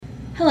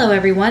Hello,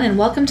 everyone, and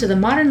welcome to the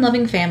Modern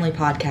Loving Family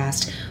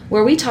podcast,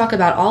 where we talk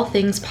about all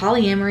things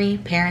polyamory,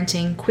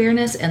 parenting,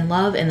 queerness, and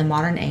love in the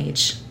modern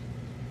age.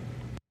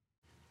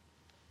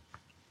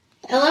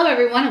 Hello,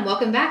 everyone, and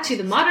welcome back to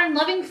the Modern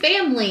Loving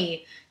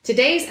Family.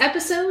 Today's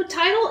episode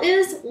title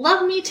is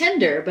Love Me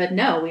Tinder, but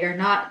no, we are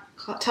not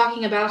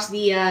talking about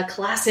the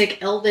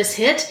classic Elvis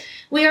hit.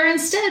 We are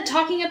instead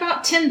talking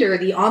about Tinder,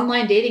 the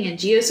online dating and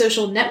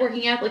geosocial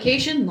networking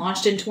application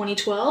launched in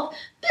 2012,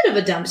 bit of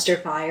a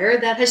dumpster fire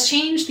that has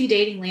changed the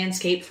dating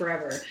landscape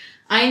forever.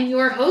 I am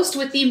your host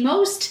with the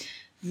most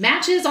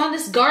matches on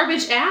this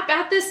garbage app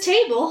at this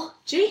table,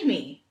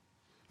 Jamie.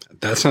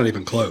 That's not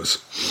even close.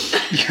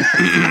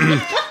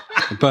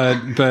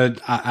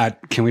 But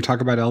can we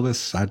talk about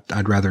Elvis?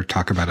 I'd rather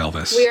talk about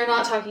Elvis. We are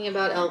not talking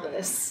about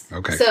Elvis.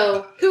 Okay.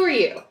 So, who are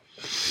you?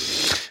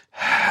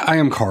 I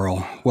am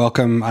Carl.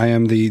 Welcome. I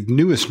am the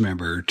newest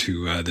member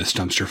to this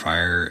dumpster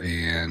fire,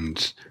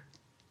 and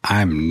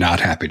I'm not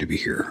happy to be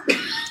here.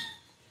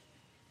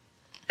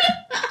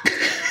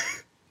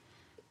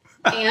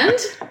 And?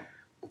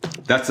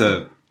 That's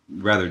a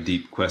rather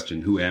deep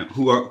question. Who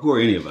are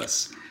any of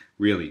us,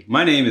 really?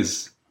 My name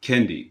is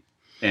Kendi,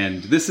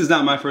 and this is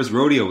not my first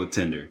rodeo with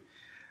Tinder,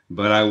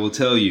 but I will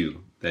tell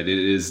you that it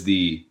is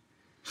the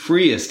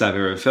freest I've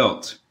ever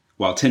felt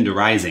while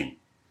Tinderizing.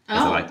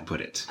 As I like to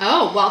put it.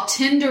 Oh, while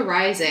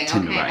Tinderizing.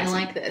 Okay, I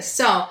like this.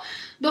 So,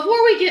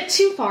 before we get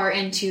too far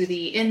into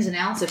the ins and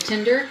outs of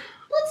Tinder,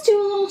 let's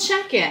do a little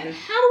check-in.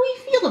 How do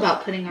we feel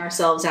about putting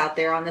ourselves out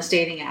there on this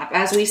dating app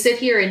as we sit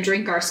here and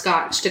drink our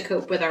scotch to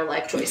cope with our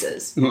life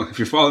choices? Well, if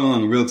you're following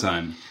along in real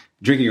time,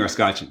 drinking our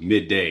scotch at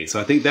midday. So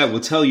I think that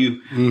will tell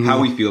you how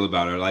we feel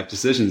about our life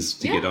decisions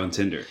to get on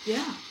Tinder.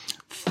 Yeah.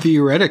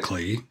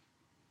 Theoretically,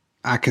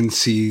 I can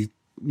see,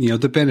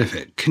 the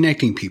benefit,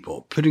 connecting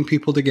people, putting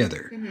people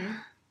together. Mm-hmm.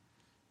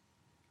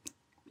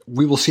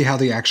 We will see how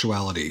the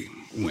actuality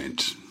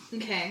went.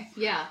 Okay,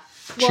 yeah.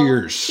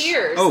 Cheers.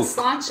 Cheers. Oh.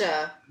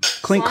 Slancha.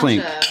 Clink,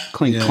 clink.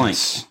 Clink, Yes.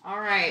 clink. All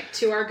right,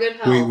 to our good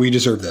health. We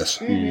deserve this.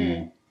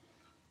 Mm-hmm.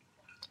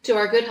 To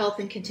our good health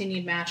and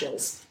continued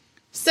matches.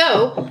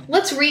 So,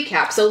 let's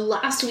recap. So,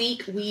 last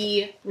week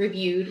we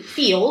reviewed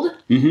Field,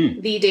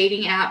 the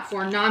dating app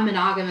for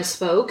non-monogamous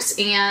folks.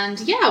 And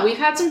yeah, we've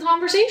had some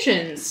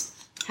conversations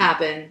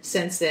happen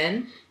since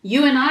then.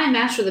 You and I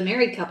matched with a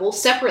married couple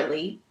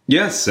separately.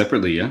 Yes,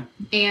 separately, yeah.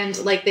 And,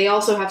 they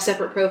also have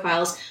separate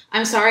profiles.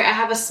 I'm sorry, I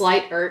have a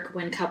slight irk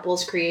when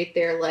couples create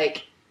their,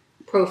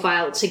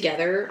 profile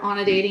together on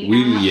a dating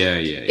app.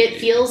 It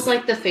feels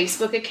like the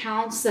Facebook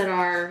accounts that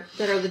are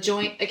the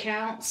joint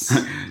accounts.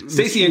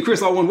 Stacey and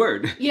Chris, all one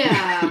word.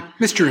 Yeah.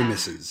 Mr. and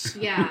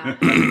Mrs. Yeah.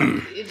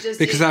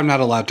 Because I'm not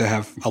allowed to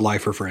have a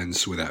life or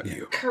friends without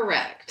you.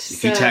 Correct.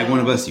 If you tag one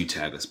of us, you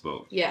tag us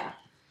both. Yeah.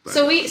 But.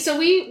 So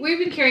we've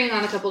been carrying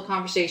on a couple of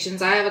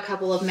conversations. I have a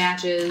couple of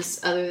matches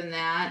other than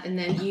that, and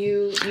then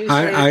you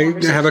I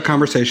have a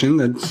conversation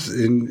that's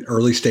in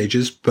early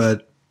stages,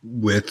 but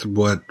with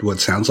what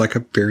sounds like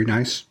a very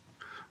nice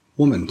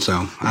woman.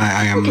 So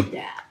I am. Look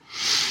at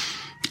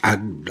that.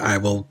 I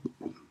will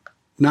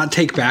not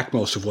take back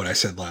most of what I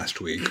said last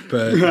week,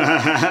 but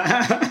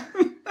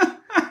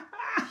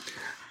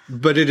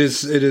but it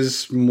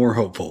is more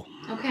hopeful.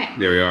 Okay.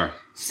 There we are.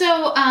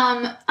 So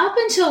up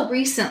until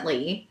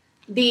recently,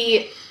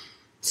 the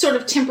sort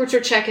of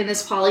temperature check in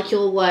this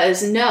polycule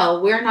was,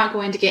 no, we're not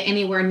going to get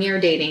anywhere near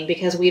dating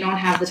because we don't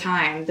have the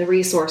time, the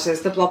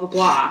resources, the blah, blah,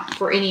 blah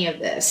for any of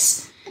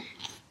this.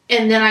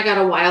 And then I got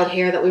a wild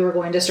hair that we were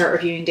going to start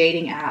reviewing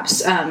dating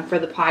apps for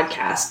the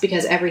podcast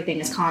because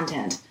everything is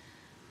content.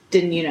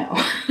 Didn't you know?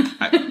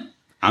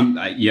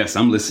 Yes,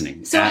 I'm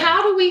listening. So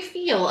how do we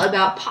feel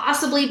about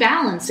possibly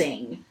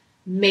balancing,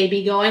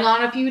 maybe going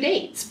on a few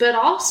dates, but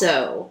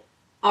also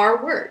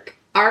our work,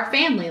 our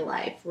family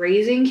life,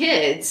 raising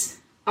kids,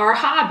 our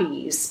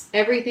hobbies,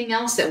 everything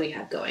else that we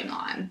have going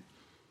on?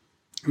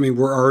 I mean,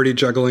 we're already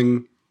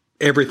juggling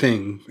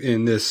everything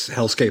in this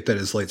hellscape that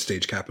is late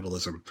stage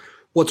capitalism.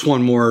 What's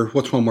one more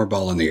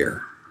ball in the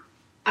air?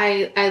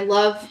 I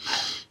love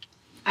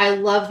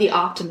the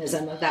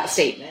optimism of that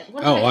statement.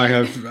 I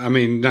have. I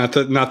mean, not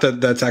that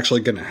that's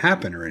actually going to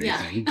happen or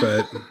anything,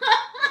 but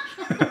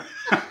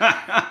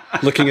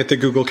looking at the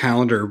Google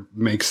Calendar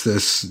makes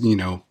this,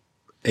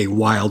 a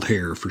wild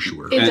hair for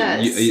sure. It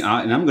does.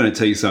 And I'm going to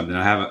tell you something.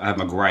 I have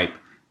my gripe.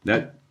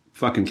 That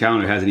fucking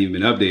calendar hasn't even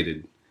been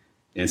updated.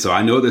 And so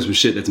I know there's some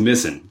shit that's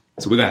missing.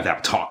 So we're going to have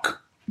a talk.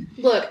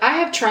 Look, I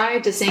have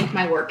tried to sync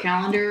my work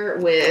calendar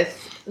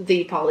with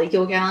the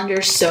polycule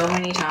calendar so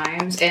many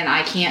times, and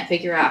I can't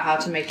figure out how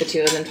to make the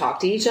two of them talk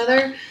to each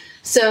other.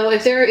 So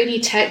if there are any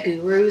tech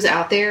gurus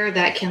out there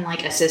that can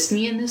assist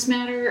me in this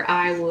matter,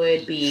 I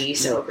would be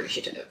so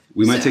appreciative.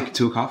 We might take you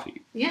to a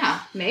coffee. Yeah,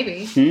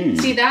 maybe.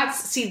 See,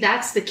 that's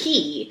the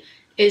key,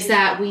 is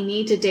that we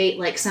need to date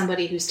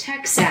somebody who's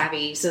tech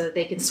savvy so that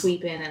they can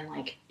sweep in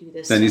and do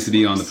this. That needs to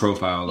be on the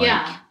profile.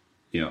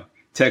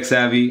 Tech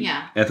savvy,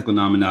 ethical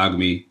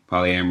non-monogamy,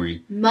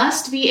 polyamory.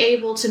 Must be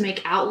able to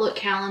make Outlook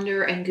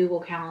calendar and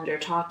Google Calendar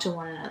talk to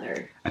one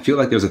another. I feel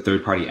like there's a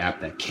third-party app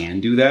that can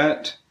do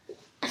that.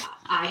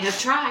 I have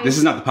tried. This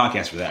is not the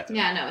podcast for that.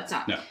 Yeah, no, it's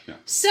not. No.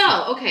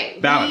 So, okay.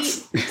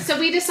 Balance.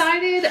 We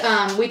decided,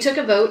 we took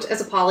a vote as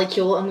a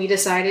polycule, and we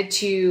decided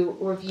to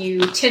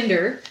review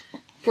Tinder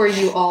for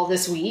you all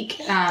this week.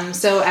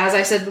 So, as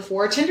I said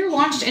before, Tinder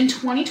launched in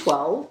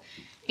 2012.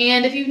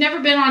 And if you've never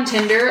been on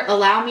Tinder,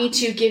 allow me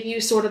to give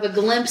you sort of a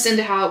glimpse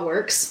into how it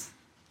works.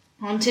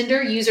 On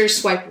Tinder, users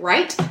swipe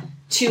right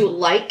to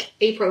like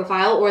a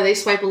profile, or they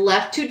swipe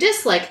left to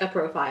dislike a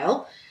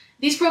profile.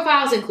 These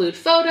profiles include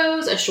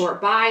photos, a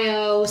short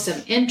bio,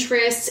 some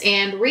interests,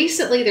 and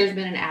recently there's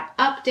been an app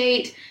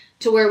update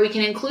to where we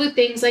can include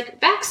things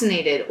like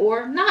vaccinated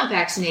or not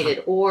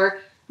vaccinated, or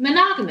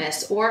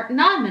monogamous or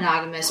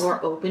non-monogamous,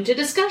 or open to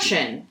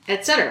discussion,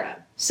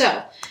 etc.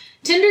 So,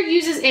 Tinder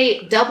uses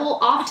a double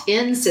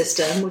opt-in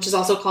system, which is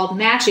also called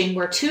matching,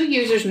 where two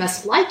users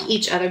must like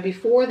each other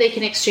before they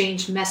can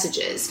exchange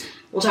messages.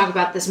 We'll talk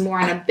about this more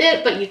in a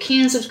bit, but you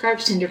can subscribe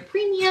to Tinder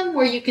Premium,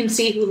 where you can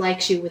see who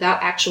likes you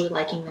without actually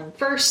liking them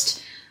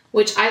first,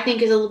 which I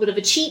think is a little bit of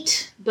a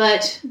cheat,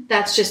 but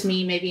that's just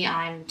me. Maybe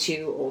I'm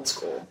too old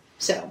school.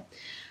 So,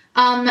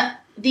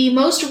 the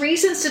most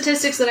recent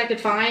statistics that I could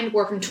find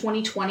were from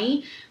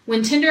 2020,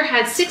 when Tinder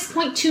had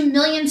 6.2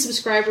 million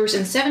subscribers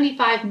and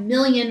 75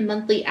 million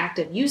monthly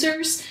active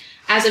users.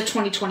 As of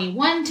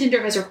 2021,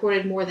 Tinder has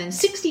recorded more than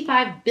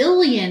 65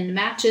 billion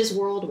matches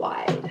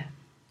worldwide.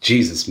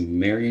 Jesus,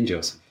 Mary and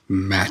Joseph.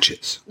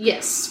 Matches.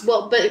 Yes.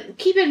 Well, but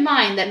keep in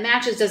mind that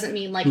matches doesn't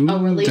mean like a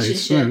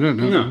relationship.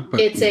 No. But,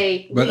 it's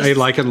a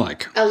like and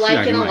like. A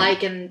like and a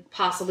like and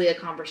possibly a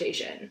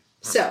conversation.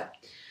 So,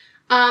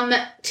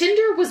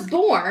 Tinder was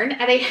born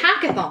at a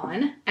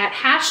hackathon at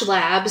Hash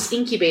Labs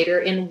Incubator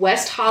in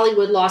West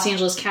Hollywood, Los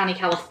Angeles County,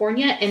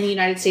 California, in the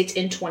United States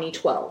in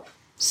 2012.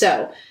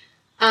 So,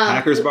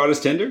 Hackers bought us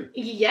Tinder?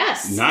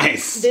 Yes.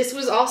 Nice. This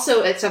was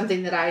also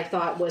something that I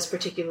thought was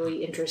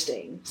particularly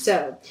interesting.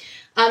 So,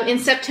 in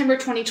September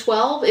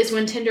 2012 is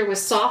when Tinder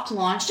was soft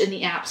launched in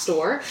the App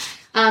Store.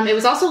 It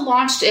was also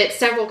launched at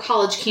several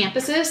college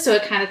campuses, so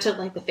it kind of took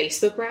like the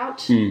Facebook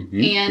route, and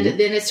then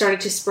it started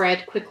to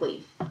spread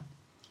quickly.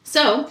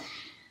 So,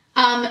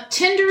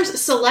 Tinder's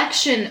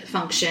selection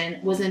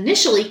function was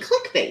initially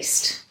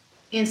click-based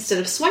instead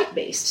of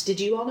swipe-based.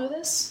 Did you all know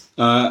this?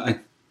 I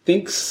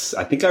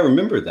think I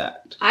remember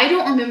that. I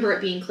don't remember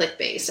it being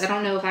click-based. I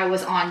don't know if I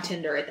was on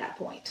Tinder at that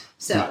point.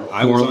 So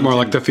more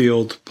like the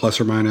field, plus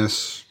or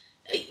minus.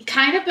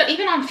 Kind of, but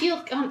even on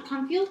field,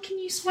 can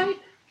you swipe?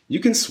 You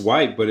can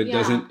swipe, but it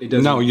doesn't.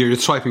 No, you're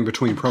swiping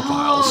between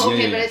profiles. Oh,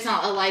 okay, but it's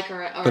not a like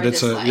or a but it's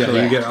dislike.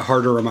 you get a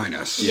hard or a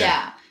minus.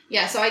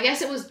 Yeah, so I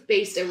guess it was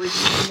based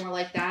originally more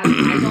like that.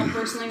 I don't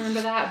personally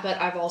remember that, but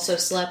I've also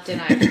slept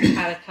and I've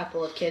had a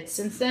couple of kids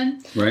since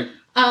then. Right.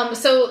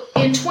 So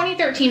in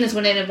 2013 is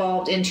when it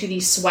evolved into the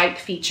swipe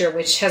feature,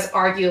 which has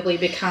arguably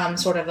become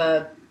sort of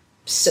a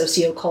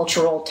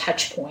sociocultural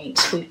touch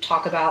point. We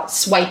talk about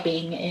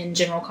swiping in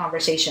general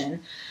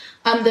conversation.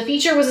 The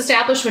feature was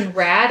established when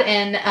Rad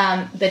and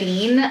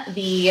Badine,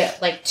 the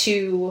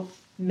two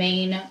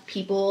main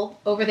people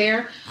over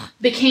there,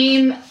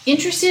 became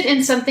interested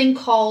in something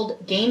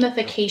called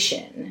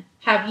gamification.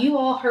 Have you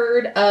all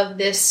heard of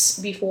this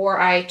before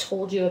I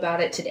told you about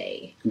it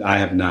today? I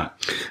have not.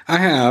 I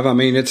have. I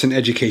mean, it's an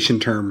education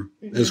term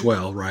as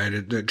well, right?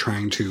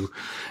 Trying to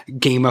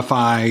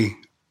gamify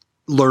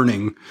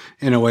learning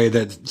in a way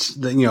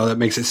that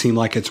makes it seem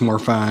like it's more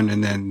fun,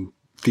 and then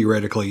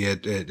theoretically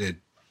it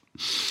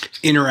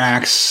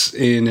interacts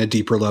in a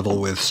deeper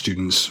level with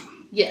students.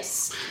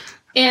 Yes.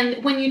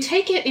 And when you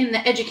take it in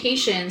the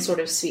education sort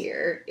of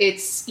sphere,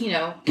 it's,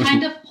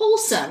 kind of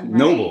wholesome, right?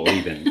 Noble,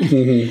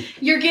 even.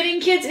 You're getting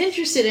kids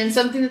interested in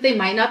something that they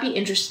might not be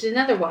interested in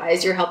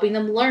otherwise. You're helping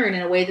them learn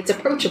in a way that's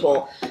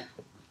approachable.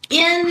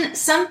 In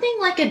something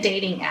like a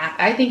dating app,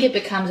 I think it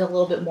becomes a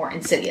little bit more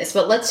insidious.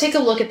 But let's take a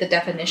look at the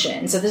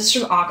definition. So this is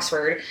from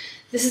Oxford.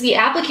 This is the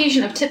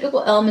application of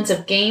typical elements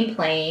of game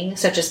playing,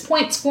 such as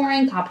point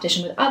scoring,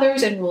 competition with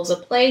others, and rules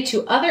of play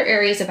to other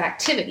areas of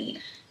activity,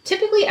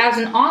 typically as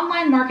an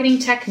online marketing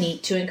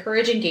technique to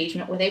encourage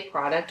engagement with a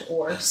product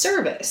or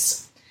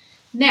service.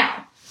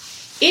 Now,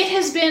 it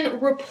has been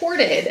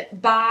reported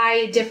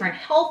by different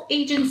health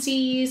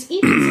agencies,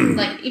 even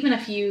a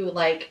few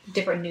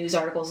different news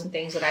articles and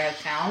things that I have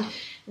found,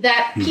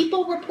 that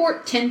people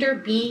report Tinder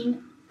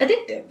being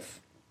addictive.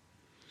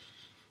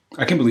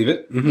 I can believe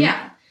it. Mm-hmm.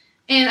 Yeah.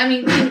 And I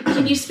mean,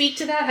 can you speak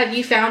to that? Have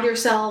you found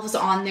yourselves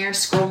on there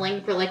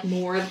scrolling for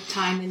more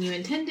time than you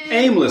intended?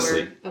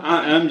 Aimlessly. Okay.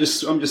 I'm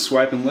just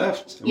swiping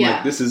left.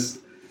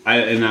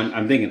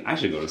 I'm thinking I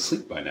should go to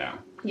sleep by now.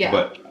 Yeah.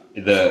 But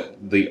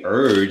the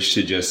urge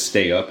to just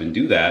stay up and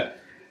do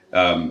that,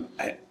 and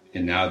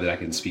now that I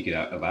can speak it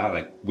out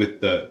aloud, with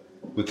the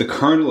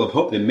kernel of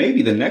hope that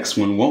maybe the next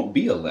one won't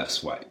be a left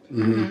swipe.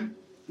 Mm-hmm.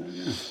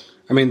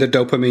 I mean, the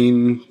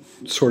dopamine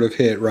sort of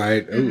hit,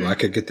 right? Oh, I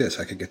could get this,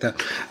 I could get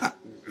that.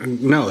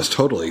 No, it's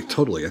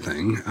totally a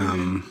thing.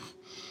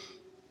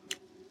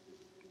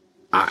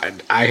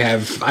 I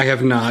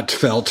have not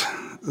felt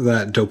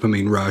that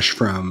dopamine rush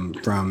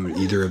from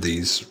either of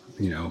these,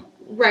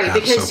 Right, app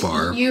because so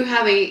far. you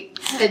have a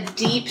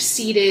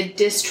deep-seated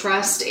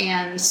distrust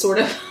and sort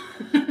of...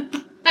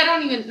 I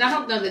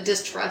don't know that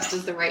distrust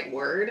is the right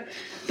word,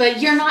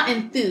 but you're not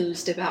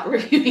enthused about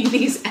reviewing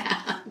these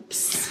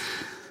apps.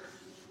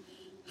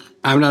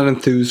 I'm not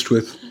enthused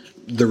with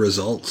the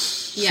results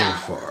so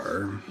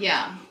far.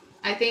 Yeah.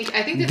 I think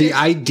that the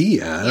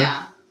idea,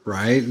 yeah.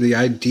 right? The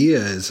idea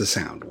is a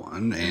sound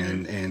one,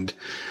 and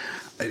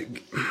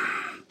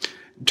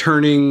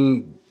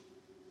turning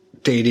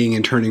dating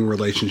and turning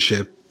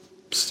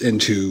relationships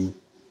into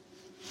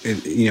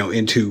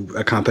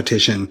a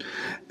competition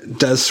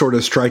does sort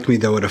of strike me,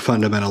 though, at a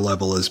fundamental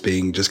level as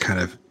being just kind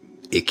of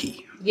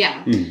icky.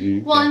 Yeah.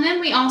 Mm-hmm. Well, and then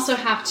we also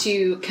have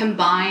to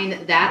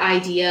combine that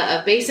idea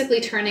of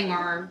basically turning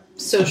our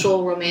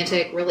social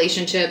romantic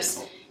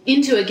relationships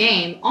into a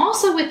game,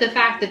 also with the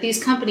fact that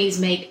these companies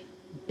make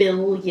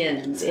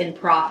billions in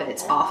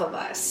profits off of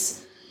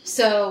us.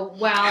 So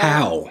while...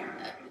 How?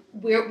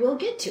 We'll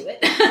get to it.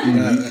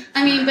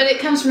 I mean, but it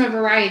comes from a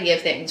variety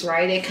of things,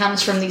 right? It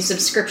comes from these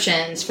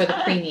subscriptions for the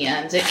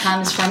premiums. It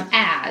comes from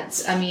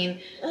ads. I mean,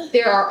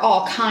 there are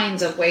all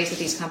kinds of ways that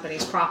these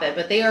companies profit,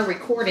 but they are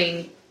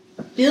recording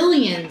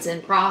billions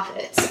in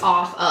profits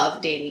off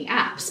of dating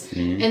apps.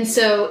 Mm-hmm. And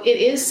so it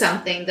is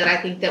something that I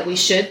think that we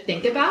should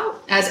think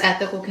about as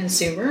ethical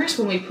consumers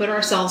when we put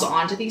ourselves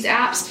onto these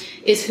apps,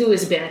 is who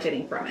is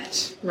benefiting from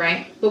it,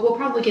 right? But we'll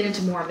probably get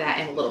into more of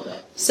that in a little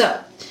bit.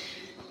 So...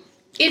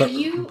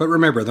 But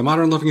remember, the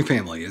Modern Loving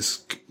Family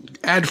is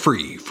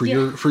ad-free for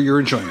your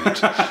enjoyment.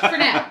 For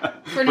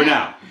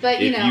now.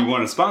 But if you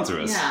want to sponsor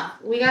us. Yeah.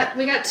 We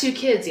got 2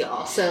 kids,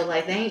 y'all, so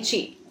like they ain't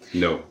cheap.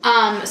 No.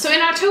 So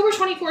in October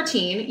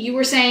 2014, you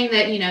were saying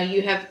that,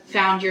 you have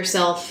found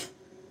yourself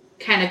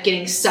kind of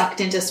getting sucked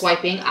into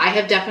swiping. I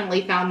have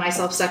definitely found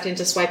myself sucked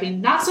into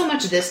swiping, not so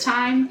much this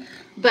time,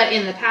 but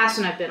in the past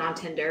when I've been on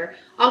Tinder,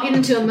 I'll get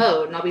into a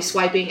mode and I'll be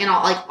swiping and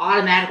I'll like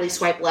automatically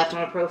swipe left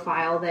on a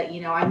profile that,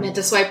 I meant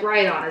to swipe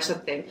right on or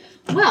something.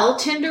 Well,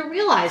 Tinder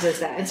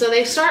realizes that. And so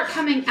they start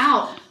coming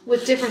out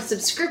with different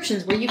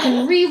subscriptions where you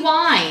can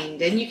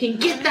rewind and you can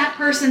get that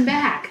person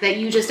back that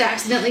you just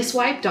accidentally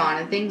swiped on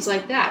and things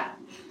like that.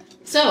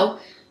 So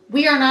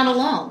we are not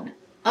alone.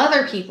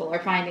 Other people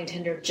are finding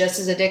Tinder just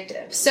as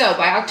addictive. So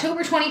by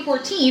October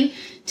 2014,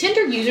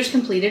 Tinder users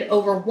completed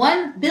over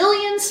 1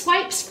 billion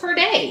swipes per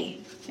day.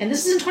 And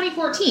this is in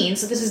 2014,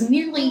 so this is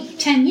nearly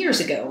 10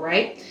 years ago,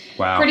 right?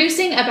 Wow.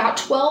 Producing about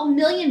 12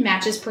 million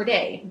matches per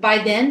day. By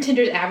then,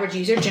 Tinder's average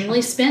user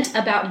generally spent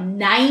about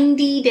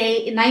 90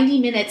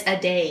 minutes a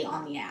day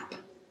on the app.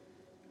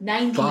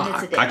 90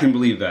 minutes a day. I can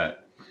believe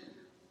that.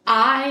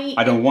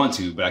 I don't want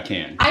to, but I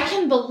can. I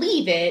can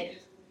believe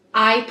it.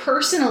 I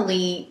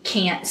personally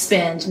can't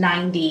spend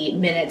 90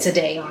 minutes a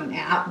day on an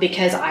app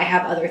because I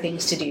have other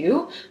things to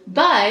do.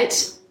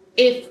 But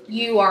if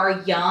you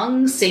are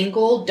young,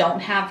 single, don't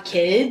have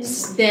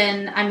kids,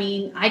 then,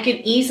 I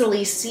could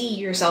easily see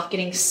yourself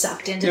getting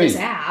sucked into this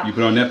app. You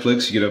put on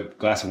Netflix, you get a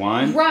glass of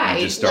wine, right, and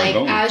just start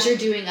going. As you're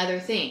doing other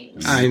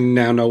things. I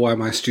now know why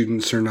my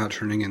students are not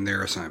turning in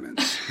their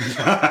assignments.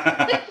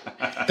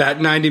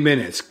 That 90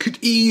 minutes could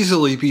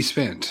easily be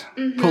spent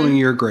pulling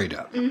your grade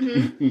up.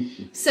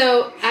 Mm-hmm.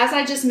 So, as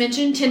I just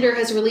mentioned, Tinder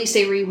has released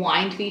a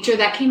rewind feature.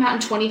 That came out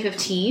in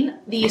 2015.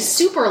 The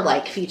super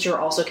like feature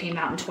also came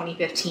out in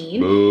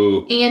 2015.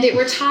 Ooh. And it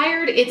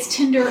retired its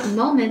Tinder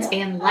moments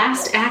and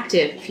last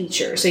active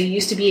feature. So you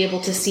used to be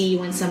able to see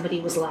when somebody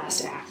was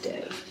last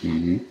active.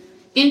 Mm-hmm.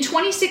 In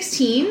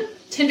 2016...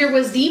 Tinder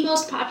was the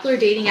most popular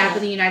dating app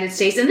in the United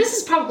States, and this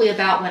is probably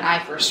about when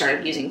I first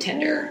started using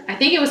Tinder. I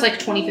think it was like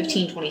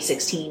 2015,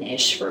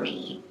 2016-ish for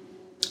me.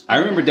 I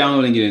remember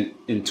downloading it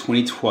in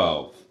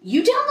 2012.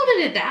 You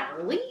downloaded it that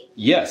early?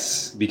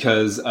 Yes,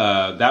 because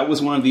that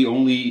was one of the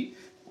only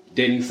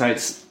dating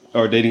sites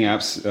or dating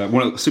apps,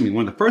 one of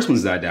the first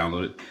ones that I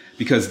downloaded,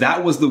 because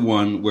that was the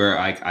one where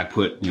I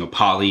put,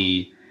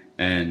 poly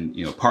and,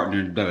 partner,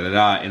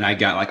 and I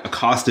got like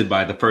accosted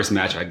by the first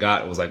match I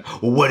got. It was like,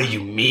 well, what do you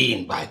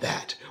mean by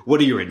that? What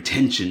are your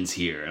intentions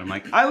here? And I'm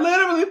like, I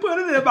literally put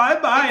it in my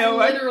bio.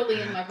 It's literally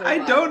in my profile.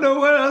 I don't know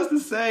what else to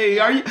say.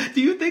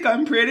 Do you think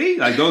I'm pretty?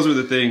 Like, those were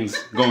the things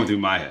going through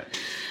my head.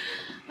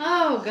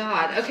 Oh,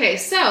 God. Okay,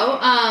 so,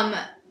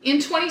 in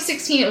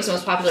 2016, it was the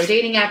most popular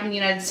dating app in the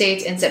United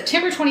States. In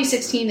September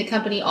 2016, the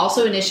company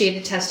also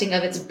initiated testing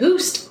of its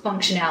Boost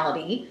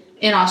functionality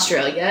in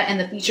Australia, and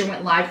the feature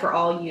went live for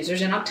all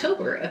users in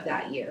October of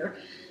that year.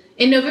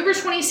 In November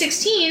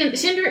 2016,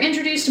 Tinder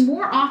introduced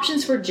more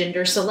options for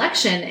gender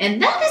selection, and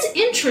that is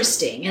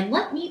interesting, and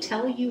let me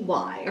tell you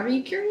why. Are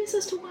you curious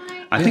as to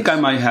why? I think I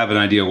might have an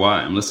idea why.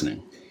 I'm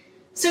listening.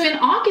 So in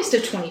August of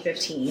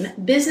 2015,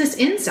 Business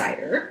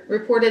Insider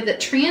reported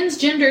that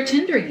transgender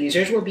Tinder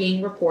users were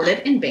being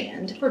reported and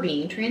banned for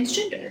being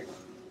transgender.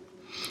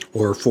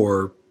 Or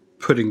for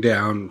putting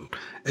down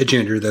a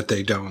gender that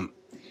they don't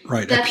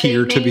that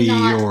appear to be,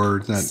 or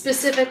that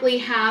specifically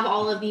have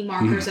all of the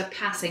markers of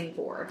passing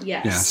for.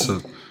 Yes. Yeah,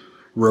 so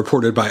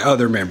reported by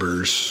other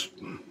members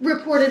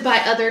Reported by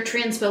other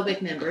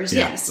transphobic members,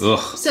 Yeah. yes.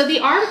 Ugh. So the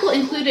article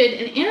included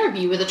an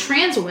interview with a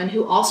trans woman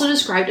who also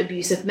described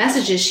abusive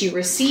messages she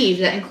received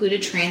that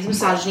included trans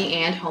misogyny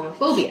and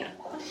homophobia.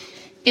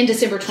 In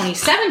December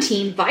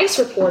 2017, Vice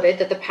reported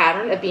that the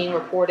pattern of being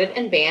reported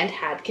and banned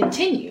had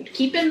continued.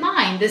 Keep in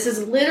mind, this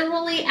is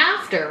literally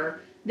after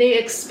they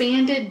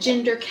expanded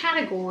gender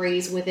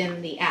categories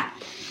within the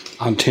app.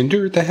 On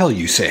Tinder, the hell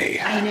you say?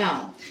 I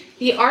know.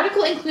 The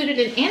article included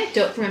an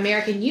anecdote from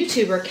American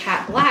YouTuber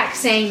Kat Black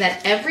saying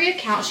that every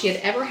account she had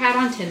ever had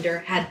on Tinder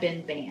had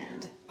been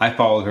banned. I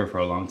followed her for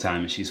a long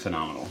time, and she's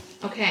phenomenal.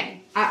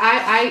 Okay.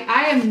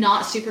 I am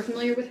not super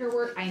familiar with her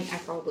work. I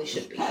probably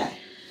should be.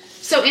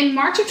 So in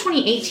March of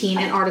 2018,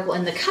 an article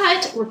in The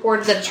Cut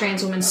reported that a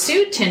trans woman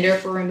sued Tinder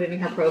for removing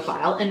her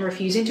profile and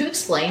refusing to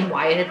explain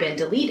why it had been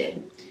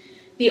deleted.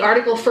 The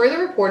article further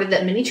reported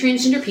that many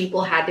transgender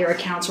people had their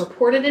accounts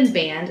reported and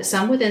banned,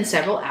 some within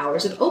several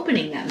hours of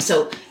opening them.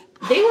 So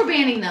they were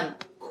banning them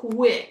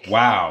quick.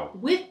 Wow.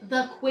 With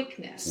the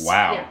quickness.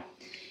 Wow.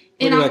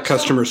 Yeah. Look at that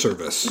customer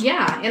service.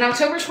 Yeah. In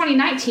October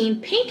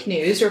 2019, Pink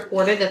News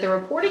reported that the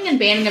reporting and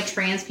banning of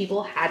trans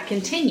people had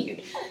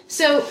continued.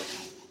 So,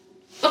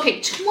 okay,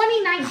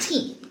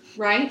 2019,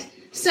 right?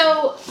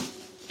 So,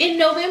 in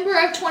November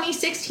of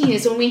 2016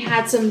 is when we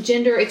had some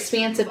gender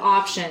expansive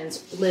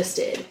options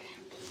listed.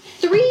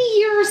 3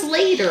 years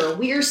later,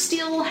 we are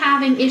still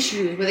having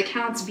issues with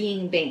accounts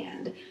being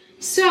banned.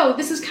 So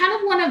this is kind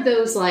of one of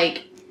those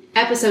like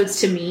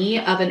episodes to me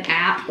of an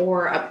app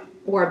or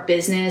a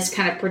business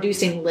kind of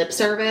producing lip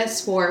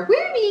service for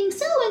we're being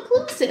so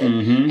inclusive,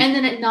 and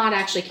then it not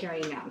actually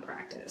carrying out in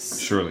practice.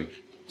 Surely.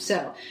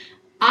 So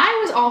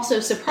I was also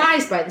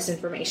surprised by this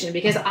information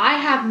because I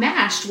have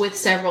matched with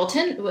several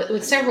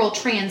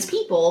trans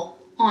people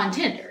on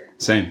Tinder.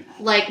 Same.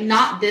 Like,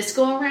 not this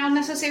go around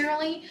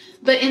necessarily,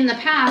 but in the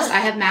past, I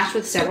have matched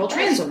with several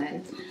trans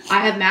women. I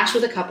have matched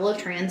with a couple of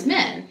trans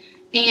men.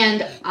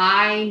 And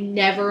I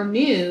never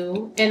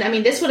knew, and I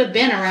mean, this would have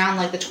been around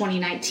like the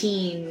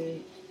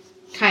 2019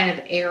 kind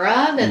of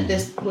era that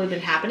this would have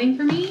been happening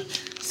for me.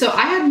 So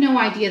I had no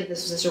idea that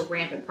this was such a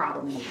rampant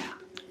problem in the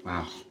app.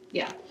 Wow.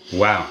 Yeah.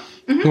 Wow.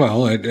 Mm-hmm.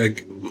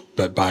 Well,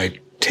 but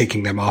by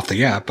taking them off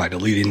the app, by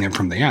deleting them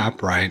from the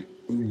app, right,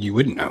 you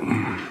wouldn't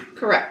know.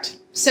 Correct.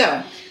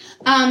 So,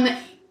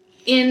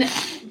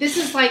 this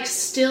is like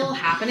still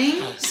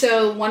happening.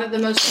 So one of the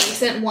most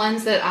recent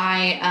ones that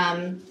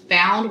I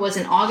found was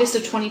in August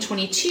of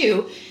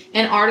 2022.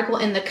 An article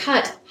in The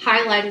Cut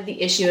highlighted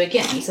the issue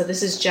again. So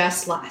this is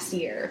just last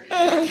year.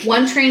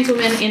 One trans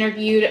woman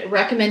interviewed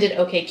recommended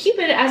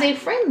OkCupid as a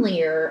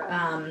friendlier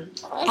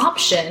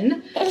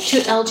option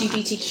to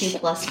LGBTQ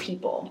plus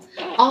people.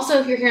 Also,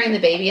 if you're hearing the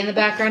baby in the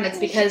background, it's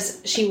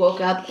because she woke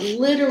up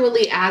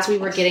literally as we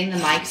were getting the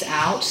mics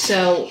out.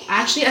 So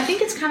actually, I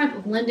think it's kind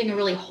of lending a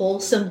really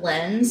wholesome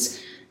lens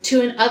to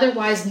an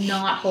otherwise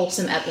not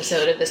wholesome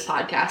episode of this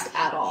podcast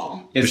at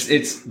all.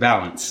 It's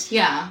balance.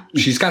 Yeah.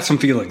 She's got some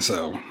feelings,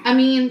 though. I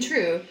mean,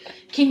 true.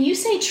 Can you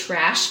say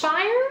trash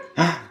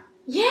fire?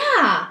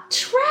 Yeah,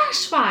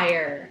 trash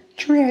fire.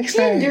 Trash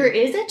Tinder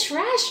is a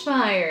trash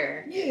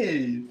fire.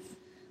 Yes.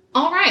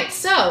 All right,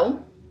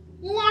 so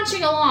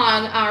launching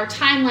along our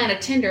timeline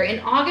of Tinder, in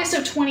August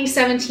of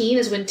 2017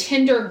 is when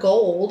Tinder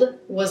Gold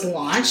was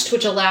launched,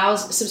 which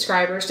allows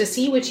subscribers to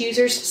see which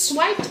users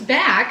swiped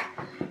back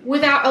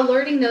without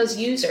alerting those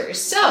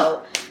users.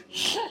 So,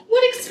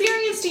 what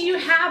experience do you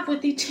have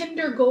with the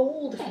Tinder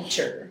Gold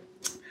feature?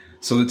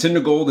 So the Tinder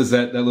Gold is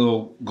that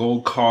little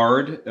gold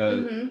card.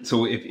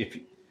 So if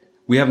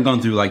we haven't gone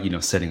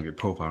through setting up your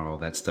profile and all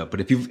that stuff, but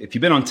if you've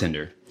been on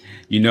Tinder,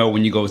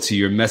 when you go to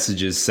your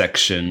messages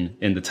section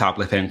in the top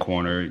left hand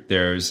corner,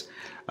 there's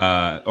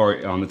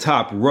or on the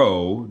top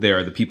row there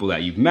are the people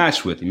that you've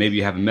matched with. Maybe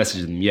you haven't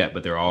messaged them yet,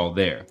 but they're all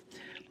there.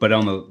 But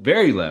on the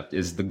very left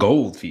is the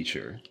gold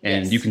feature.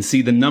 And you can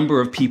see the number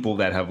of people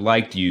that have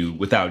liked you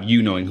without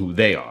you knowing who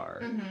they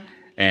are.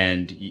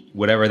 And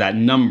whatever that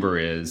number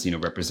is,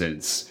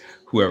 represents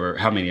however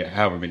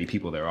many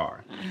people there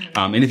are.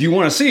 And if you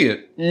want to see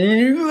it,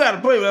 you got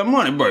to play with that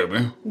money,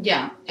 baby.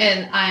 Yeah,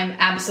 and I'm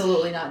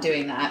absolutely not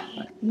doing that.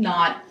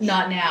 Not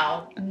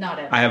now. Not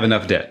ever. I have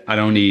enough debt. I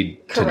don't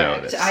need to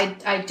know this.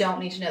 I don't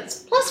need to know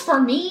this. Plus,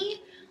 for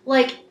me,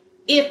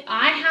 if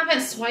I haven't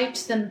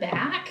swiped them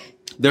back...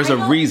 There's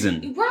a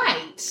reason.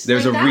 Right.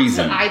 There's a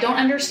reason. What I don't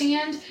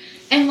understand.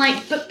 And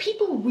but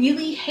people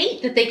really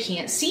hate that they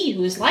can't see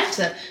who's liked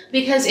them.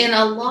 Because in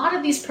a lot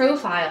of these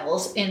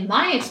profiles, in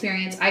my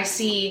experience, I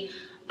see,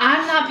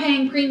 I'm not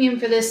paying premium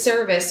for this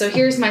service, so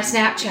here's my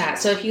Snapchat.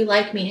 So if you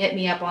like me, hit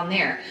me up on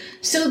there.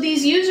 So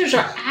these users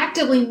are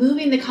actively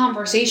moving the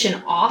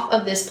conversation off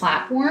of this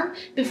platform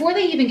before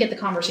they even get the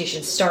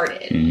conversation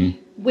started.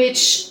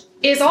 Which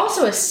is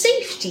also a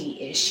safety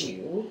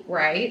issue,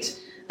 right?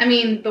 I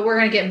mean, but we're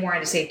going to get more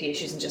into safety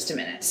issues in just a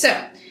minute.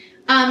 So,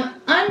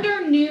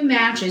 under new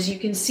matches, you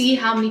can see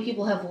how many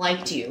people have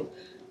liked you.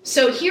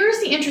 So here's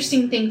the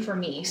interesting thing for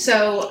me.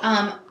 So,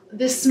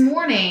 this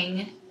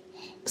morning,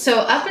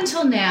 up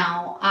until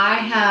now, I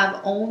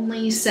have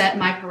only set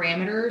my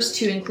parameters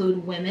to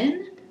include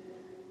women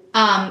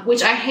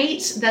Which I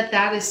hate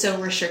that is so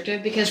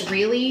restrictive, because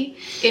really,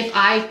 if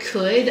I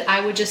could,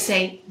 I would just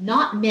say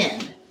not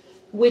men,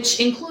 which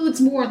includes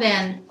more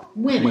than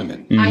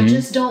women. I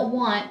just don't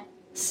want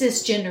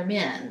cisgender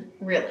men,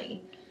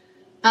 really.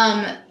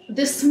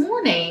 This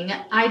morning,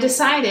 I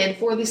decided,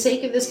 for the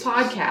sake of this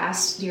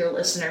podcast, dear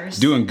listeners,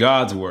 Doing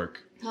God's work.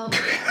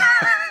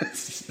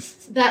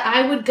 that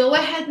I would go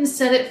ahead and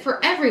set it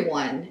for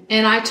everyone.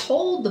 And I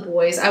told the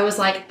boys, I was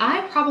like,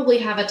 I probably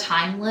have a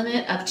time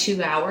limit of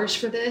 2 hours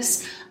for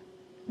this.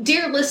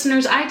 Dear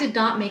listeners, I did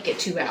not make it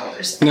 2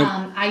 hours. Nope.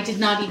 I did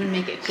not even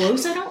make it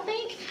close, I don't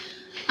think.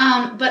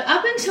 But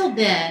up until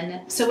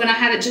then, so when I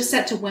had it just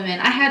set to women,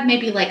 I had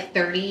maybe like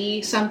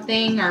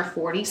 30-something or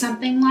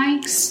 40-something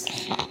likes.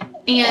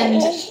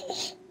 And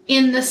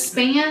in the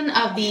span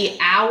of the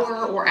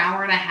hour or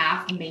hour and a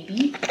half,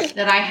 maybe,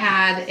 that I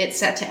had it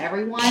set to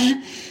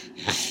everyone,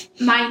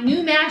 my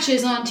new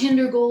matches on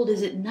Tinder Gold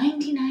is at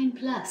 99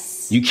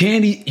 plus. You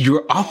can't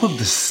you're off of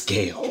the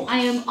scale. I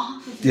am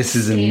off of the This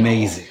is scale.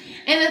 amazing.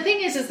 And the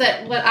thing is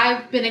that what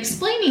I've been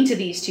explaining to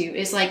these two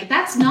is like,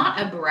 that's not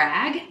a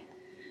brag,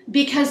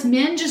 because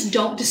men just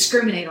don't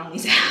discriminate on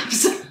these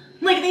apps.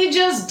 Like, they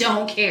just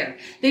don't care.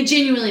 They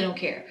genuinely don't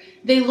care.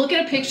 They look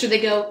at a picture, they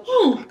go,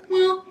 oh,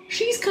 well,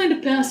 she's kind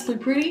of passively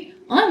pretty.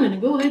 I'm going to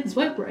go ahead and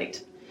swipe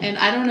right. And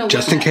I don't know what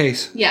Just in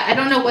case. Yeah, I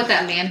don't know what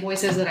that man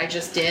voice is that I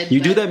just did. You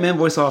do that man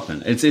voice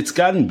often. It's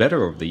gotten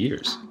better over the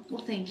years.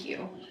 Well, thank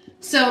you.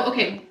 So,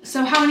 okay,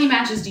 so how many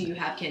matches do you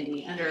have,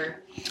 Kendi,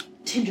 under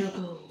Tinder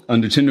Gold?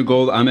 Under Tinder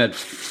Gold, I'm at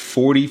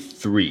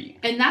 43.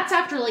 And that's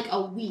after like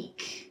a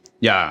week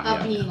Yeah.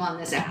 of being on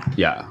this app.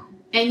 Yeah.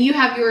 And you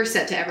have yours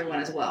set to everyone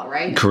as well,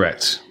 right?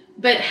 Correct.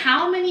 But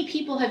how many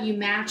people have you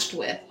matched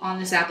with on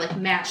this app, like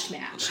matched?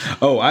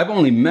 Oh, I've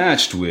only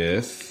matched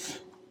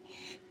with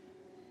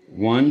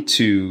 1,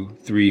 2,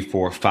 3,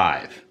 4,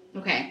 5.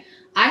 Okay.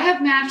 I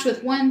have matched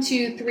with 1,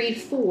 2, 3,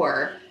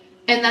 4,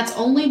 and that's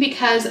only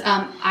because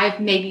I've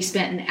maybe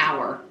spent an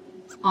hour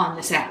on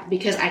this app,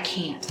 because I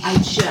can't. I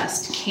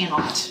just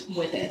cannot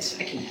with it.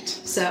 I can't.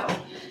 So,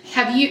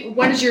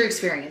 what has your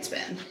experience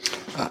been?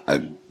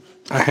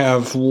 I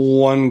have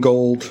one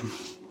gold,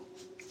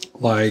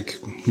 like,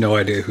 no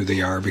idea who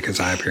they are, because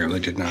I apparently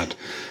did not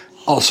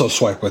also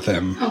swipe with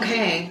them.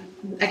 Okay.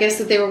 I guess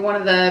that they were one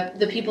of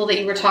the people that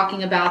you were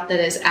talking about that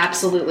is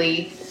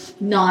absolutely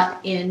not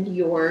in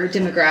your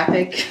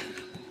demographic.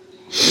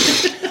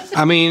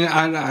 I mean,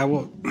 I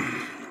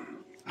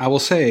will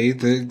say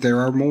that there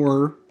are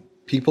more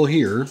people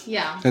here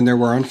than there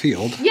were on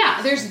field.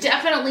 Yeah, there's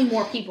definitely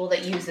more people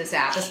that use this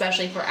app,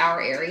 especially for our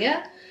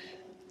area.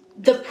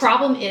 The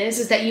problem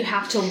is that you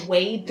have to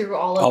wade through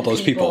all of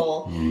those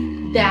people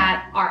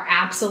that are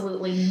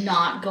absolutely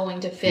not going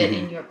to fit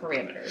in your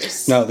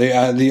parameters. No,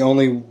 the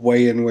only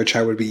way in which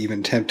I would be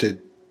even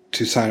tempted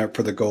to sign up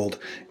for the gold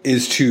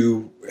is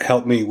to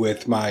help me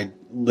with my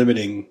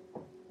limiting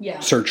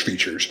search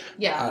features.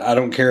 Yeah. I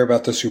don't care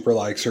about the super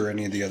likes or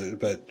any of the other,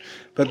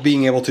 but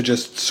being able to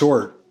just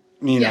sort,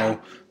 know,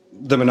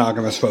 the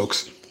monogamous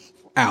folks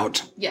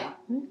out. Yeah.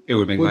 It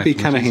would be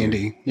kind of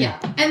handy. Yeah.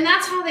 And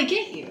that's how they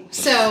get you.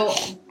 So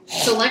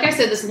like I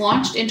said, this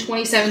launched in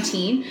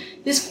 2017.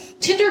 This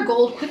Tinder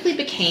Gold quickly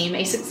became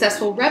a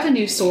successful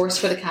revenue source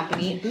for the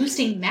company,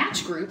 boosting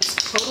Match Group's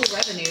total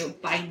revenue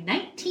by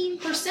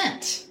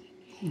 19%.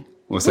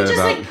 What's Which that is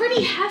about? like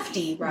pretty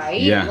hefty,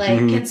 right? Yeah. Like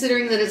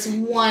considering that it's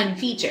one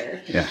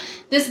feature. Yeah.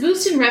 This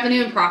boost in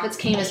revenue and profits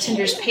came as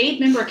Tinder's paid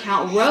member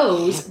count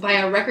rose by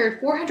a record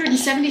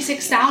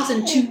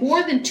 476,000 to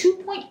more than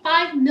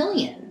 2.5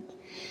 million.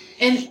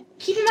 And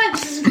keep in mind,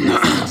 this is in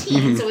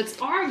 2017, so it's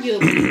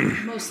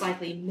arguably most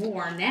likely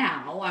more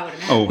now, I would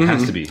imagine. Oh, it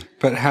has to be.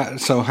 But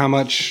how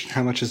much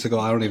is the goal?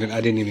 I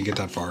didn't even get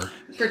that far.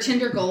 For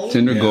Tinder Gold?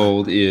 Tinder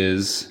Gold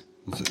is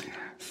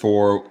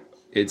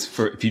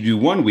if you do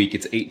 1 week,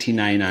 it's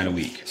 $18.99 a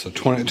week. So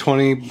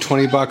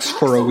 $20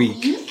 for a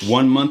week.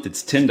 1 month,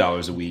 it's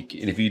 $10 a week,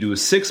 and if you do a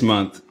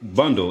 6-month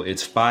bundle,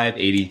 it's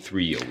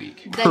 $5.83 a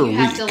week. That you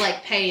have to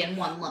like pay in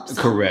one lump sum.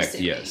 Correct.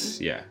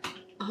 Yes. Yeah.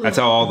 That's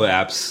how all the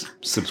apps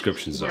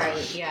subscriptions are.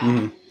 Right.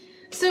 Yeah.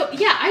 So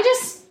yeah,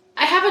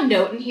 I have a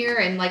note in here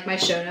in like my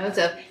show notes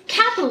of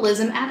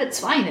capitalism at its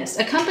finest.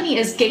 A company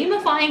is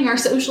gamifying our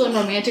social and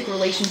romantic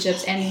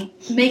relationships and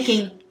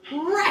making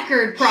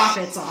record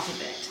profits off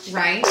of it.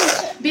 Right?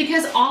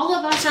 Because all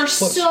of us are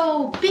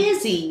so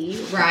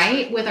busy,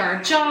 right, with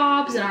our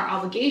jobs and our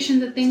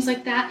obligations and things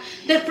like that,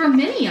 that for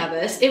many of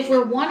us, if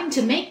we're wanting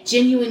to make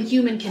genuine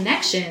human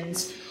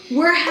connections,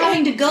 we're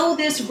having to go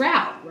this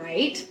route,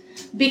 right?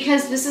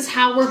 Because this is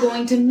how we're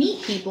going to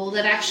meet people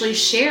that actually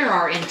share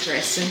our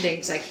interests and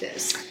things like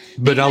this.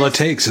 But all it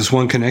takes is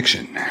one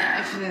connection.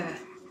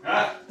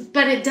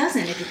 But it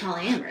doesn't if you're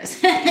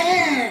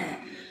polyamorous.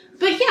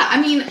 But yeah, I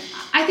mean,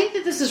 I think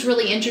that this is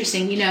really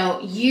interesting. You know,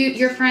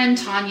 your friend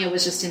Tanya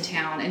was just in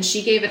town, and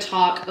she gave a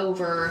talk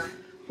over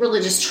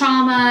religious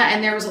trauma,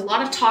 and there was a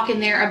lot of talk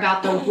in there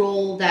about the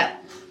role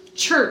that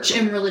church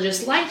and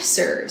religious life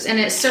serves. And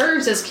it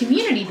serves as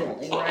community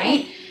building,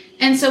 right?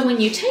 And so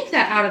when you take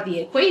that out of the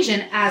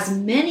equation, as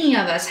many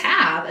of us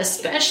have,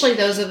 especially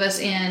those of us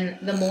in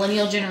the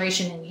millennial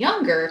generation and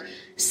younger,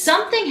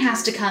 something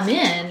has to come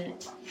in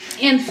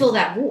and fill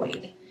that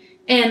void.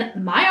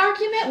 And my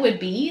argument would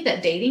be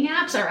that dating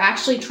apps are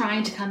actually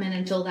trying to come in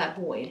and fill that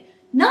void.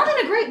 Not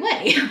in a great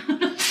way.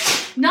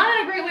 Not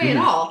in a great way at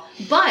all.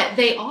 But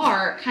they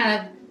are kind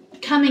of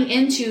coming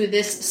into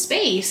this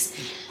space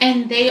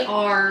and they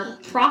are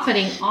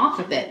profiting off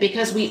of it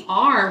because we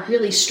are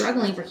really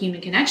struggling for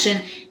human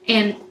connection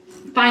and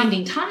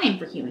finding time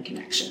for human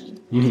connection.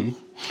 I mean,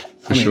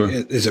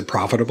 is it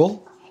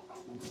profitable?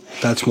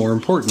 That's more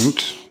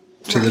important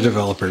to the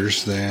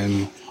developers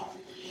than,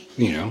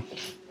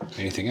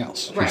 anything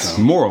else. Right.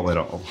 So. Moral at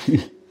all.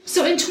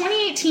 So in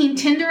 2018,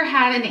 Tinder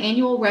had an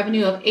annual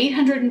revenue of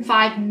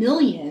 $805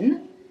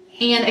 million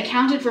and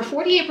accounted for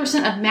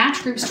 48% of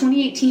Match Group's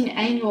 2018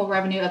 annual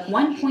revenue of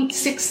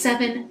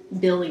 $1.67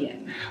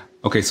 billion.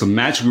 Okay, so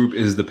Match Group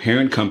is the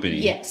parent company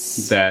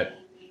that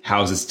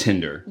houses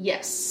Tinder.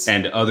 Yes.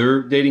 And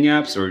other dating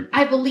apps? Or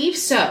I believe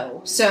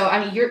so. So,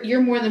 I mean,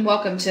 you're more than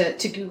welcome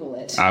to Google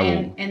it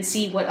and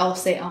see what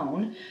else they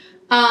own.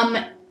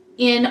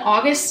 In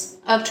August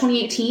of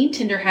 2018,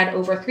 Tinder had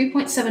over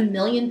 3.7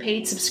 million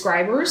paid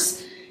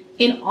subscribers.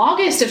 In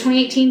August of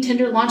 2018,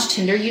 Tinder launched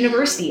Tinder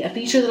University, a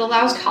feature that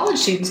allows college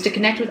students to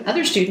connect with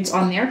other students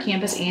on their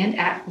campus and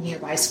at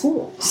nearby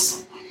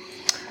schools.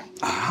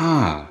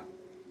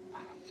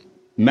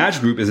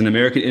 Match Group is an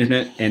American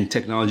internet and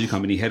technology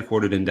company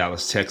headquartered in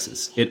Dallas,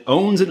 Texas. It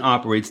owns and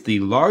operates the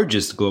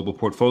largest global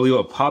portfolio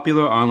of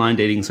popular online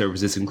dating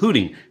services,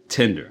 including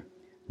Tinder,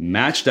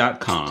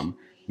 Match.com,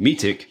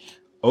 Meetic,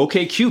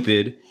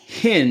 OkCupid,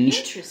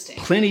 Hinge,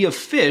 Plenty of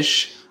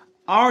Fish,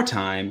 Our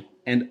Time,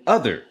 and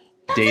other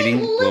dating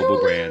global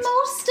brands.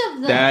 Most of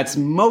them. That's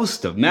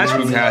most of. Match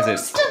Group has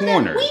it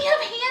cornered. We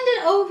have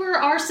handed over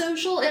our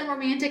social and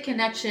romantic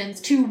connections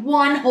to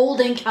one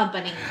holding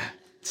company.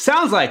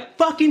 Sounds like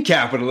fucking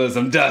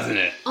capitalism, doesn't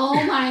it?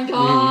 Oh my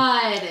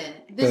god.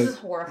 This is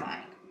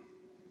horrifying.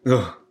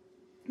 Ugh.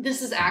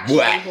 This is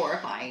actually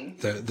horrifying.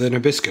 The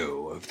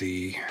Nabisco of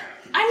the...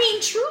 I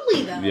mean,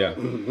 truly, though. Yeah.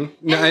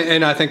 Mm-hmm.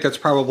 And I think that's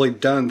probably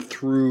done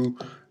through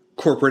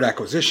corporate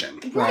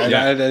acquisition. Right?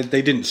 Yeah.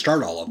 They didn't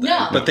start all of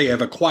them, but they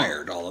have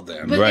acquired all of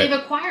them. But they've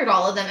acquired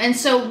all of them. And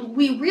so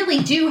we really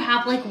do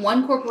have like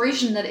one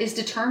corporation that is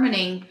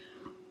determining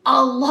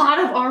a lot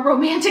of our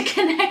romantic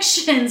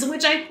connections,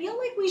 which I feel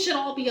like we should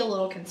all be a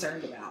little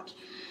concerned about.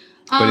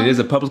 But it is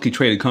a publicly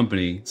traded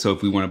company, so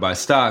if we want to buy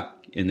stock,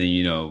 and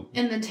then,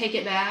 and then take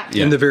it back.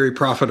 And the very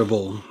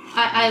profitable.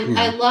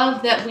 I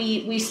love that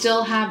we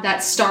still have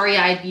that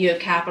starry-eyed view of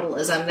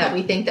capitalism, that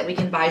we think that we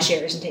can buy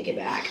shares and take it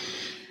back.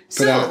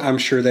 But I'm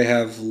sure they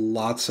have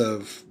lots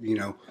of,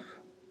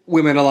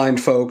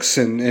 women-aligned folks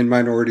and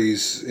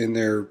minorities in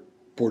their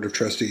board of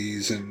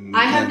trustees. And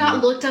I have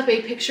not looked up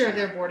a picture of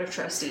their board of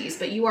trustees,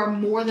 but you are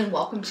more than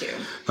welcome to.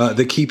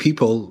 The key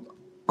people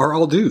are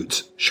all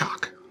dudes.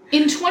 Shock.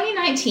 In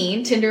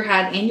 2019, Tinder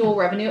had annual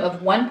revenue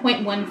of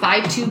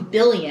 $1.152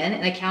 billion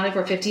and accounted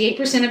for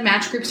 58% of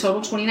Match Group's total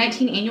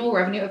 2019 annual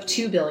revenue of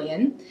 $2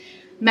 billion.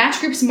 Match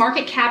Group's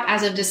market cap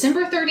as of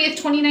December 30th,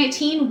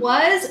 2019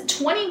 was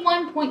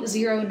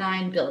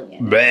 $21.09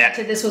 billion.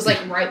 So this was like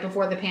right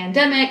before the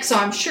pandemic, so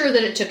I'm sure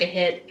that it took a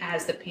hit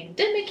as the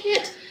pandemic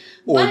hit.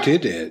 Or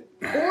did it?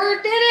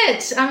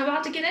 I'm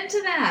about to get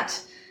into that.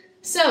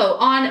 So,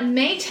 on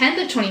May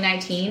 10th of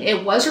 2019,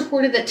 it was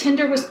reported that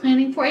Tinder was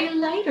planning for a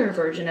lighter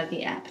version of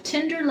the app,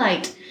 Tinder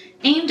Lite,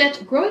 aimed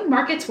at growing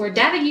markets where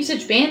data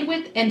usage,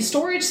 bandwidth, and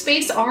storage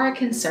space are a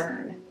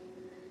concern.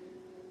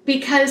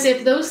 Because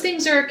if those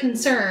things are a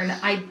concern,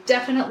 I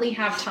definitely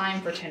have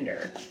time for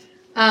Tinder.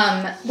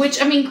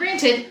 Which, I mean,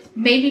 granted,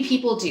 maybe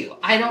people do.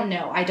 I don't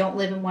know. I don't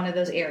live in one of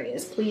those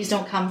areas. Please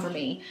don't come for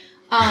me.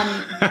 But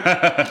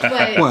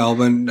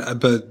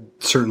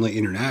certainly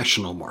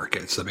international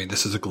markets. I mean,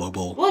 this is a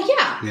global. Well,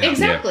 yeah.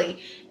 Exactly.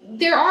 Yeah.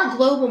 There are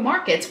global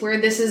markets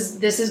where this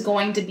is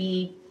going to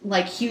be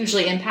like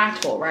hugely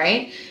impactful,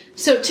 right?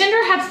 So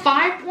Tinder had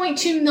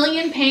 5.2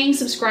 million paying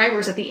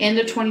subscribers at the end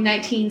of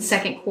 2019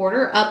 second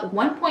quarter, up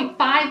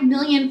 1.5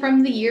 million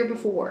from the year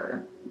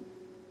before.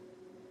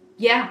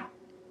 Yeah.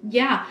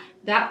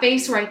 That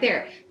face right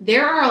there.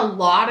 There are a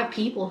lot of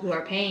people who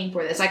are paying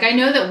for this. Like, I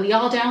know that we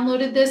all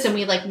downloaded this and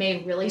we like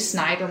made really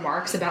snide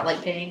remarks about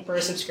like paying for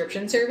a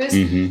subscription service,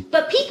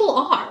 but people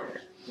are.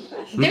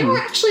 There are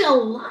actually a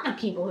lot of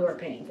people who are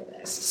paying for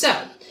this. So,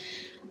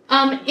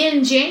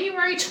 in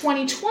January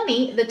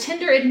 2020, the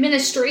Tinder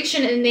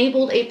administration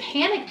enabled a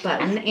panic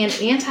button and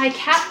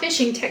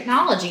anti-catfishing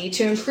technology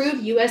to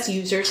improve U.S.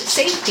 users'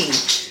 safety.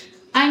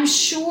 I'm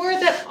sure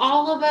that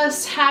all of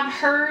us have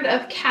heard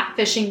of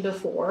catfishing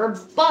before,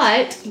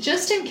 but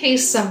just in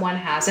case someone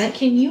hasn't,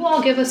 can you all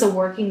give us a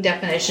working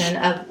definition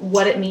of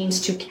what it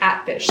means to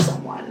catfish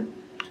someone?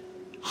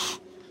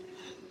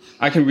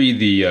 I can read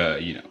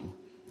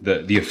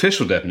the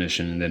official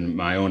definition and then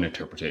my own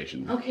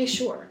interpretation. Okay,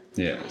 sure.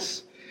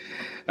 Yes.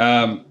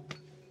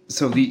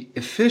 So the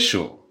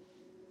official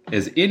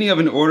is any of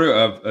an order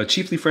of a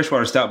chiefly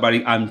freshwater stout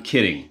body. I'm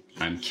kidding.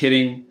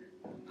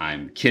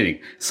 I'm kidding.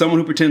 Someone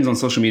who pretends on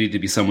social media to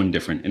be someone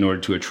different in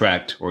order to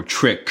attract or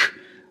trick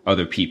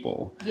other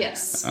people.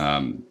 Yes.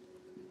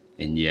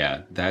 And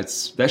yeah, that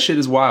shit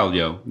is wild,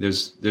 yo.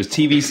 There's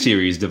TV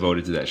series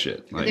devoted to that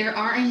shit. Like, there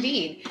are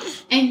indeed.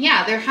 And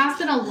yeah, there has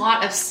been a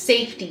lot of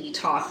safety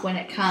talk when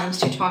it comes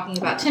to talking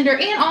about Tinder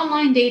and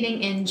online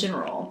dating in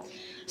general.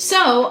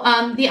 So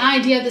the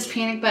idea of this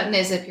panic button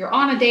is if you're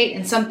on a date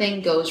and something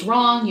goes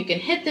wrong, you can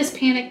hit this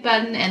panic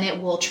button and it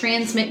will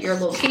transmit your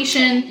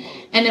location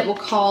and it will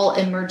call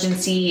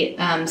emergency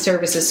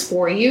services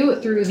for you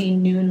through the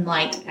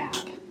Noonlight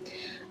app.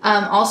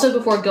 Also,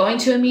 before going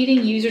to a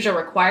meeting, users are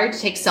required to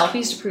take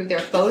selfies to prove their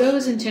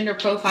photos and Tinder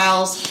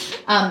profiles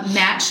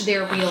match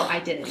their real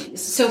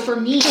identities. So for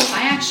me,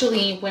 I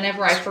actually,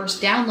 whenever I first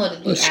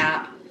downloaded the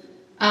app,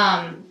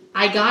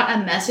 I got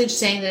a message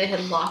saying that it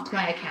had locked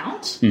my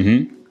account.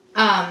 Mm-hmm.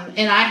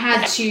 And I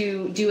had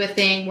to do a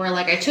thing where,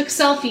 like, I took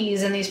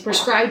selfies in these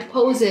prescribed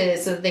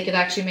poses so that they could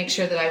actually make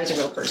sure that I was a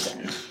real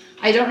person.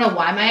 I don't know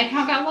why my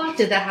account got locked.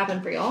 Did that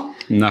happen for y'all?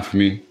 Not for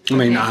me. I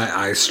mean,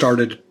 I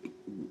started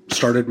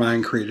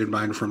mine, created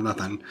mine from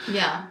nothing.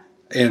 Yeah.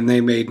 And they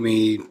made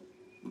me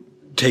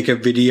take a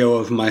video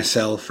of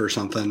myself or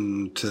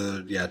something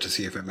to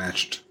see if it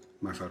matched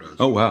my photos.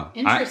 Oh, wow.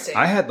 Interesting.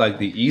 I had like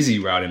the easy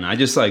route, and I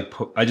just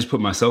put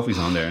my selfies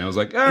on there, and I was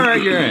like, all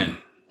right, you're in.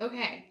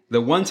 Okay. The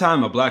one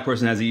time a black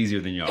person has it easier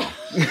than y'all.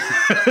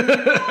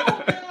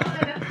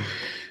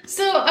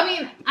 So, I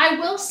mean, I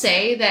will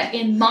say that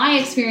in my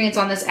experience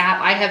on this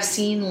app, I have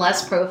seen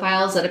less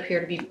profiles that appear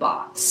to be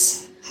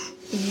bots.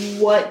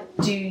 What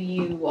do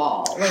you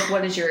all,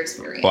 what is your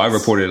experience? Well, I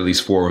reported at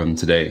least 4 of them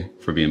today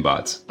for being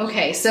bots.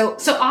 Okay, so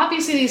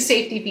obviously these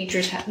safety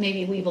features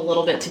maybe leave a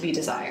little bit to be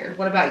desired.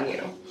 What about you?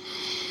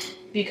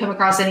 Have you come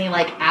across any,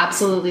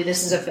 absolutely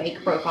this is a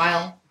fake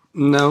profile?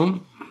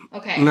 No.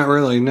 Okay. Not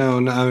really. No,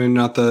 I mean,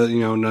 not the,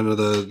 none of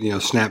the,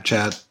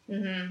 Snapchat,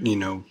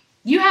 mm-hmm.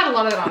 You had a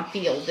lot of that on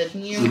Field,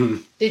 didn't you? Mm-hmm.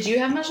 Did you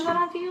have much of that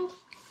on Field?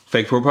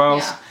 Fake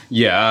profiles?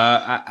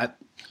 Yeah.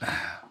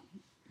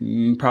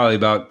 Probably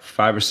about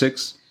 5 or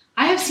 6.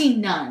 I have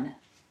seen none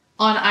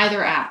on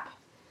either app.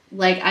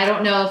 I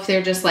don't know if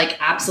they're just,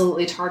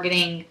 absolutely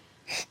targeting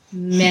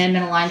men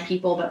and aligned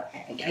people, but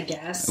I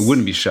guess. I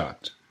wouldn't be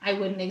shocked. I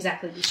wouldn't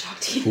exactly be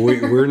shocked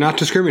either. We're not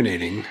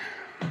discriminating.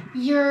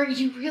 You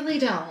really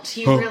don't.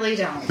 You really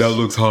don't. That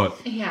looks hot.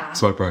 Yeah.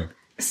 Swipe right.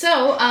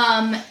 So,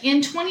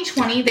 in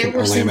 2020, there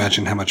were only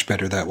imagine how much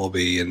better that will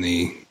be in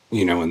the,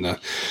 in the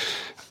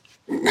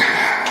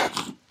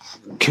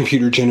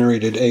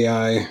computer-generated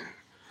AI.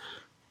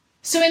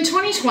 So, in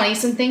 2020,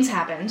 some things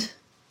happened.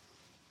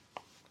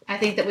 I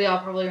think that we all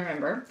probably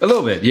remember. A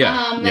little bit,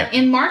 yeah.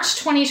 In March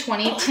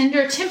 2020,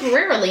 Tinder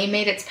temporarily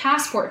made its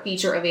passport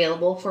feature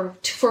available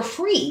for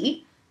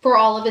free for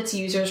all of its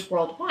users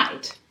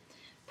worldwide.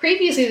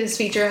 Previously, this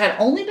feature had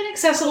only been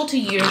accessible to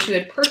users who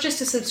had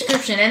purchased a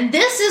subscription. And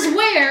this is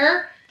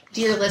where,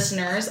 dear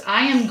listeners,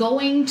 I am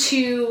going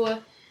to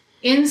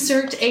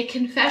insert a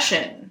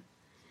confession.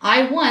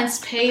 I once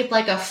paid a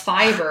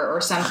 $5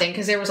 or something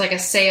because there was a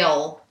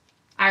sale.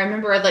 I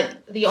remember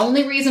the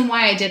only reason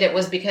why I did it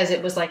was because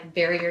it was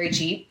very, very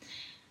cheap.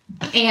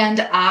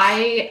 And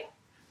I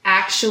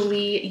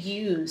actually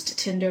used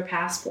Tinder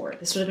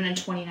Passport. This would have been in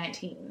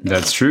 2019.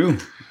 That's true.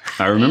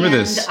 I remember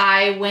this. And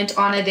I went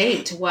on a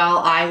date while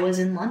I was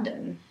in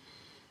London.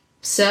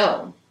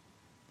 So,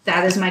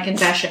 that is my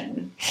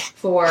confession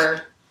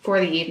for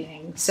the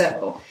evening.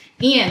 So,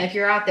 Ian, if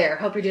you're out there,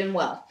 hope you're doing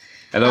well.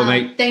 Hello,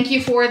 mate. Thank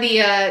you for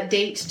the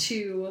date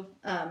to...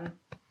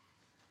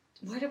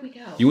 where did we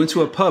go? You went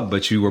to a pub,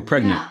 but you were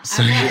pregnant. Yeah,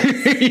 so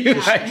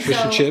I was. Fish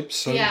and chips.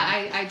 So.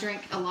 Yeah, I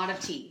drank a lot of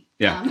tea.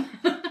 Yeah.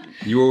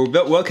 You were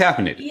well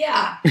caffeinated.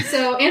 Yeah.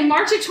 So in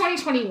March of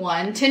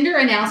 2021, Tinder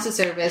announced a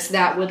service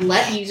that would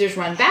let users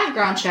run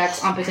background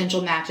checks on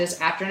potential matches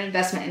after an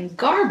investment in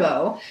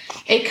Garbo,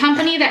 a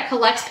company that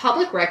collects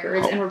public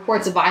records and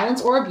reports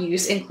violence or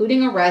abuse,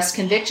 including arrests,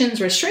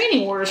 convictions,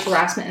 restraining orders,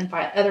 harassment, and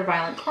other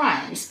violent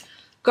crimes.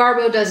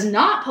 Garbo does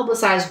not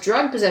publicize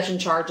drug possession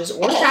charges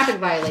or traffic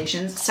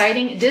violations,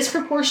 citing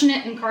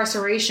disproportionate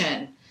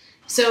incarceration.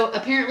 So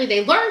apparently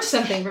they learned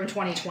something from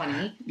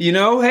 2020.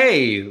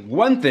 Hey,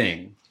 one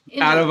thing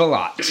out of a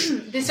lot.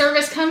 The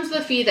service comes with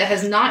a fee that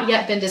has not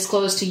yet been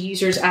disclosed to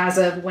users as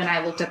of when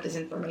I looked up this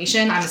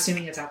information. I'm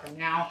assuming it's out there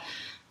now.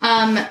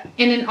 And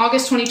in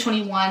August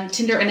 2021,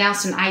 Tinder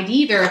announced an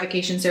ID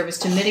verification service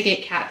to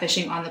mitigate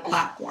catfishing on the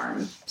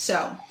platform.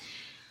 So,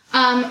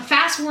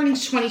 fast forwarding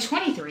to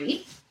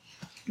 2023,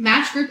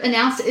 Match Group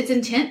announced its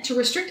intent to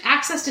restrict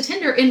access to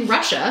Tinder in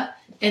Russia.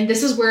 And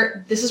this is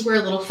where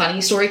a little funny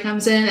story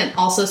comes in, and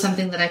also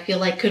something that I feel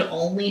like could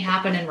only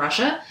happen in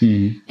Russia,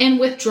 and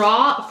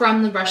withdraw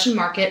from the Russian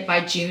market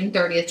by June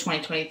 30th,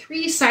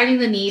 2023, citing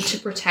the need to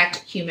protect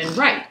human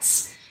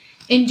rights.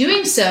 In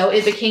doing so,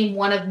 it became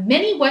one of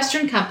many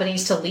Western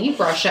companies to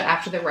leave Russia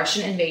after the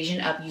Russian invasion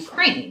of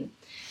Ukraine.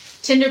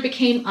 Tinder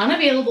became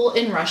unavailable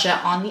in Russia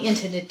on the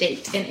intended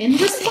date, and in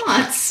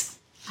response,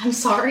 I'm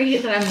sorry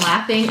that I'm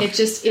laughing,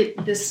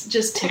 this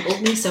just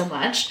tickled me so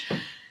much.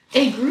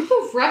 a group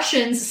of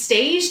Russians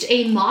staged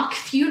a mock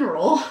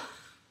funeral.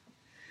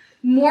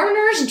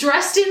 Mourners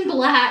dressed in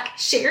black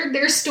shared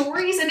their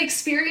stories and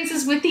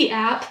experiences with the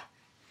app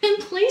and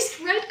placed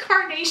red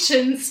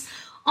carnations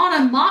on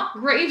a mock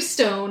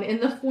gravestone in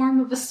the form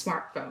of a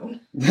smartphone.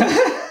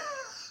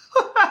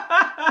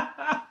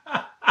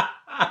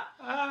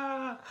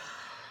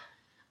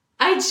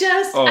 I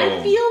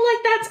feel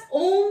like that's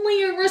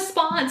only a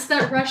response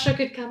that Russia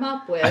could come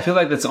up with. I feel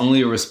like that's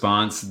only a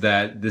response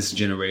that this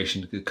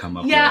generation could come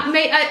up with. Yeah,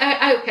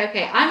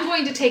 okay. I'm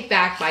going to take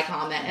back my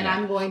comment, and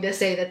I'm going to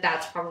say that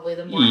that's probably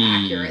the more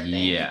accurate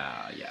thing.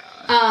 Yeah.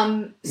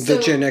 The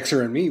Gen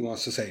Xer in me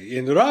wants to say,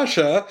 in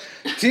Russia,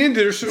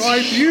 Tinder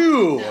swipe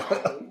you.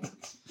 No.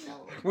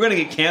 We're going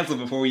to get canceled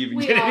before we even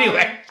get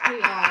anywhere.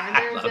 We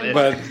are.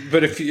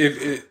 But if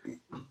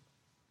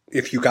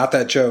you got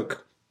that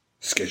joke,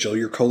 schedule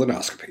your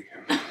colonoscopy.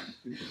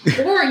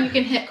 Or you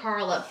can hit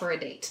Carl up for a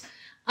date.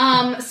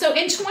 So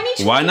in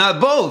 2020... Why not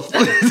both?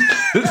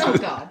 Oh,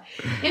 God.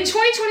 In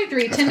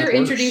 2023, Tinder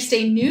introduced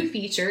a new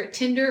feature,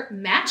 Tinder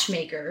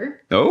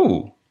Matchmaker.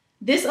 Oh.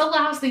 This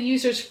allows the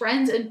user's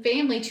friends and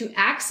family to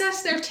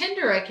access their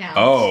Tinder account.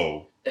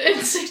 Oh.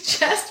 And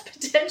suggest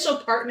potential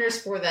partners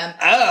for them.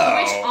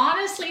 Oh. Which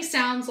honestly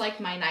sounds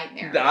like my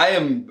nightmare.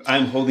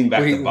 I'm holding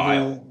back the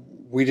bile.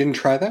 We didn't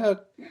try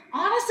that.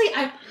 Honestly,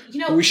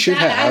 we should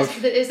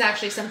have. That is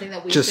actually something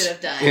that we should have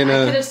done.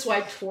 I could have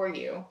swiped for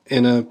you.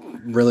 In a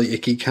really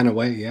icky kind of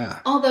way, yeah.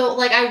 Although,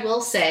 I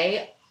will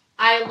say,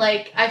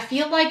 I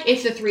feel like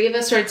if the three of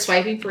us started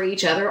swiping for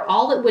each other,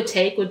 all it would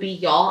take would be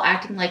y'all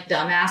acting like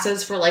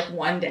dumbasses for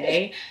one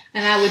day,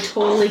 and I would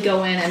totally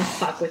go in and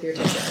fuck with your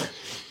Tinder.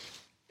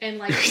 And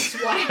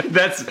swipe.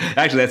 That's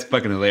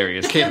fucking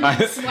hilarious.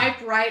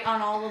 Swipe right on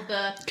all of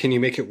the. Can you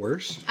make it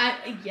worse?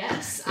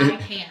 Yes, I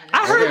can.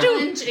 I heard you.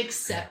 Challenge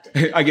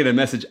accepted. I get a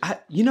message.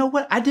 You know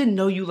what? I didn't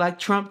know you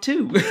liked Trump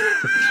too.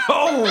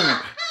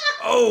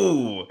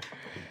 Oh,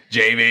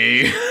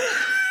 Jamie.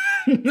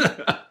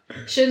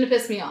 Shouldn't have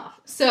pissed me off.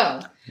 So,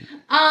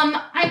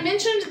 I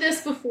mentioned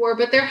this before,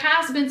 but there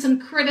has been some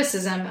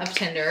criticism of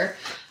Tinder.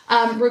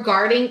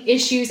 Regarding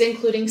issues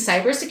including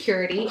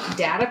cybersecurity,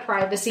 data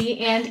privacy,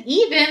 and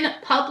even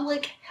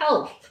public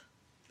health.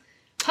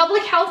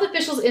 Public health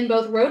officials in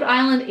both Rhode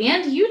Island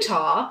and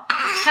Utah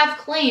have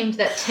claimed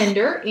that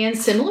Tinder and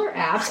similar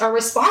apps are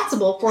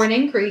responsible for an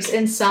increase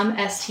in some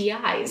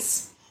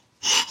STIs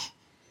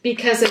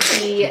because of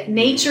the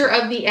nature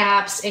of the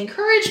app's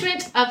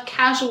encouragement of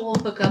casual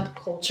hookup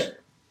culture.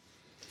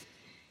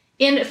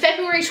 In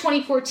February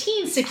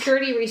 2014,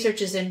 security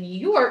researchers in New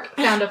York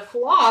found a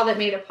flaw that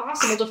made it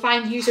possible to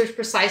find users'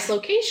 precise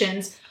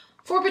locations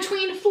for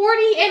between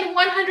 40 and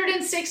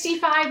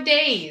 165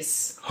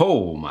 days.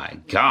 Oh my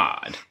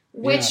God.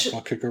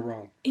 What could go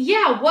wrong?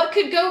 Yeah, what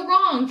could go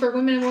wrong for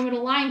women and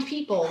women-aligned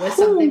people with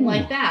something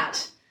like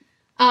that?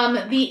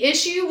 The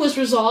issue was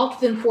resolved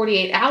within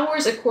 48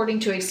 hours, according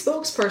to a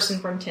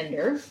spokesperson from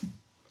Tinder.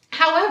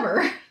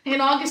 However,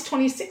 in August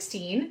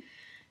 2016...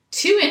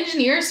 2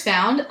 engineers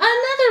found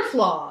another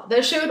flaw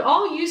that showed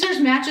all users'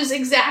 matches'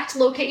 exact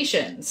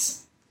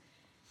locations.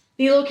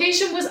 The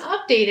location was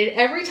updated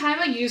every time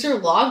a user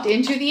logged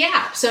into the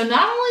app. So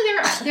not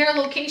only their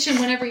location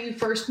whenever you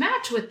first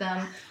match with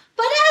them,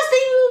 but as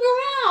they move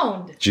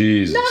around.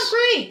 Jesus.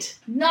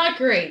 Not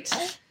great.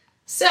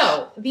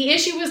 So, the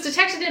issue was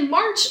detected in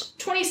March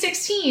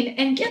 2016,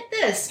 and get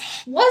this,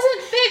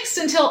 wasn't fixed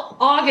until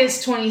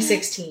August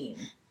 2016.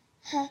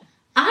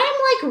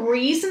 I'm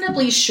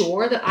reasonably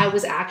sure that I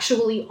was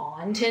actually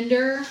on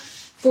Tinder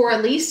for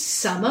at least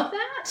some of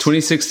that.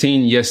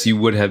 2016, yes, you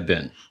would have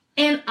been.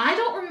 And I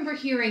don't remember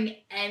hearing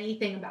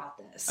anything about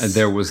this.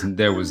 There was nothing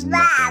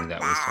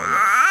that was told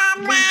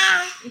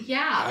about.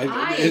 Yeah,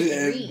 I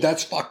agree.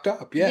 That's fucked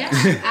up, yes,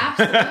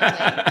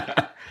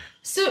 absolutely.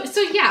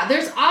 So yeah,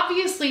 there's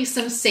obviously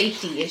some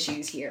safety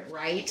issues here,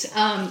 right?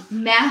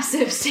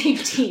 Massive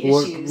safety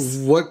issues.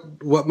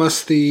 What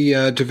must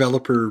the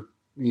developer,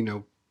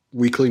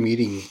 weekly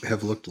meeting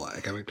have looked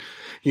like? I mean,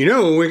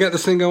 we got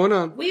this thing going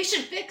on. We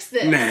should fix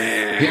this.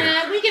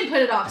 Nah. We can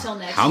put it off till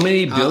next How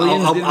many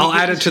billions? I'll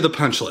add it to the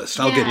punch list.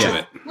 I'll get to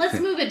it. Let's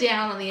move it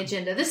down on the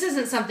agenda. This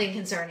isn't something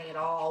concerning at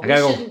all. We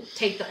go. shouldn't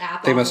take the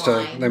app They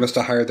online. must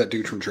have hired that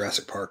dude from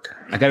Jurassic Park.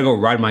 I gotta go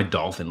ride my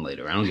dolphin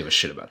later. I don't give a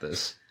shit about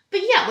this.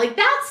 But yeah,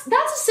 that's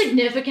a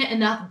significant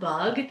enough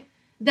bug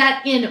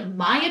that, in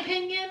my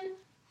opinion,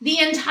 the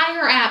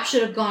entire app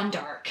should have gone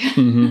dark.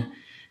 Mm-hmm.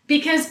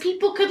 Because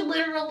people could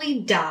literally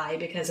die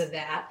because of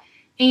that.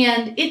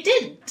 And it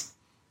didn't.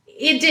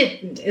 It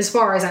didn't, as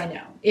far as I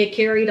know. It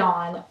carried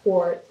on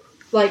for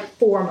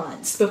 4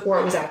 months before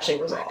it was actually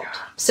resolved.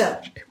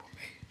 So.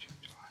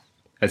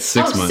 That's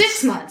 6 months.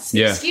 6 months.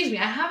 Yeah. Excuse me.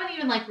 I haven't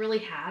even really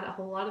had a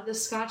whole lot of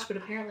this scotch, but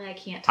apparently I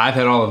can't type. I've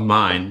had all of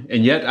mine,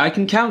 and yet I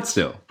can count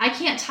still. I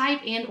can't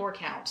type and or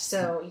count.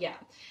 So, yeah.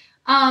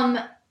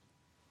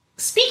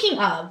 Speaking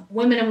of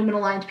women and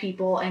women-aligned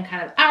people and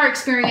kind of our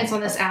experience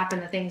on this app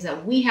and the things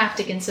that we have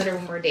to consider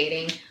when we're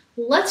dating,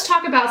 let's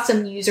talk about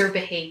some user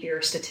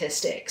behavior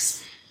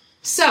statistics.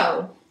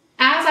 So,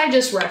 as I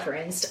just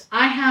referenced,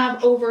 I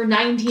have over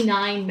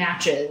 99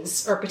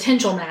 matches or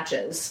potential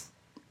matches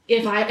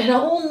if I had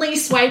only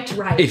swiped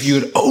right. If you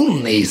had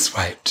only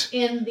swiped.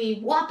 In the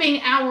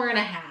whopping hour and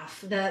a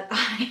half that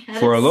I had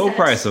for a low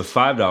price of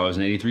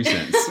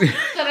 $5.83.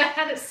 that I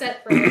had it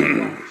set for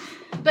everyone.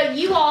 But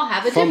you all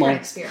have a different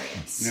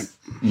experience. Yep.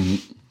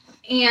 Mm-hmm.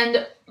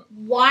 And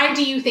why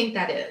do you think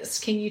that is?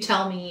 Can you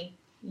tell me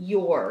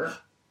your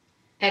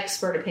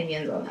expert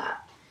opinions on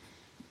that?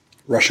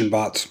 Russian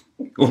bots.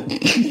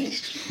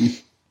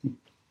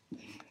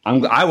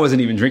 I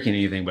wasn't even drinking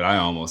anything, but I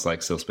almost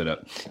still spit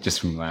up just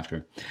from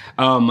laughter.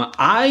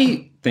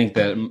 I think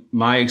that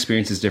my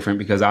experience is different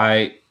because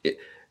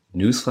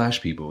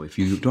newsflash people, if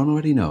you don't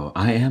already know,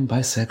 I am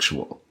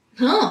bisexual.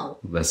 Oh.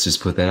 Let's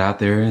just put that out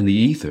there in the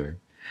ether.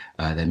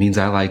 That means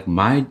I like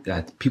my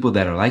people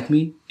that are like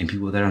me and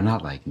people that are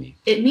not like me.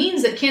 It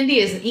means that Kendi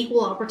is an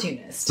equal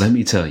opportunist. Let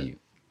me tell you,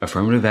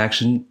 affirmative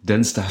action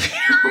doesn't stop you.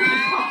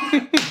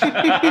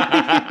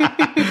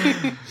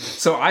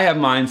 So I have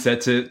mine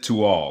set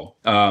to all.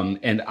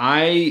 And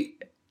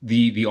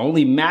the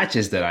only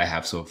matches that I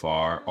have so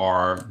far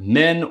are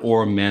men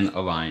or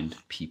men-aligned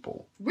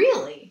people.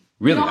 Really?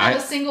 Really? You don't have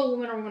a single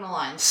woman or woman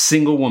aligned?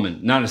 Single woman.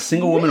 Not a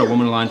single woman or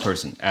woman-aligned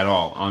person at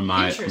all on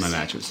my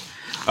matches.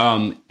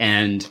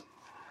 And...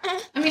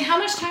 I mean, how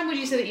much time would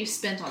you say that you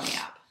spent on the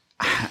app?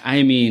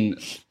 I mean,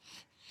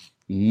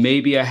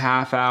 maybe a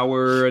half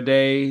hour a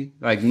day.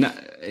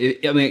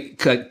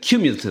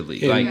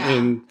 Cumulatively.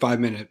 In 5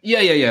 minutes.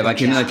 Yeah.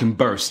 Like in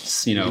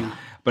bursts, you know. Yeah.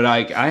 But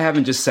I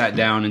haven't just sat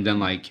down and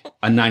done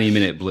a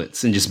 90-minute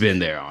blitz and just been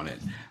there on it.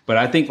 But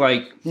I think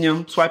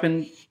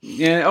swiping,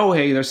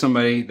 hey, there's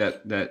somebody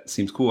that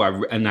seems cool.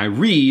 I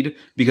read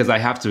because I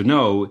have to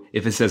know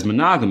if it says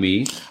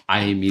monogamy,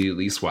 I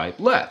immediately swipe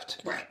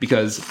left. Right.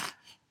 Because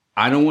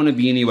I don't want to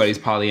be anybody's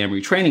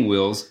polyamory training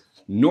wheels,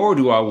 nor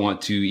do I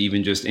want to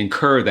even just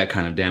incur that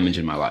kind of damage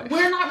in my life.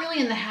 We're not really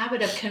in the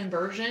habit of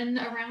conversion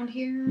around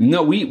here.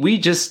 No, we're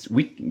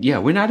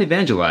not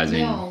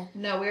evangelizing.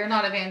 No, we are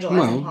not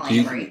evangelizing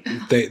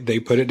polyamory. They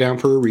put it down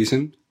for a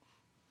reason.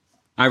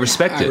 I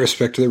respect it. I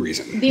respect the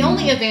reason. The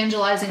only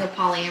evangelizing of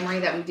polyamory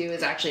that we do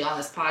is actually on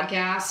this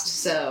podcast.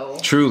 So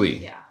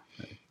truly, yeah.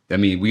 I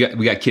mean, we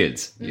got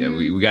kids. Mm-hmm. Yeah,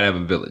 we got to have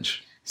a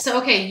village. So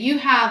okay, you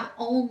have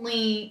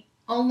only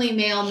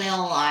male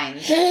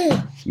aligned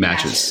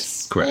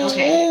matches. Correct.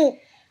 Okay.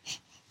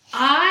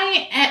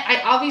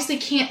 I obviously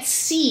can't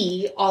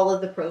see all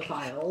of the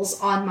profiles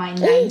on my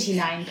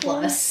 99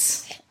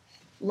 plus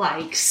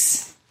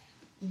likes,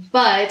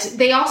 but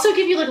they also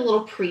give you a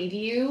little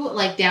preview,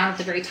 down at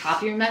the very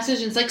top of your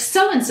message, and it's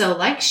so-and-so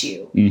likes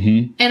you.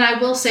 Mm-hmm. And I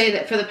will say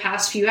that for the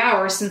past few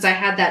hours, since I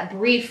had that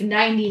brief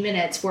 90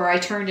 minutes where I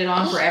turned it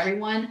on for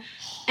everyone,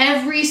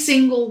 every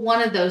single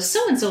one of those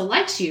so-and-so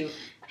likes you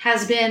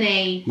has been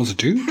a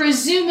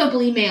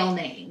presumably male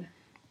name.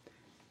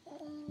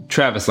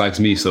 Travis likes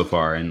me so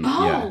far, and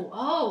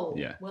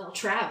yeah. Well,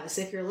 Travis,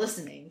 if you're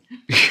listening,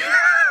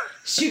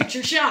 shoot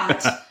your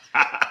shot.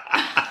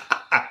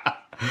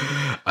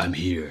 I'm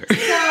here.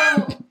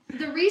 So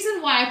the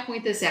reason why I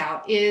point this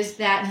out is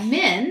that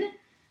men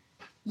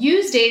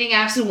use dating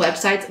apps and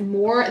websites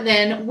more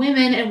than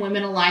women and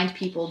women-aligned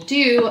people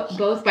do,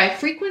 both by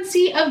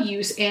frequency of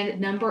use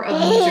and number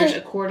of users,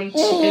 according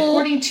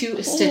to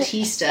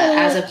Statista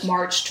as of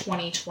March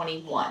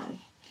 2021.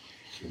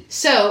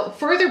 So,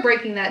 further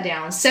breaking that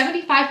down,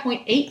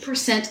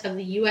 75.8% of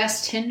the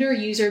U.S. Tinder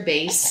user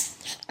base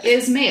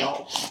is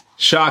male.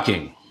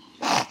 Shocking.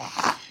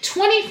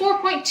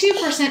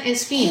 24.2%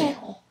 is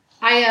female.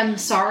 I am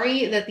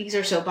sorry that these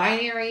are so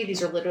binary.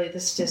 These are literally the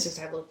statistics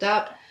I looked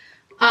up.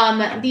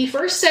 The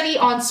first study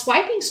on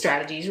swiping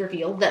strategies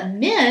revealed that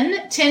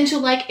men tend to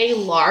like a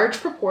large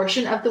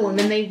proportion of the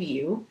women they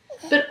view,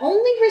 but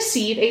only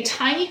receive a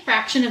tiny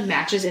fraction of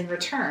matches in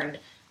return,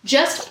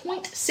 just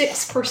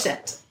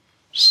 0.6%.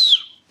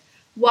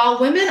 While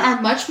women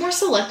are much more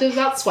selective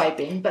about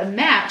swiping, but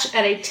match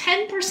at a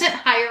 10%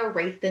 higher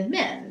rate than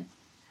men.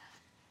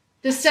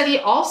 The study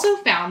also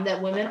found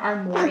that women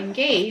are more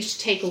engaged,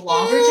 take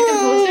longer to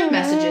compose their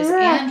messages,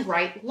 and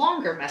write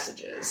longer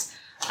messages.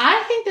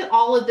 I think that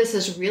all of this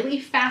is really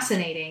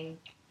fascinating,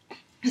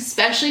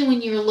 especially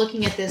when you're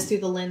looking at this through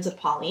the lens of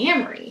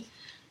polyamory.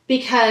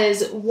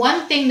 Because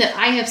one thing that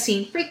I have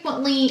seen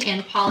frequently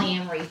in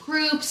polyamory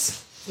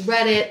groups,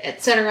 Reddit,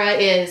 etc.,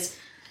 is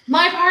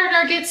my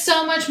partner gets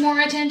so much more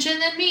attention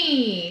than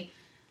me.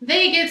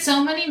 They get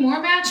so many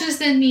more matches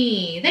than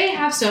me. They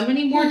have so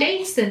many more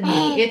dates than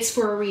me. It's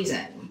for a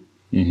reason.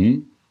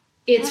 Mm-hmm.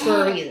 It's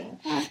for a reason.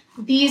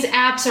 These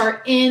apps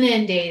are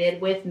inundated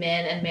with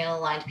men and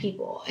male-aligned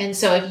people. And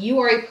so if you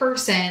are a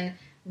person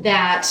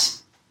that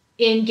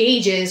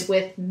engages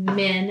with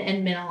men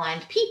and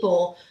men-aligned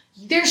people,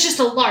 there's just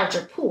a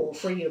larger pool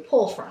for you to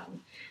pull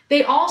from.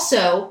 They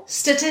also,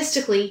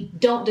 statistically,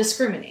 don't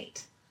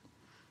discriminate.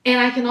 And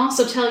I can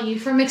also tell you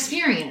from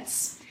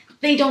experience,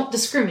 they don't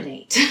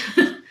discriminate.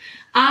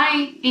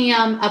 I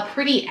am a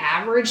pretty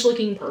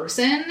average-looking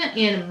person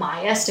in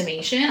my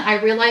estimation.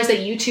 I realize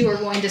that you two are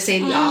going to say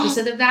the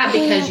opposite of that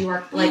because you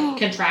are,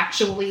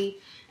 contractually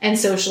and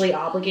socially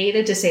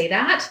obligated to say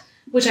that,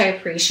 which I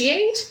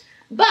appreciate.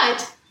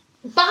 But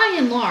by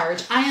and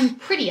large, I am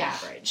pretty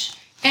average.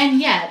 And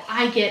yet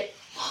I get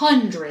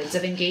hundreds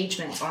of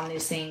engagements on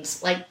these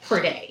things, like,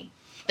 per day.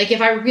 Like,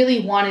 if I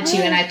really wanted to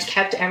and I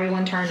kept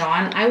everyone turned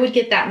on, I would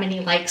get that many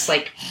likes,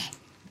 like,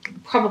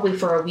 probably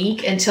for a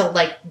week until,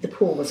 like, the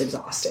pool was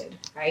exhausted,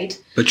 right?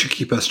 But you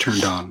keep us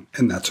turned on,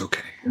 and that's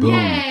okay. Boom.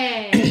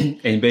 Yay!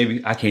 And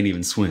baby, I can't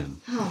even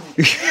swim. Oh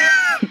my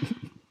god.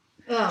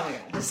 Oh my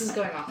god, this is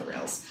going off the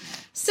rails.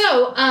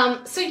 So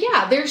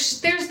yeah,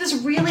 there's this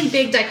really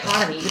big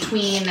dichotomy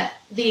between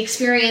the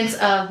experience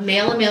of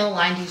male and male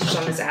aligned users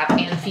on this app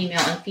and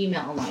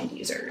female aligned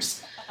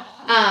users.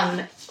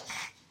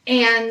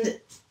 And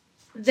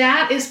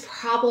that is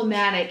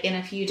problematic in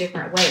a few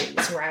different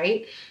ways,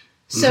 right?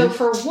 So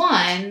for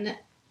one,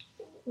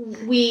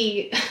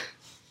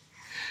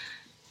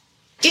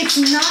 it's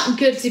not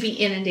good to be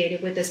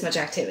inundated with this much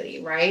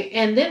activity, right?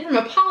 And then from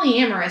a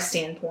polyamorous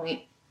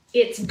standpoint,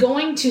 it's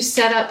going to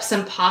set up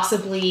some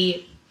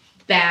possibly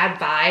bad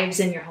vibes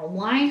in your home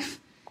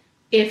life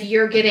if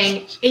you're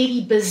getting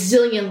 80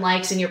 bazillion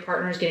likes and your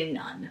partner's getting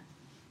none.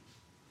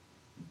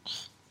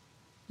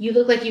 You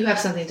look like you have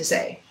something to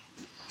say.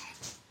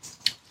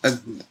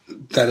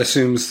 That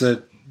assumes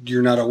that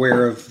you're not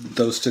aware of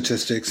those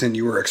statistics and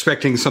you were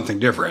expecting something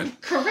different.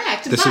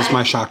 Correct. This is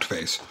my shocked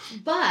face.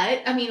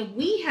 But, I mean,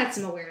 we had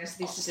some awareness of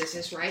these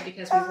statistics, right?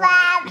 Because we were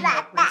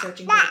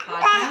researching for the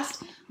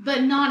podcast.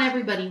 But not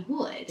everybody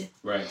would.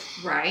 Right.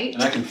 Right?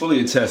 And I can fully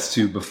attest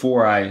to,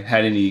 before I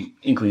had any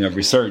inkling of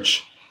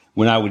research,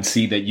 when I would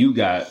see that you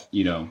got,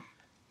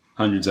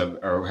 hundreds of,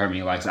 or how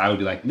many likes, I would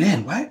be like,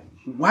 man,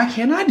 why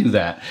can't I do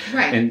that?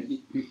 Right. And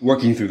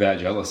working through that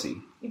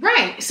jealousy.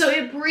 Right. So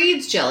it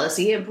breeds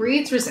jealousy, it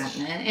breeds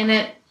resentment, and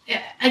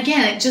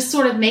it just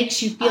sort of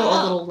makes you feel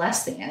a little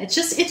less than. It's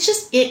just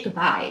ick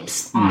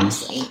vibes,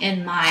 honestly,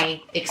 in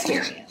my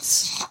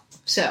experience.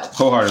 So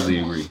Wholeheartedly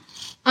agree.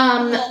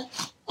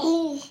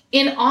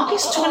 In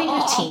August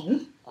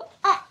 2015,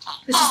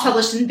 this is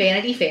published in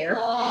Vanity Fair,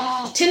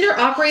 Tinder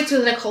operates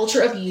within a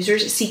culture of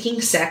users seeking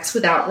sex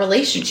without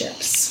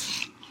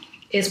relationships,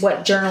 is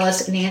what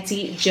journalist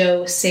Nancy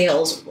Jo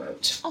Sales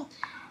wrote.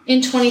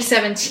 In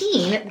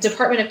 2017, the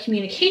Department of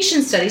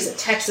Communication Studies at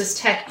Texas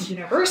Tech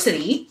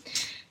University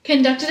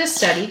conducted a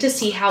study to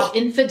see how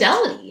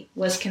infidelity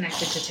was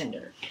connected to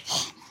Tinder.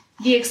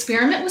 The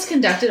experiment was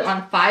conducted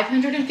on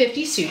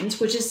 550 students,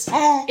 which is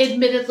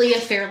admittedly a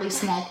fairly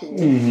small pool.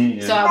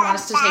 So I want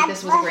us to take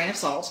this with a grain of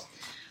salt.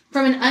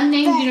 From an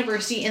unnamed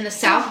university in the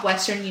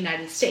southwestern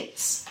United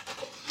States.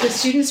 The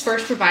students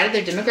first provided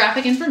their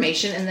demographic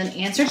information and then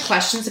answered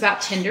questions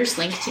about Tinder's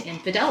link to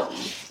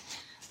infidelity.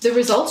 The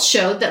results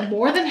showed that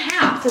more than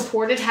half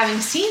reported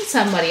having seen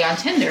somebody on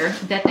Tinder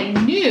that they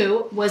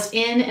knew was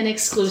in an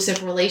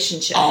exclusive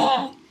relationship.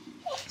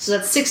 So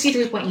that's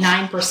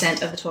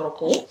 63.9% of the total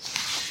pool.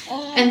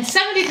 And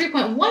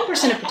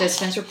 73.1% of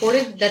participants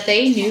reported that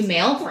they knew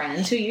male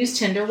friends who used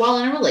Tinder while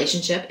in a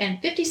relationship,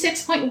 and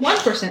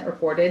 56.1%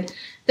 reported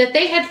that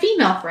they had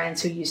female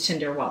friends who used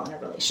Tinder while in a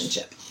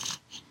relationship.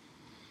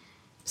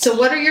 So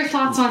what are your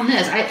thoughts on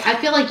this? I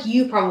feel like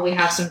you probably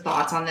have some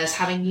thoughts on this,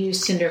 having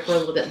used Tinder for a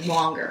little bit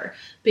longer.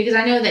 Because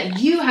I know that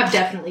you have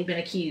definitely been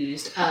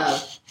accused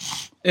of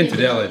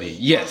infidelity.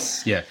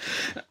 Yes, yeah.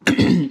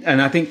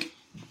 And I think,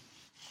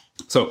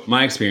 so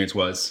my experience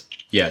was,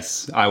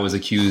 yes, I was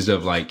accused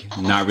of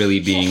not really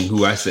being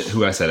who I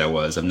said I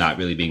was, of not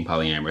really being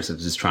polyamorous, of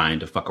just trying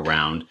to fuck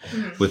around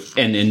with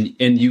and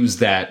use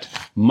that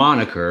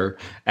moniker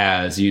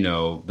as,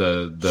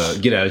 the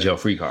get out of jail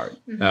free card.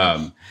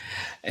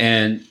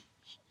 And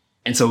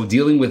so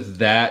dealing with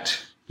that,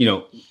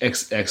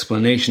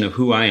 explanation of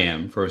who I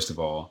am, first of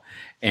all.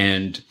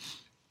 And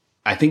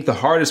I think the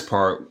hardest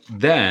part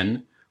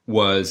then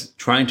was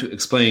trying to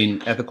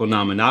explain ethical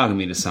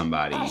non-monogamy to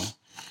somebody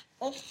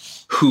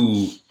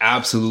who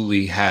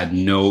absolutely had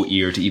no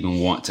ear to even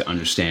want to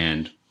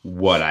understand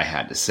what I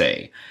had to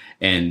say,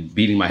 and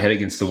beating my head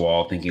against the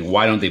wall thinking,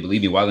 why don't they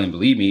believe me? Why don't they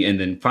believe me? And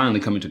then finally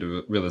coming to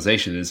the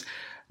realization is,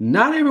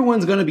 not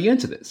everyone's going to be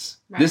into this.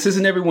 Right. This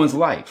isn't everyone's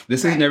life.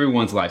 This isn't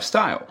everyone's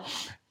lifestyle.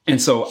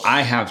 And so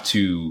I have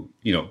to,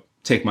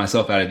 take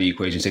myself out of the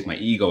equation, take my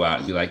ego out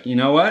and be like, you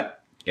know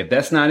what? If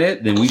that's not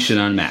it, then we should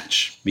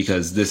unmatch,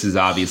 because this is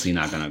obviously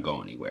not going to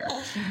go anywhere.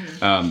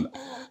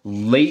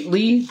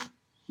 Lately,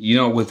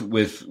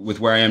 with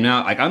where I am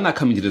now, I'm not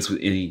coming to this with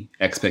any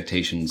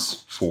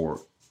expectations for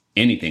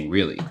anything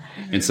really.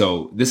 And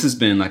so this has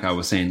been, like I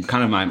was saying,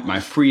 kind of my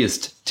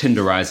freest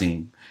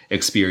Tinderizing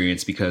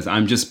experience, because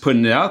I'm just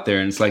putting it out there,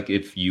 and it's like,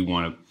 if you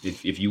want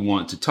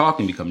to talk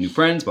and become new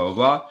friends, blah blah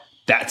blah,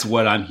 that's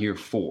what I'm here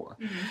for.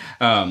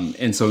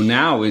 And so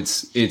now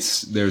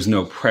there's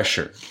no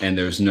pressure, and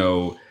there's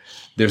no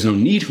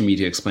need for me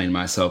to explain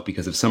myself,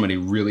 because if somebody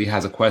really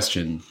has a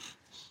question,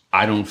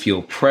 I don't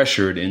feel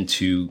pressured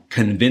into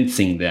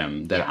convincing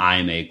them that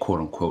I'm a quote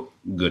unquote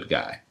good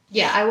guy.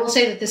 Yeah, I will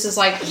say that this is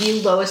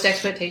the lowest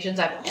expectations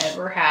I've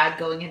ever had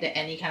going into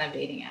any kind of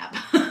dating app.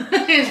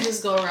 Is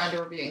just go around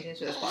to reviewing things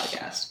for this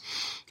podcast.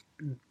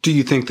 do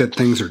you think that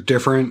things are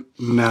different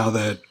now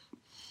that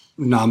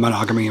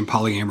non-monogamy and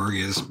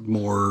polyamory is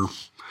more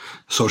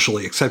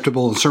socially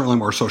acceptable and certainly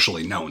more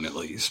socially known, at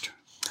least?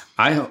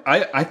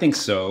 I think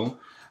so.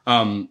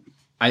 And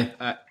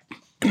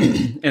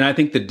I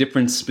think the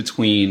difference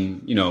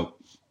between,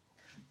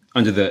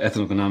 under the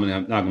ethical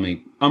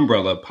non-monogamy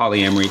umbrella,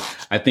 polyamory,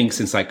 I think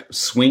since like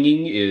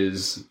swinging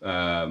is,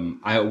 I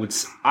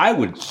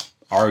would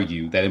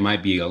argue that it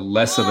might be a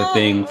less of a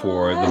thing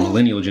for the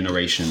millennial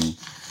generation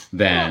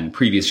than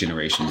previous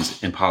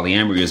generations, and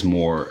polyamory is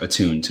more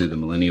attuned to the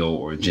millennial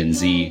or Gen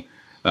Z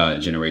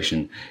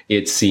generation.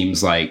 It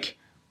seems like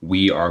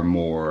we are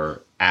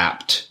more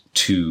apt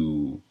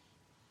to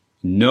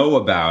know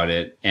about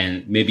it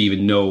and maybe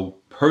even know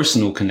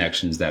personal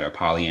connections that are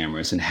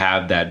polyamorous and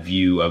have that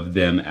view of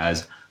them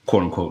as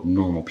quote unquote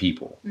normal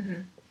people.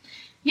 Mm-hmm.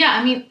 Yeah,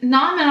 I mean,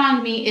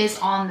 non-monogamy is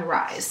on the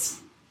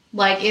rise.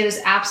 Like, it is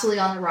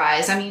absolutely on the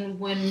rise. I mean,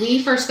 when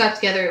we first got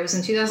together, it was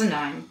in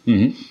 2009.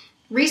 Mm-hmm.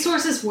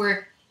 Resources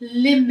were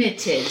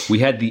limited. We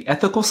had the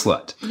ethical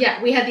slut.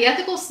 Yeah, we had the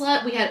ethical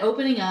slut, we had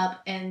opening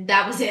up, and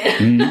that was it.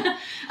 Mm-hmm.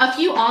 A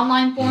few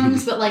online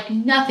forums, but like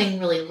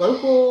nothing really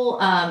local,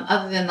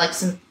 other than like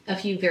a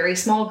few very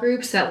small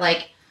groups that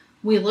like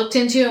we looked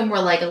into and were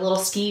like a little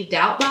skeeved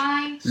out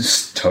by.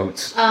 Just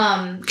totes.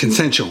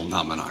 Consensual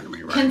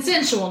non-monogamy, right?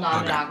 Consensual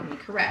non-monogamy,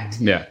 okay.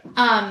 Correct. Yeah.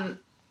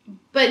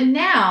 But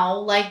now,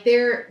 like,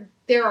 there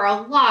are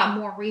a lot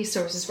more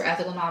resources for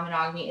ethical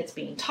non-monogamy. It's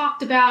being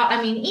talked about.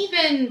 I mean,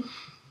 even,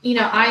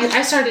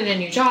 I started a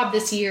new job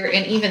this year,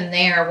 and even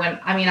there,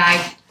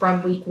 I,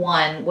 from week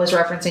one, was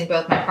referencing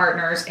both my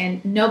partners,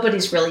 and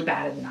nobody's really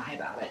batted an eye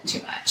about it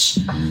too much.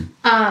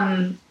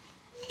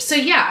 So,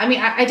 yeah, I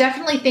mean, I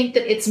definitely think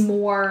that it's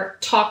more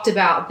talked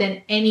about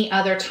than any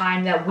other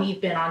time that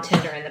we've been on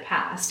Tinder in the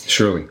past.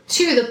 Surely.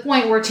 To the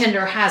point where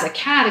Tinder has a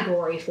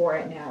category for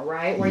it now,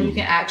 right? Where you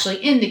can actually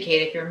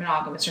indicate if you're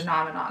monogamous or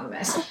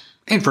non-monogamous.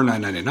 And for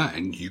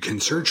 $9.99, you can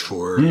search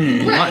for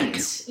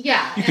right.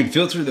 Yeah. You can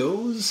filter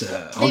those.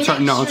 I'm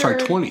sorry,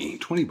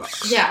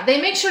 $20. Yeah,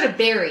 they make sure to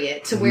bury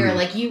it to where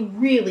like you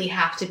really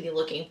have to be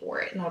looking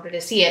for it in order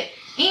to see it.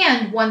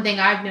 And one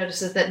thing I've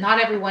noticed is that not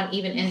everyone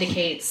even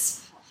indicates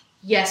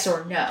yes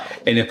or no.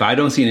 And if I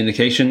don't see an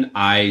indication,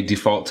 I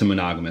default to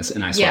monogamous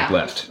and I swipe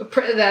left.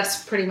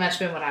 That's pretty much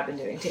been what I've been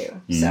doing too.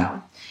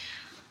 So,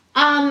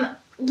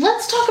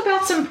 let's talk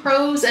about some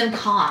pros and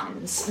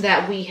cons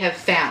that we have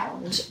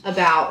found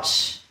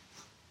about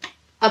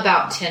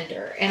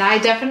Tinder. And I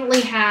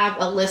definitely have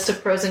a list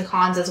of pros and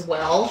cons as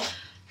well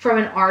from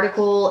an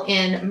article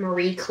in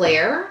Marie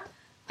Claire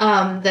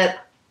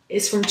that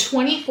is from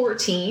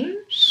 2014.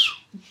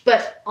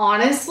 But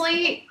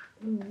honestly,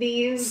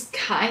 these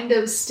kind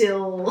of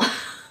still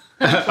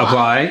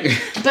apply.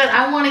 But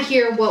I want to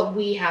hear what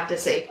we have to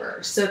say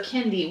first. So,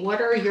 Kendi,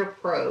 what are your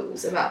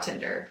pros about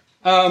Tinder?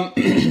 I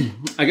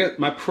guess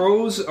my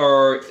pros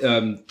are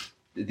the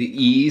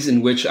ease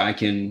in which I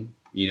can,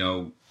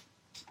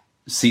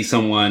 see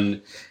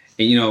someone,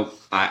 and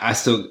I'm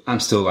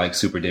still like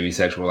super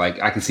demisexual. Like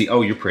I can see,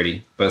 oh, you're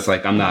pretty, but it's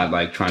like I'm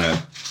not trying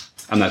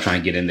to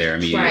get in there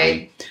immediately.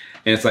 Right.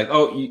 And it's like,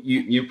 oh,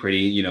 you're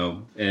pretty,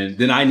 and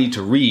then I need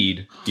to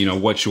read,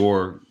 what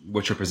your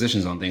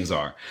positions on things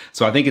are.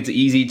 So I think it's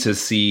easy to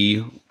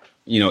see,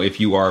 if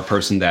you are a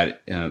person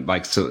that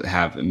likes to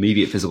have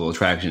immediate physical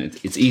attraction,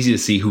 it's easy to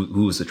see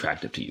who's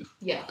attractive to you.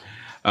 Yeah.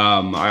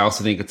 I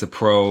also think it's a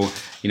pro,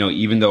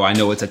 even though I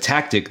know it's a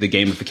tactic, the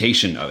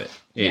gamification of it.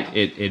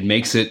 It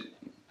makes it,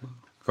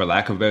 for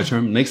lack of a better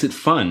term, makes it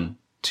fun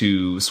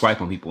to swipe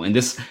on people. And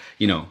this,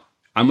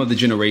 I'm of the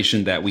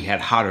generation that we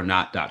had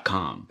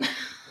hotornot.com.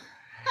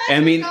 I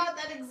forgot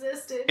that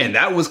existed. And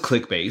that was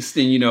click-based.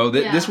 And,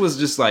 this was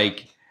just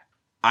like,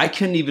 I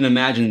couldn't even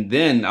imagine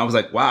then. I was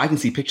like, wow, I can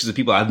see pictures of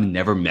people I've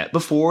never met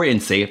before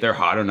and say if they're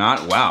hot or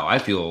not. Wow, I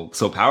feel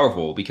so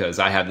powerful because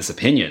I have this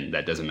opinion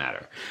that doesn't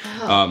matter.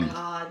 Oh,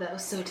 God, that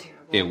was so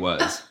terrible. It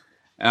was.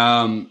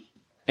 And,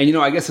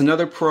 I guess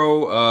another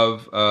pro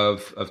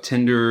of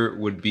Tinder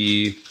would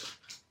be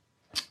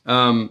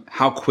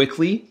how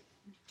quickly,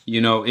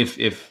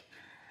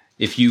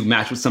 if you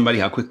match with somebody,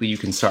 how quickly you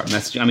can start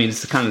messaging. I mean,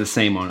 it's kind of the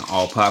same on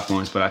all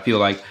platforms, but I feel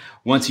like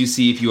once you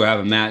see if you have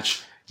a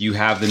match, you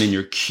have them in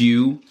your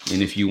queue.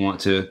 And if you want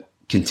to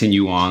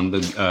continue on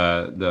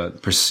the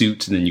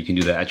pursuit, then you can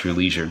do that at your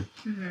leisure.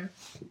 Mm-hmm.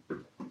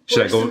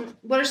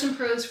 What are some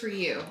pros for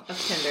you of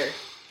Tinder?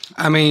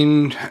 I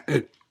mean,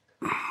 it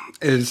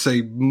is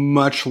a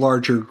much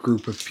larger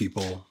group of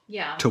people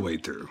to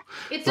wade through.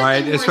 It's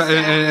right?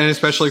 And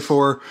especially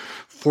for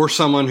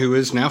someone who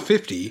is now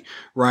 50,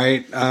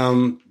 right?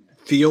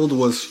 Field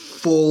was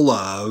full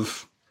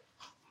of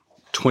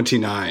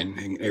 29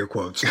 in air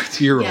quotes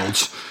year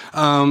olds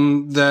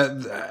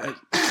that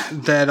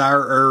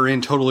are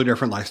in totally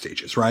different life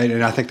stages, right?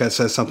 And I think that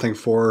says something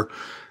for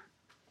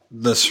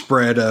the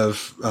spread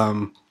of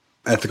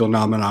ethical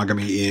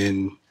non-monogamy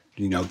in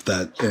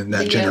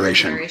that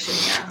generation.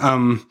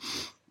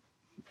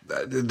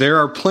 There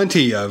are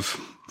plenty of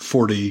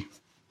 40,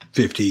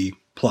 50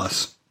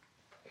 plus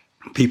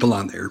people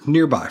on there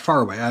nearby,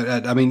 far away.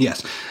 I mean,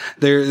 yes,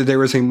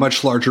 there is a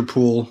much larger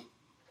pool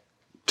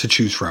to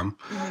choose from.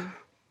 Mm-hmm.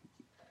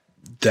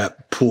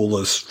 That pool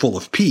is full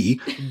of pee,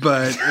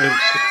 but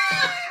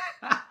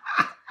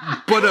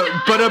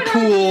a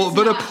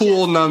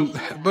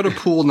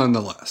pool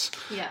nonetheless.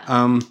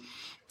 Yeah.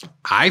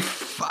 I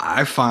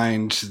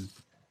find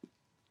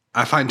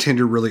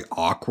Tinder really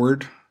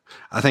awkward.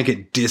 I think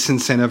it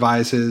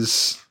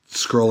disincentivizes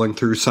scrolling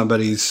through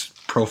somebody's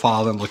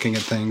profile and looking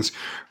at things,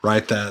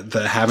 right?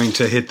 The having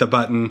to hit the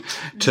button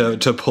to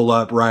pull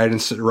up, right?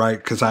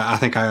 Because I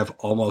think I have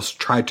almost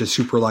tried to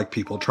super like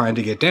people trying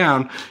to get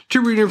down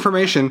to read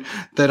information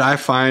that I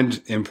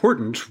find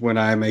important when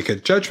I make a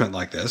judgment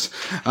like this.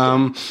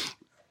 That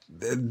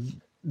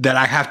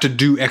I have to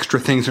do extra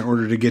things in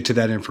order to get to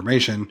that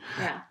information.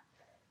 Yeah.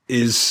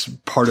 Is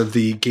part of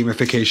the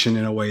gamification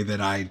in a way that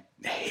I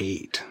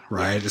hate,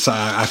 right? So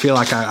I feel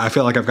like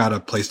I've got a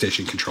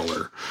PlayStation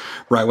controller,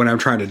 right, when I'm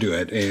trying to do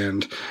it,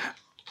 and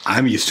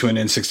I'm used to an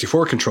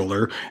N64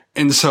 controller,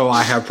 and so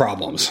I have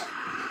problems.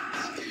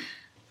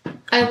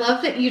 I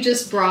love that you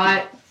just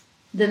brought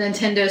the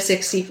Nintendo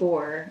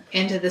 64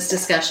 into this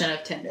discussion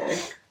of Tinder.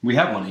 We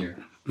have one here.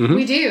 Mm-hmm.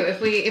 We do.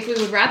 If we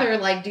would rather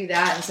do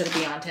that instead of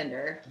be on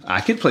Tinder. I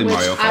could play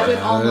Mario Kart. I would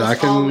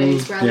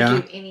always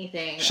rather do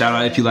anything. Shout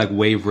out if you like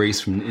Wave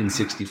Race from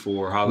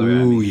N64. Holler at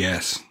me. Ooh, me.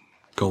 yes.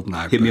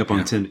 GoldenEye. Hit me up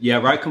on Tinder. Yeah,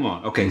 right? Come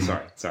on. Okay,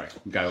 sorry.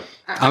 Got it.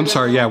 I'm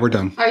sorry. Yeah, we're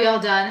done. Are y'all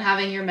done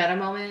having your meta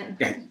moment?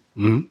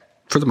 Mm-hmm.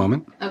 For the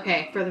moment.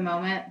 Okay, for the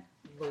moment.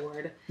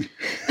 Lord.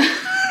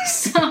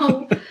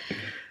 So,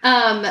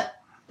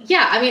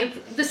 yeah, I mean,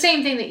 the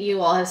same thing that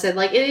you all have said.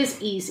 It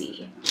is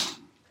easy.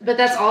 But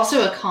that's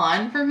also a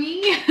con for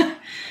me.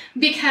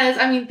 Because,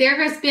 I mean,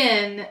 there has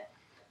been...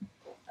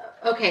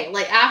 Okay,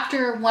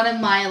 after one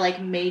of my,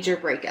 major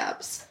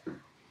breakups,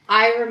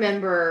 I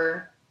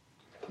remember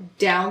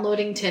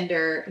downloading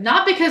Tinder,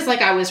 not because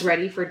I was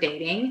ready for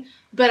dating,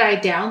 but I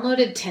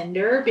downloaded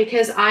Tinder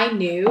because I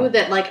knew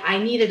that I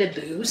needed a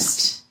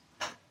boost.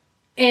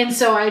 And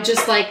so I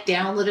just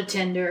downloaded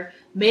Tinder,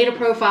 made a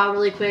profile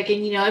really quick,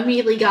 and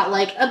immediately got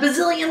a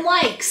bazillion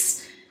likes.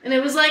 And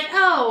it was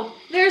oh,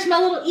 there's my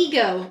little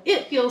ego.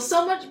 It feels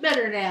so much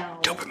better now.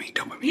 Dopamine.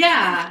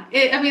 Yeah.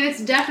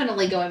 It's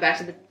definitely going back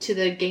to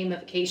the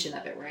gamification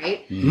of it,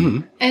 right?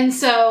 Mm-hmm. And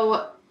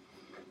so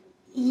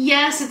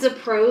yes, it's a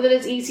pro that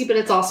it's easy, but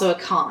it's also a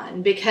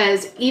con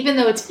because even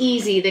though it's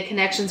easy, the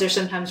connections are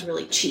sometimes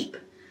really cheap.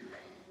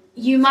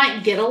 You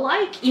might get a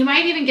like, you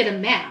might even get a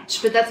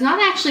match, but that's not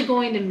actually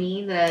going to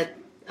mean that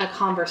a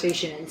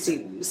conversation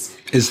ensues.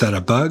 Is that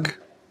a bug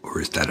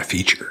or is that a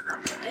feature?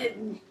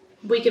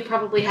 We could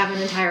probably have an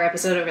entire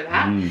episode over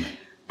that.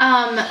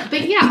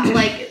 But yeah,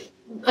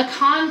 a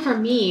con for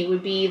me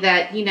would be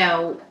that,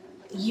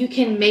 you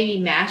can maybe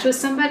match with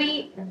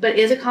somebody, but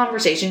is a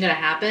conversation going to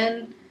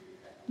happen?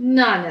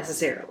 Not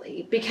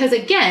necessarily. Because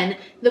again,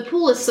 the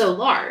pool is so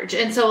large.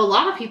 And so a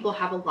lot of people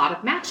have a lot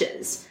of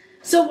matches.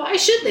 So why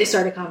should they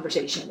start a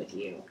conversation with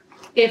you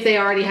if they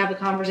already have a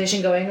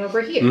conversation going over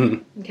here?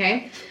 Mm-hmm.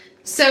 Okay?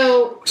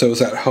 So is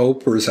that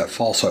hope or is that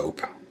false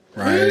hope?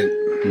 Right?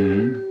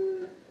 A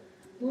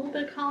little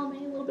bit of column A,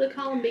 a little bit of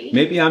column B.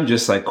 Maybe I'm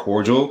just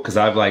cordial because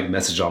I've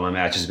messaged all my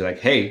matches, be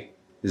hey,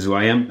 this is who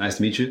I am. Nice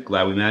to meet you.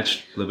 Glad we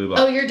matched. Blah, blah,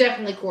 blah. Oh, you're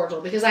definitely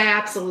cordial because I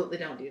absolutely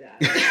don't do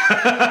that.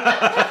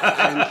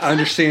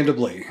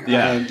 Understandably.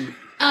 Yeah.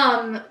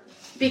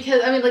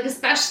 Because I mean,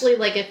 especially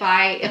if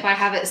I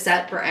have it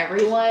set for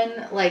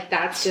everyone,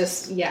 that's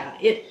just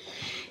it.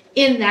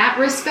 In that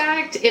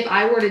respect, if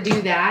I were to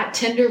do that,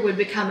 Tinder would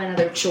become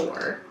another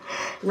chore,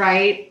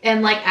 right?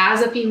 And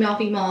as a female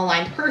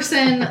aligned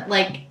person,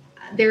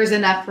 there's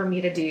enough for me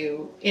to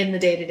do in the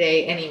day to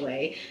day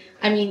anyway.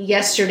 I mean,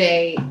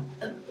 yesterday,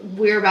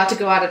 we're about to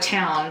go out of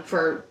town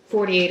for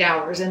 48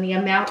 hours, and the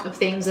amount of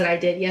things that I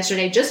did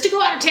yesterday just to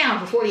go out of town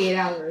for 48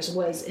 hours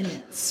was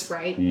immense,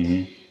 right?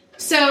 Mm-hmm.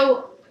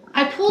 So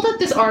I pulled up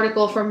this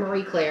article from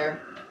Marie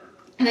Claire,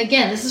 and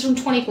again, this is from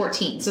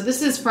 2014, so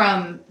this is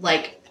from,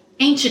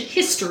 ancient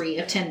history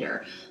of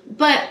Tinder.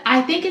 But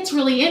I think it's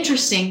really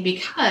interesting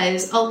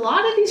because a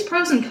lot of these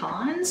pros and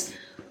cons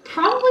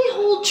probably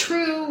hold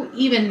true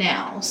even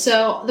now.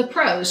 So the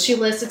pros, she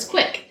lists, it's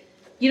quick.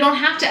 You don't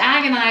have to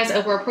agonize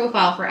over a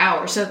profile for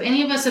hours. So if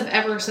any of us have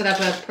ever set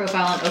up a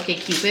profile on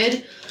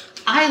OkCupid,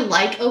 I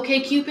like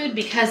OkCupid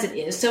because it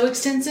is so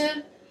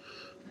extensive.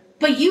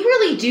 But you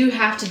really do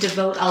have to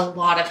devote a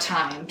lot of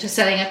time to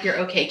setting up your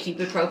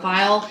OkCupid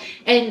profile.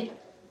 And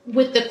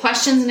with the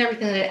questions and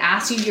everything that it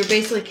asks you, you're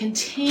basically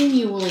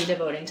continually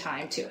devoting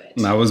time to it.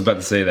 I was about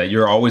to say that.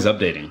 You're always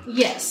updating.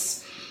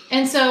 Yes.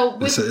 And so...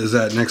 Is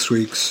that next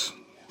week's?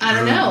 I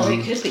don't know.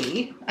 It could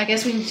be. I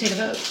guess we need to take a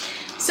vote.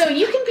 So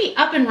you can be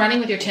up and running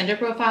with your Tinder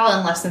profile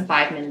in less than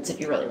 5 minutes if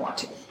you really want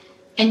to.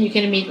 And you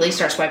can immediately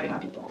start swiping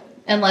on people.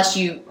 Unless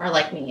you are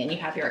like me and you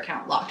have your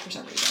account locked for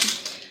some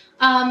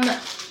reason.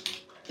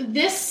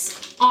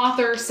 This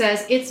author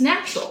says it's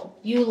natural.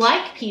 You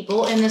like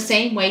people in the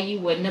same way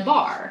you would in a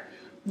bar.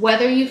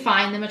 Whether you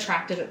find them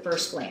attractive at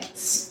first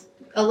glance.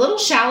 A little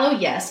shallow,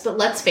 yes, but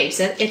let's face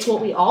it, it's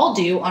what we all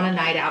do on a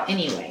night out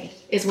anyway,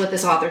 is what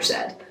this author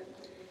said.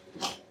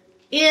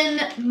 In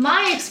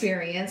my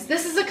experience,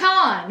 this is a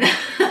con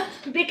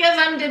because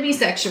I'm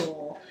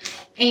demisexual.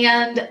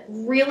 And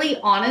really,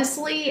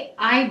 honestly,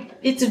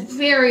 it's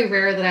very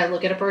rare that I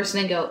look at a person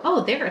and go,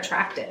 oh, they're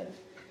attractive.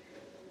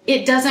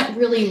 It doesn't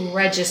really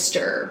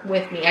register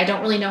with me. I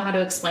don't really know how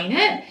to explain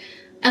it.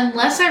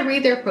 Unless I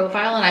read their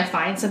profile and I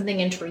find something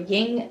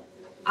intriguing,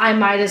 I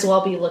might as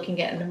well be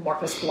looking at an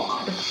amorphous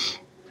blob.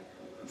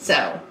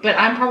 So, but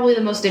I'm probably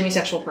the most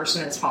demisexual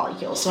person in this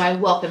polycule, so I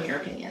welcome your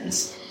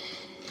opinions.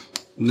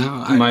 No,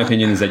 my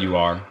opinion is that you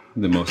are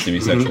the most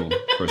demisexual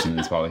person in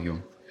this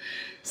polycule.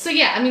 So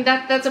yeah, I mean,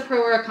 that's a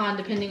pro or a con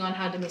depending on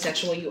how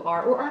demisexual you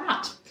are or are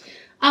not.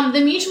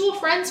 The mutual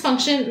friends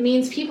function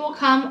means people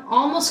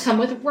almost come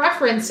with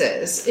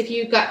references. If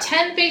you've got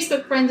 10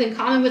 Facebook friends in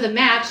common with a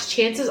match,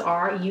 chances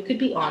are you could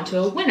be onto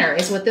a winner,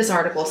 is what this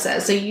article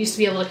says. So you used to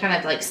be able to kind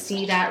of like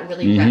see that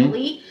really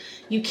readily.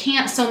 You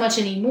can't so much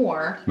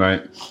anymore.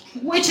 Right.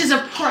 Which is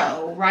a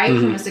pro, right,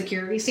 from a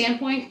security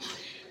standpoint.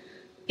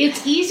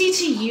 It's easy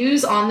to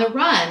use on the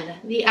run.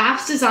 The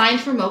app's designed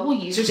for mobile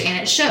users and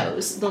it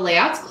shows. The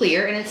layout's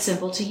clear and it's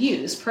simple to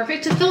use.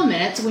 Perfect to fill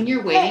minutes when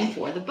you're waiting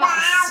for the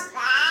bus.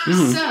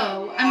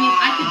 So, I mean,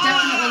 I could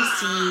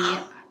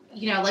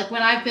definitely see, like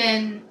when I've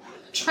been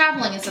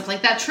traveling and stuff,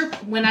 like that trip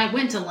when I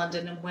went to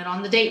London and went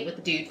on the date with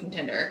the dude from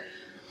Tinder.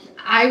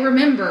 I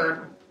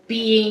remember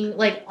being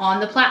like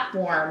on the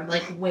platform,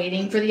 like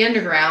waiting for the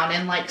underground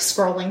and like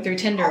scrolling through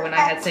Tinder when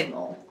I had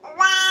signal.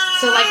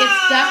 So, like,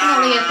 it's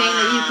definitely a thing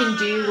that you can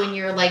do when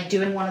you're, like,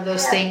 doing one of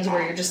those things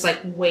where you're just, like,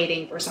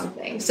 waiting for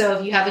something. So,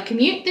 if you have a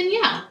commute, then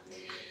yeah.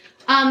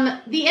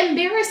 The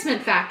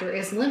embarrassment factor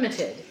is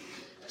limited.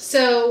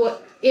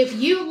 So, if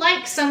you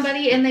like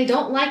somebody and they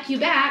don't like you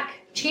back,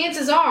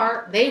 chances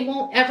are they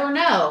won't ever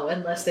know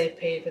unless they've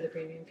paid for the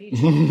premium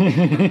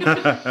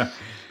feature.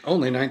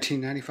 Only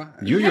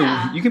 $19.95.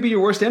 You can be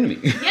your worst enemy.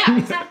 Yeah,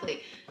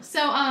 exactly.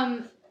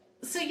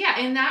 So yeah,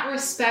 in that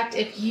respect,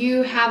 if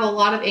you have a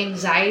lot of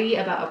anxiety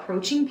about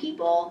approaching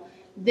people,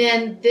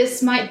 then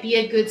this might be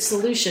a good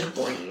solution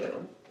for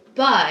you.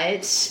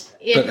 But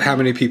how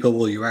many people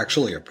will you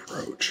actually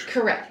approach?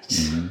 Correct.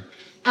 Mm-hmm.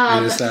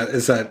 And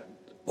is that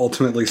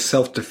ultimately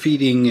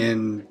self-defeating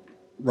and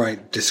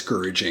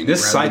discouraging?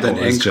 This cycle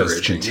than is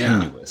just encouraging?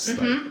 continuous.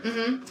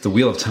 It's the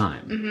wheel of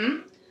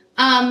time.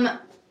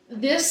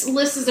 This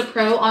list is a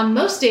pro. On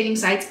most dating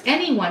sites,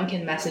 anyone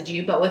can message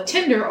you, but with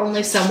Tinder,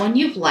 only someone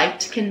you've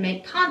liked can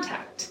make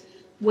contact,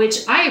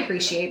 which I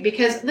appreciate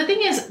because the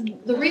thing is,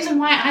 the reason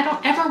why I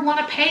don't ever want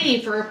to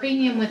pay for a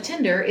premium with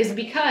Tinder is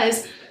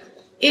because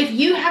if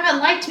you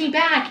haven't liked me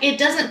back, it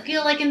doesn't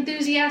feel like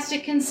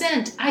enthusiastic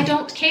consent. I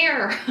don't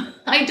care.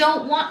 I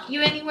don't want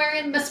you anywhere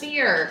in the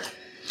sphere.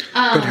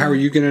 But how are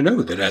you going to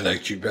know that I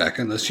liked you back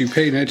unless you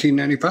pay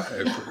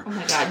 $19.95? Oh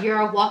my God, you're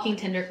a walking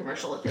Tinder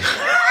commercial at this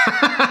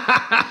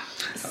point.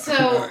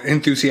 So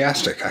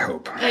enthusiastic, I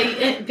hope.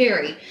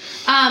 Very.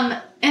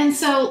 And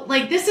so,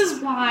 like, this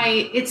is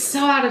why it's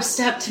so out of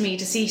step to me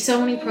to see so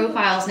many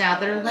profiles now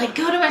that are like,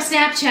 go to my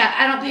Snapchat,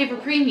 I don't pay for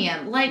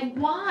premium. Like,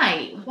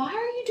 why? Why are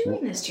you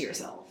doing this to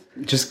yourself?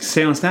 Just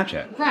stay on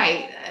Snapchat.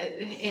 Right.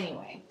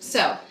 Anyway,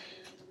 so,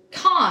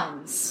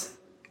 cons.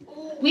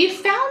 We've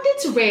found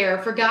it's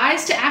rare for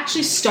guys to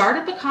actually start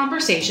up a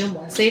conversation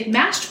once they've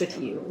matched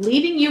with you,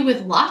 leaving you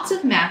with lots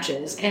of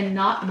matches and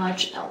not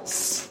much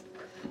else.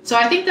 So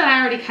I think that I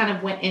already kind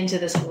of went into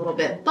this a little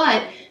bit,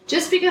 but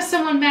just because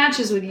someone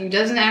matches with you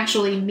doesn't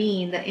actually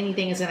mean that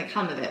anything is going to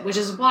come of it, which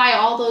is why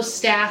all those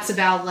stats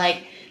about,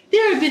 like,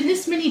 there have been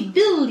this many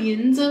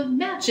billions of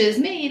matches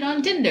made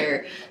on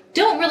Tinder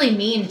don't really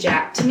mean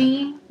jack to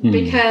me,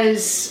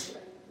 because,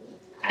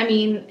 I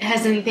mean,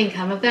 has anything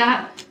come of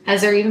that?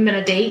 Has there even been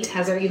a date?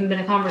 Has there even been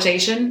a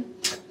conversation?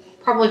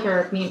 Probably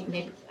for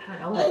maybe I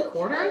don't know, a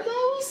quarter of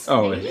those?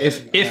 Oh, maybe?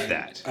 if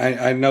that.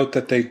 I note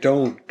that they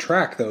don't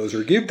track those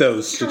or give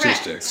those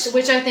statistics. Correct,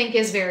 which I think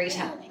is very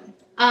telling.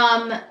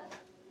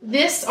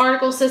 This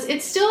article says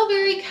it's still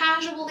very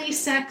casually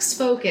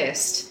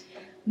sex-focused.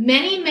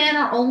 Many men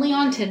are only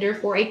on Tinder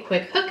for a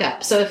quick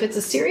hookup, so if it's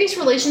a serious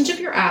relationship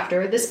you're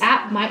after, this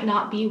app might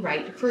not be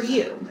right for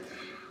you.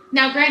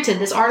 Now, granted,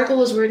 this article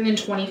was written in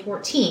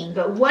 2014,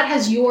 but what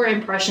has your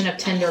impression of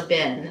Tinder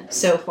been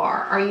so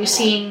far? Are you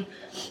seeing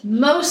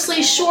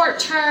mostly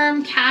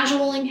short-term,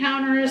 casual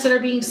encounters that are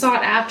being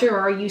sought after, or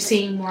are you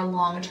seeing more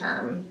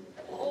long-term?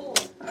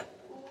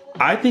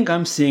 I think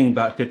I'm seeing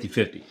about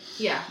 50-50.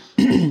 Yeah.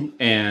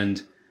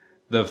 And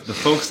the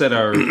folks that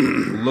are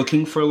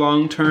looking for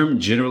long-term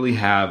generally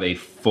have a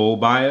full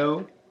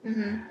bio.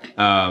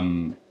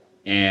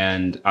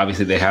 And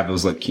obviously they have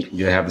those, like,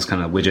 they have this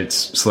kind of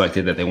widgets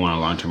selected that they want a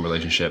long-term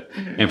relationship.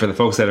 And for the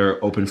folks that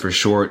are open for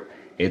short,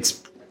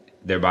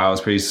 their bio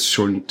is pretty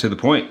short and to the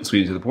point,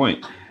 sweet and to the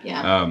point.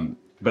 Yeah.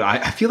 But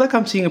I feel like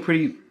I'm seeing a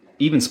pretty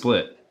even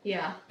split.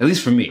 Yeah. At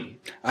least for me.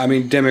 I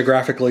mean,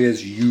 demographically,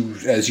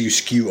 as you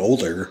skew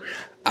older,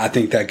 I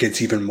think that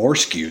gets even more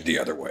skewed the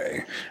other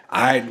way.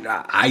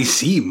 I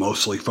see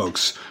mostly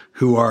folks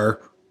who are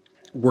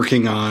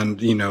working on,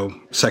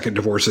 second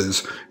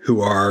divorces who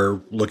are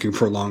looking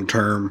for long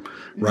term,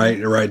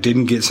 right?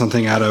 Didn't get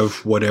something out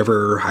of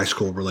whatever high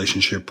school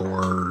relationship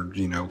or,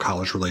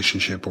 college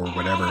relationship or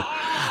whatever.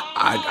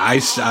 I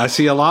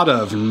see a lot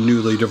of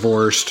newly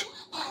divorced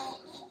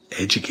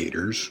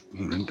educators.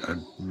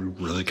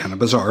 Really kind of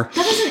bizarre.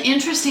 That is an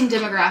interesting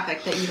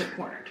demographic that you have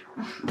cornered.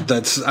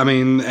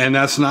 And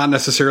that's not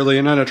necessarily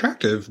an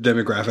unattractive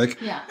demographic,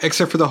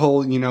 except for the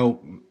whole,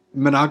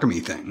 monogamy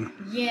thing.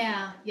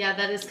 Yeah,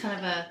 that is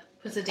kind of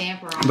puts a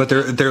damper on. But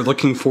they're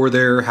looking for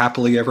their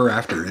happily ever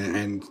after,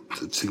 and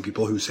seeing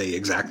people who say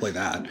exactly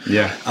that.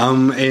 Yeah.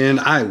 And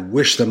I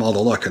wish them all the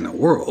luck in the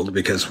world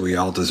because we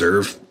all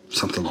deserve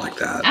something like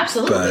that.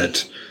 Absolutely.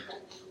 But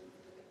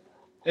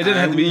it didn't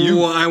have to be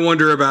you. I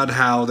wonder about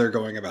how they're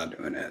going about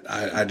doing it.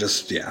 I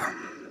just.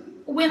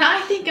 When I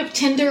think of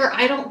Tinder,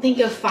 I don't think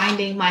of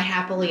finding my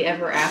happily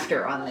ever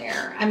after on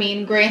there. I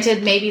mean,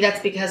 granted, maybe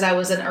that's because I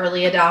was an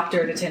early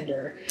adopter to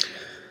Tinder.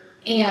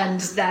 And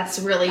that's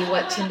really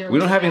what Tinder was. We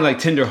don't have any,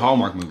 Tinder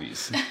Hallmark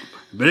movies.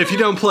 But if you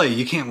don't play,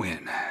 you can't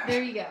win.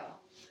 There you go.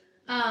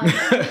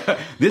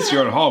 This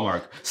year on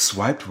Hallmark,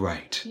 swiped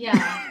right.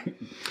 Yeah.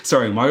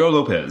 Sorry, Mario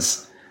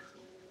Lopez.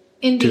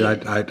 Indeed.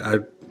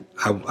 Dude,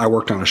 I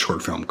worked on a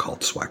short film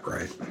called Swipe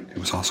Right. It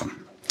was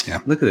awesome. Yeah.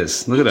 Look at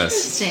this. Look at us.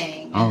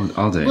 Interesting.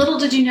 All day. Little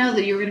did you know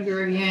that you were going to be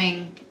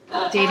reviewing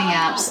dating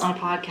apps on a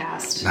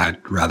podcast.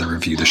 I'd rather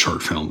review the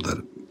short film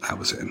that I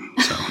was in.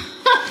 So,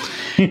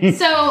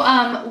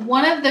 So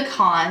one of the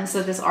cons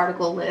that this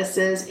article lists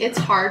is it's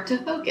hard to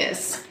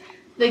focus.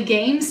 The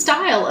game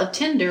style of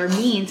Tinder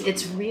means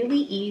it's really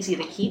easy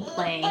to keep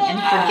playing and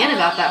forget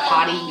about that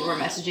hottie you were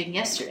messaging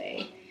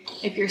yesterday.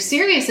 If you're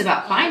serious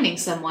about finding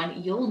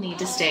someone, you'll need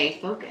to stay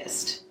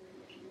focused.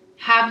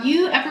 Have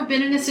you ever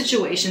been in a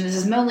situation, this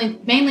is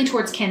mainly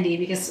towards Kendi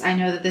because I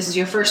know that this is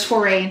your first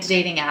foray into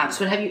dating apps,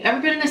 but have you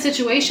ever been in a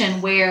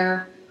situation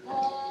where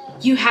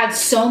you had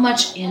so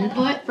much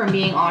input from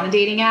being on a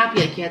dating app,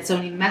 you had so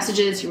many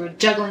messages, you were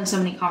juggling so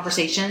many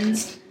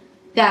conversations,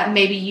 that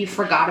maybe you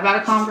forgot about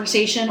a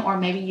conversation or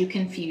maybe you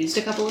confused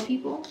a couple of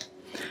people?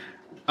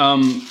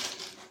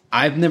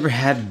 I've never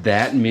had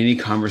that many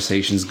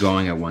conversations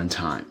going at one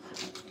time.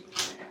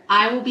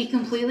 I will be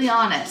completely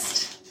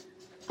honest.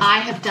 I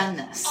have done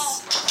this.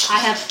 I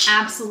have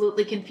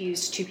absolutely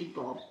confused two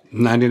people.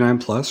 99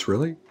 plus,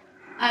 really?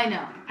 I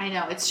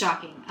know. It's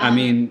shocking.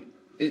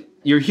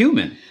 You're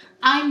human.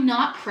 I'm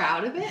not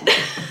proud of it.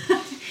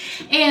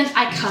 And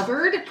I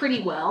covered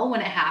pretty well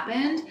when it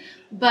happened.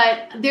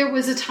 But there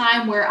was a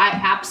time where I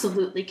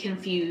absolutely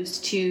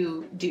confused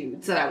two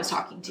dudes that I was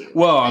talking to.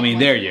 Well,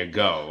 there you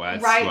go.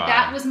 That's right, why.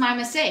 That was my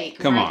mistake.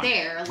 Come right on.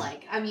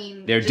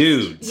 There. They're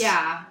dudes.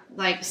 Yeah.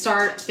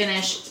 Start,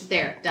 finish,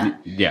 there, done.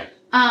 Yeah.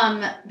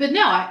 But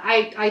no,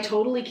 I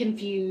totally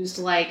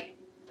confused, I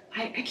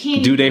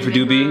can't Due even date for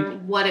due remember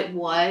what it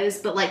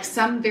was, but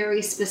some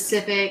very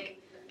specific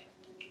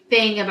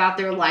thing about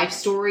their life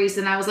stories,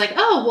 and I was like,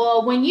 oh,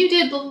 well, when you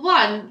did blah,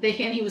 blah, blah,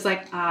 and he was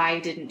like, I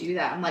didn't do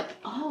that. I'm like,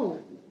 oh.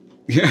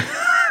 Yeah.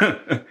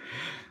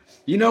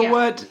 You know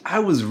what? I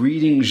was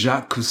reading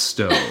Jacques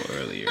Cousteau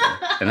earlier,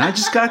 and I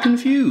just got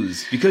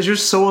confused because you're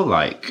so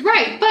alike.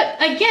 Right, but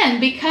again,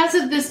 because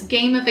of this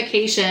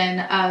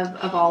gamification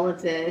of all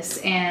of this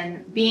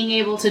and being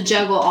able to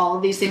juggle all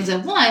of these things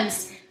at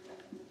once,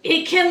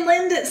 it can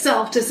lend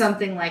itself to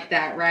something like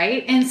that,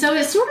 right? And so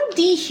it sort of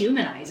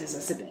dehumanizes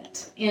us a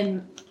bit,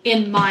 in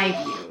my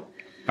view.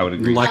 I would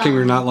agree. Liking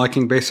or not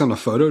liking based on a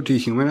photo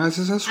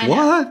dehumanizes us? I know,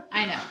 what?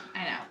 I know.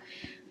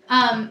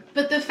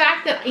 But the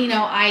fact that,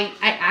 I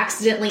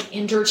accidentally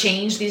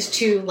interchanged these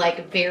two,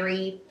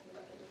 very,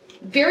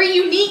 very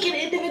unique and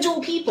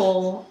individual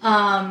people,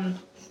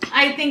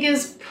 I think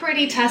is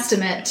pretty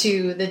testament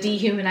to the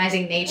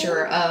dehumanizing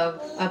nature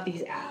of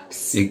these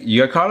apps.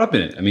 You got caught up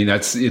in it.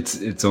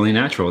 It's only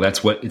natural.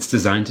 That's what it's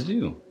designed to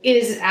do. It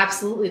is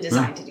absolutely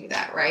designed to do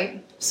that,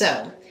 right?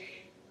 So,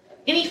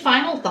 any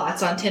final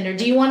thoughts on Tinder?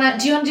 Do you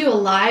want to do a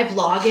live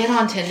login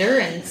on Tinder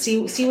and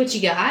see what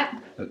you got?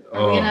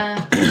 Are we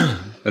gonna?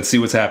 Let's see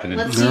what's happening.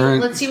 Let's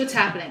see what's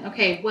happening.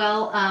 Okay,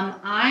 well,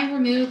 I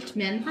removed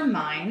men from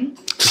mine.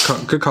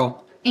 Good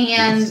call.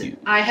 And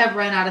I have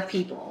run out of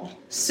people.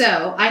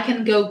 So I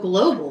can go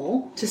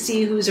global to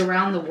see who's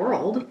around the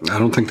world. I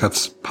don't think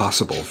that's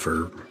possible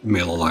for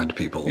male-aligned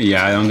people.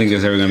 Yeah, I don't think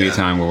there's ever going to be a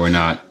time where we're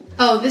not.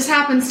 Oh, this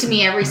happens to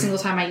me every single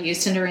time I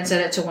use Tinder and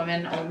set it to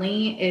women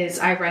only, is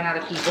I run out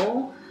of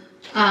people.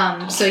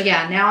 So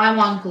yeah, now I'm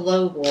on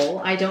global.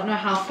 I don't know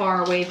how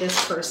far away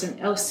this person...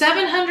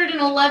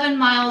 711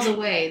 miles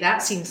away.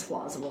 That seems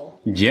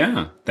plausible.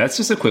 Yeah, that's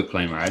just a quick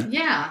plane ride.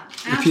 Yeah,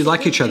 absolutely. If you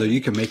like each other,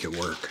 you can make it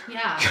work.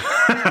 Yeah.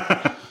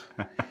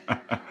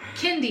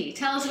 Kendi,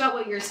 tell us about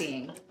what you're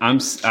seeing. I'm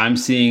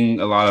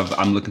seeing a lot of...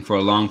 I'm looking for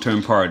a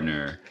long-term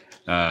partner.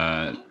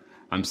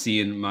 I'm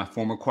seeing my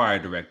former choir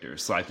director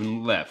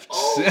swiping left.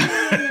 Oh.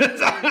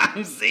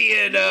 I'm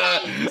seeing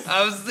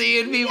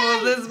people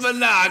with this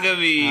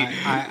monogamy.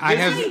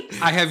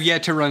 I have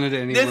yet to run into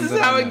anyone. This is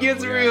how it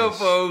gets real,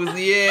 folks.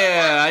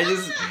 Yeah,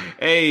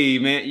 Hey,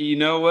 man, you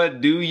know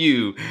what? Do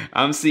you?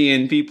 I'm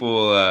seeing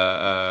people,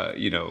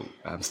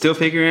 I'm still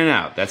figuring it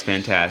out. That's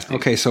fantastic.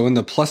 Okay, so in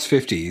the plus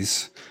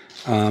 50s,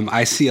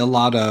 I see a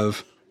lot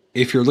of,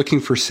 if you're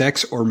looking for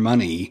sex or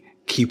money,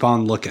 keep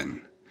on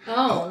looking.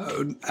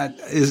 Oh.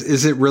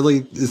 Is it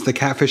really, is the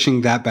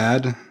catfishing that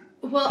bad?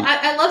 Well,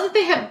 I love that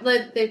they have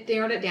they've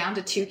narrowed it down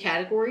to 2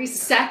 categories: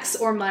 sex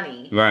or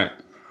money. Right.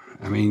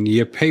 I mean,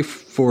 you pay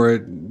for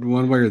it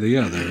one way or the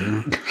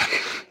other.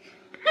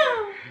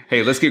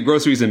 Hey, let's get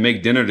groceries and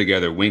make dinner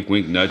together. Wink,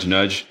 wink, nudge,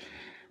 nudge.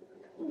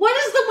 What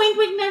is the wink,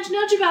 wink, nudge,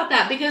 nudge about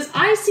that? Because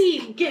I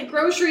see get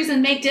groceries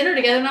and make dinner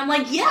together, and I'm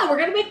like, yeah, we're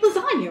gonna make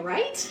lasagna,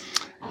 right?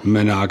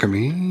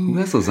 Monogamy. Who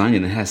has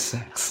lasagna that has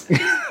sex?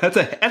 That's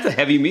a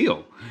heavy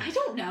meal. I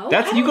don't know.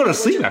 You go to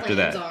sleep what your after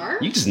that. plans are.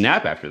 You just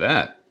nap after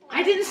that.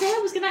 I didn't say I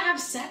was gonna have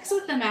sex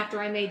with them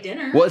after I made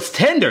dinner. Well, it's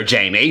Tinder,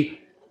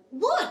 Jamie.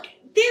 Look,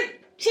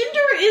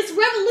 Tinder is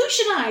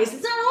revolutionized.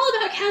 It's not all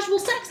about casual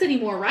sex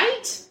anymore,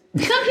 right?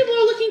 Some people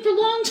are looking for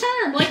long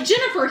term, like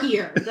Jennifer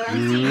here that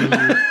I'm seeing.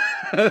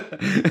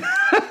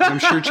 I'm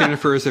sure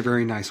Jennifer is a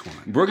very nice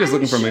woman. Brooke is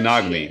looking for sure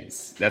monogamy.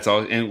 That's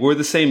all. And we're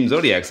the same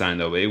zodiac sign,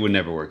 though, but it would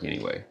never work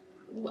anyway.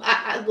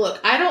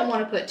 Look, I don't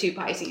want to put 2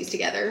 Pisces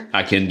together.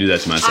 I can do that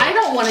to myself. I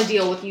don't want to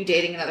deal with you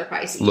dating another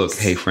Pisces. Look,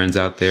 hey, friends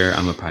out there,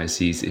 I'm a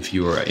Pisces. If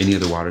you are any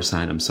other water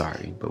sign, I'm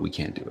sorry, but we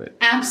can't do it.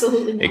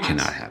 Absolutely not. It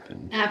cannot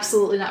happen.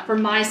 Absolutely not. For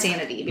my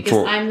sanity,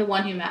 because I'm the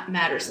one who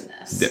matters in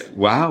this.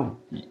 Wow.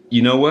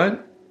 You know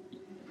what?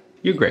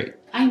 You're great.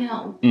 I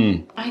know.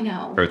 I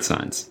know. Earth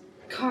signs.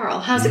 Carl,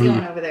 how's it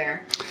going over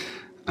there?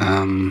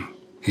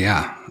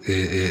 Yeah,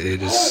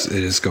 it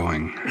is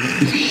going.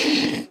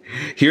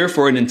 Here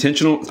for an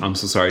intentional... I'm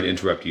so sorry to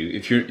interrupt you.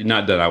 If you're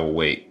not done, I will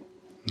wait.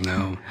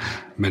 No.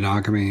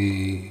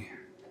 Monogamy.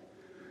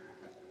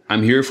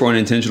 I'm here for an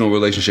intentional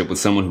relationship with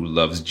someone who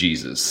loves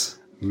Jesus.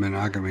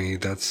 Monogamy.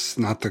 That's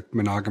not the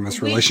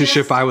monogamous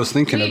relationship I was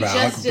thinking about.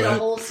 We just did a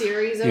whole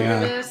series over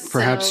this.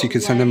 Perhaps you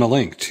could send him a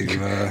link to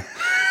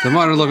the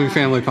Modern Loving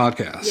Family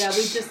podcast. Yeah, we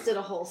just did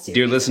a whole series.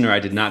 Dear listener, I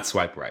did not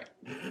swipe right.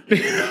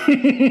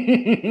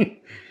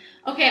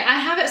 Okay, I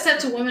have it set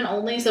to women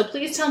only, so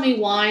please tell me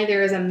why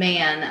there is a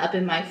man up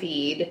in my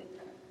feed.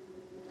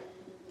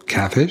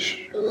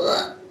 Catfish?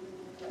 Ugh.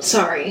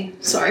 Sorry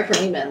for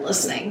any men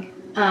listening.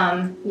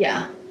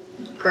 Yeah.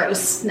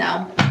 Gross.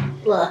 No.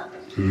 Ugh.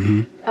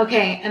 Mm-hmm.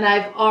 Okay, and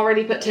I've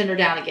already put Tinder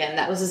down again.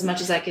 That was as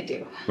much as I could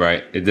do.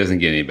 Right. It doesn't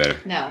get any better.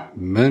 No.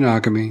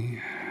 Monogamy.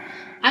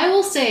 I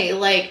will say,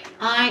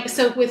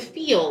 so with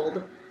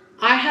Field,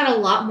 I had a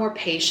lot more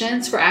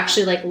patience for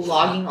actually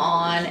logging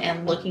on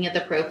and looking at the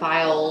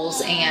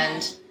profiles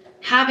and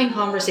having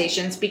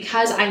conversations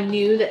because I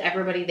knew that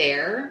everybody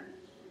there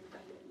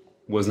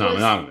was not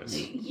monogamous.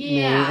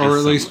 Yeah. Or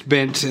at least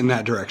bent in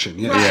that direction.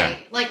 Yeah.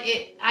 Right.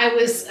 Yeah.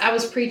 I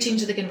was preaching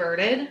to the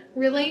converted,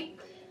 really.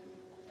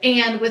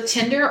 And with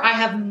Tinder, I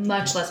have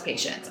much less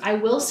patience. I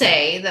will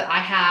say that I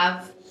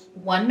have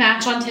one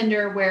match on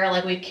Tinder where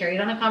we've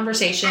carried on a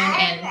conversation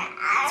and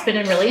it's been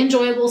really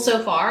enjoyable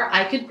so far.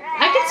 I could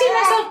see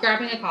myself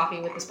grabbing a coffee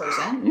with this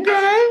person.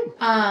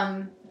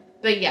 Okay.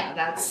 But yeah,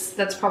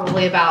 that's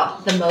probably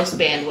about the most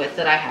bandwidth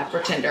that I have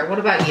for Tinder. What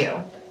about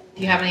you?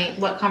 Do you have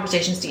what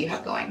conversations do you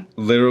have going?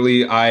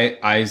 Literally,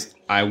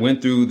 I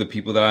went through the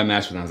people that I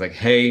matched with and I was like,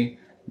 hey,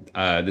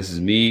 this is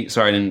me.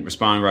 Sorry I didn't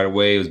respond right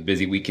away. It was a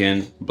busy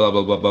weekend. Blah,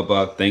 blah, blah, blah,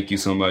 blah. Thank you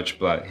so much.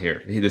 But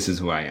here, this is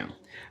who I am.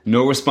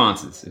 No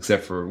responses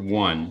except for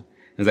one.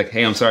 It's like,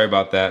 hey, I'm sorry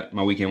about that.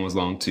 My weekend was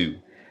long too.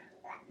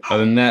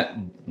 Other than that,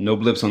 no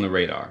blips on the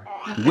radar,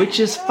 which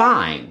is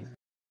fine.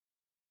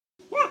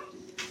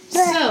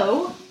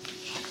 So,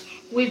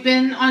 we've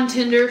been on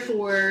Tinder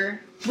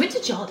for... When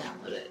did y'all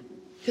download it?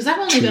 Because I've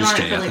only been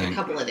on it for a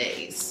couple of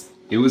days.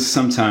 It was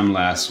sometime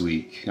last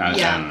week. I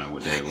don't know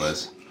what day it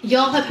was.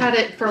 Y'all have had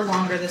it for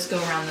longer this go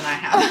around than I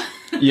have.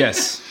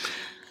 Yes.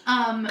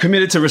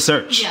 Committed to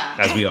research,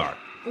 as we are.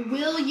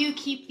 Will you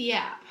keep the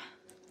app?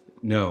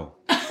 No.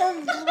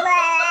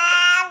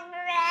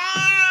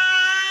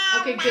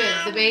 Okay,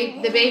 good.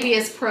 The baby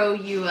is pro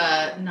you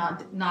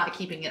not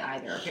keeping it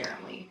either,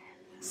 apparently.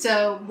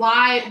 So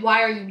why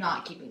are you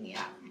not keeping the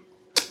app?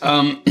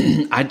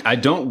 I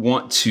don't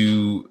want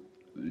to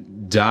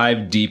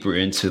dive deeper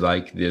into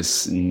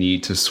this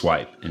need to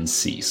swipe and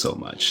see so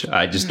much.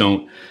 I just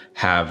don't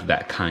have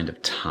that kind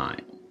of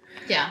time.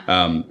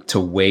 Yeah. To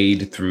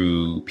wade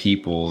through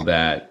people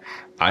that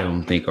I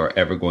don't think are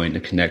ever going to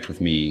connect with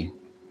me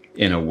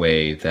in a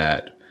way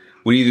that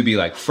would either be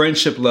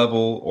friendship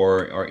level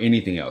or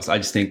anything else. I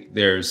just think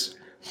there's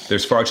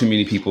far too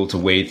many people to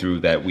wade through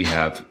that we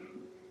have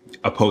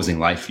opposing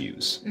life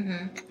views.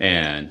 Mm-hmm.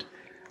 And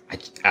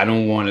I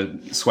don't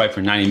want to swipe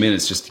for 90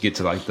 minutes just to get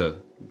to the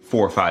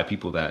 4 or 5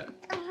 people that,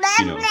 That's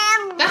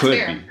could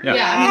fair. be. Yeah.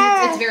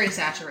 I mean, it's very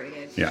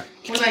saturated. Yeah.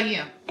 What about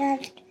you?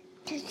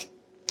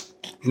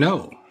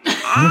 No.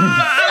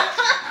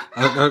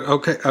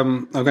 Okay.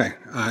 Okay.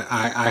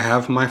 I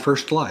have my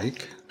first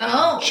like.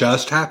 Oh.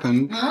 Just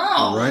happened.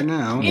 Right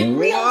now. In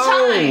real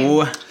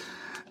time.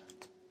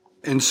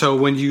 And so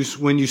when you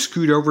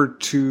scoot over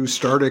to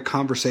start a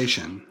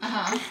conversation,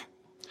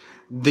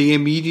 they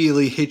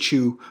immediately hit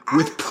you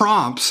with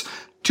prompts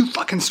to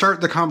fucking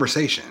start the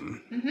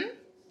conversation. Mm-hmm.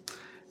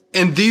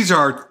 And these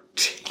are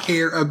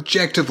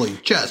objectively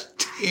just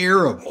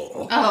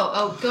terrible.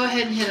 Oh, go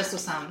ahead and hit us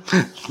with some.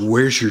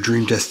 Where's your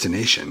dream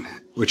destination?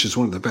 Which is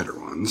one of the better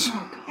ones.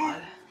 Oh,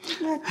 God.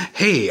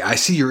 Hey, I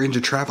see you're into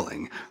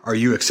traveling. Are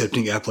you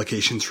accepting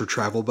applications for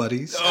travel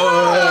buddies?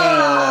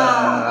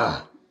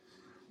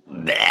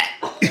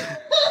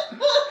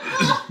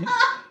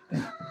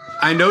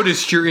 I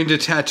noticed you're into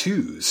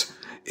tattoos.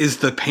 Is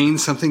the pain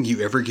something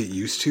you ever get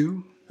used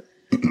to?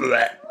 Absolutely.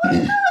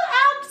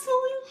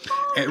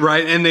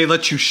 Right, and they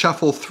let you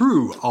shuffle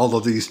through all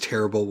of these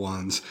terrible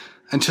ones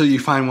until you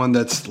find one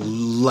that's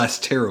less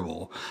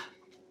terrible.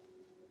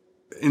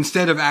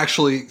 Instead of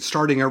actually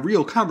starting a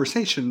real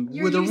conversation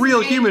with a real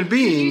human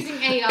being. You're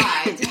using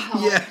AI to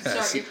help Yes.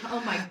 start your...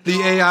 Oh, my God.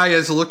 The AI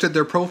has looked at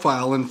their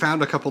profile and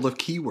found a couple of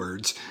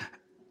keywords.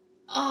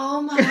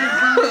 Oh, my God.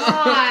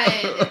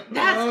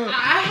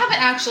 I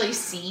haven't actually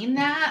seen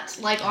that,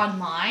 like, on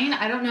mine.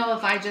 I don't know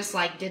if I just,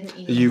 like, didn't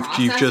even You've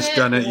just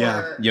done it,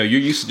 yeah. Yo,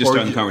 you're used to just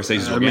starting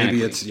conversations organically.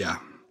 Maybe it's, yeah.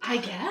 I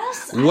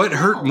guess. What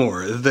hurt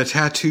more, the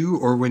tattoo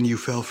or when you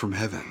fell from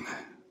heaven?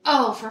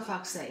 Oh, for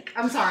fuck's sake.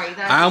 I'm sorry.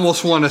 I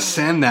almost want to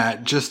send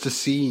that just to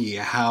see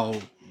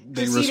how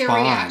they see their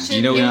respond. reaction.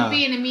 You know, it would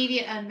be an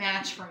immediate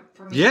unmatch for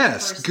me.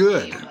 Yes,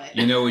 personally, good. but-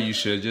 You know what you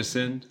should just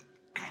send?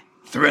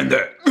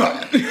 Surrender.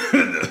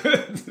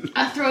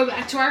 A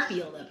throwback to our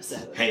field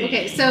episode. Hey.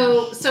 Okay,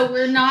 so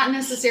we're not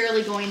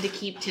necessarily going to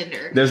keep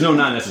Tinder. There's no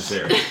not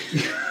necessary.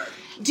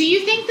 Do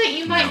you think that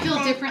you might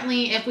feel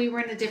differently if we were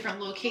in a different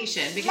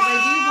location? Because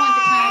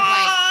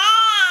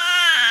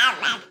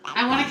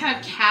I want to kind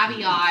of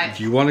caveat.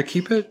 Do you want to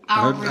keep it?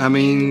 I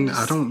mean,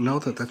 I don't know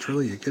that that's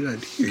really a good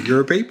idea.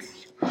 You're a baby.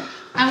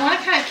 I want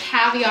to kind of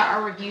caveat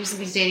our reviews of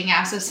these dating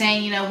apps of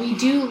saying, you know, we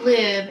do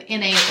live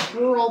in a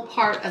rural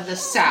part of the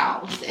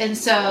South. And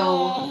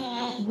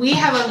so we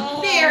have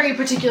a very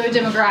particular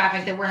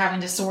demographic that we're having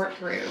to sort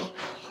through.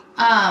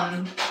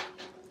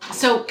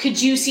 So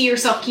could you see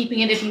yourself keeping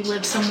it if you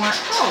lived somewhere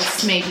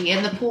else, maybe,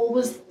 and the pool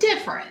was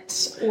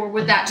different? Or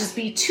would that just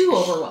be too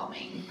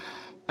overwhelming?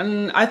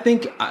 And I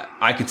think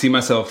I could see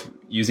myself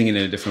using it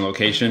in a different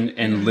location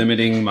and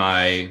limiting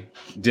my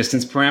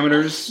distance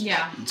parameters.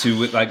 Yeah.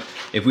 To, like,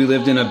 if we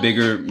lived in a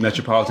bigger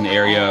metropolitan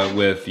area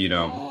with, you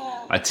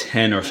know, a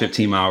 10 or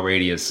 15 mile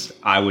radius,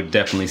 I would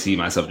definitely see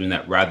myself doing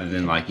that rather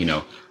than, like, you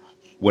know,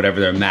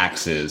 whatever their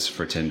max is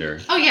for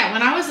Tinder. Oh, yeah.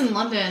 When I was in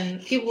London,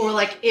 people were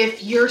like,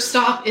 if your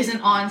stop isn't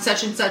on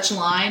such and such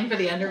line for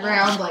the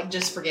underground, like,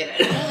 just forget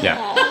it.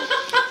 Yeah.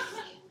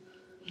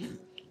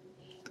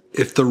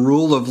 If the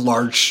rule of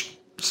large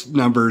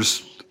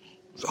numbers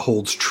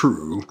holds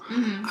true,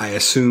 I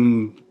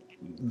assume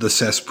the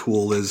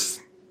cesspool is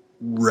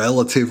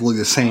relatively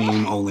the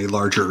same, only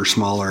larger or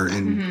smaller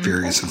in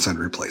various and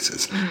sundry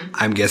places.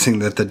 I'm guessing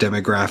that the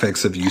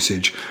demographics of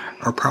usage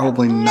are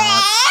probably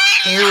not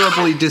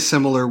terribly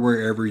dissimilar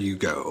wherever you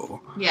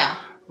go. Yeah.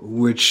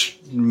 Which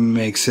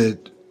makes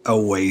it a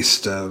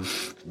waste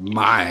of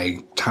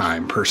my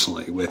time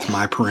personally with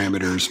my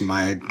parameters,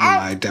 my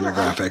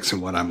demographics,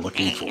 and what I'm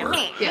looking for.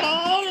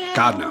 Yeah.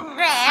 God, no.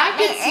 I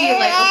could see,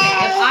 like,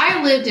 okay, if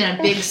I lived in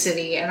a big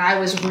city and I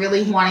was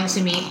really wanting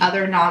to meet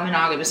other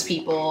non-monogamous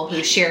people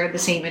who shared the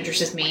same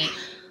interests as me,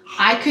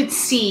 I could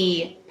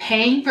see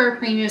paying for a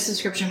premium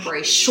subscription for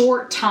a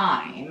short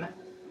time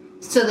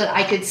so that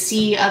I could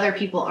see other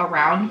people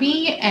around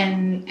me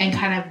and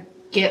kind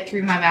of get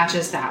through my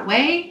matches that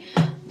way.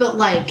 But,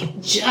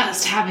 like,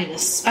 just having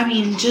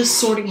just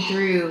sorting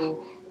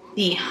through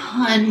the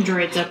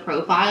hundreds of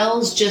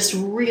profiles just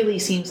really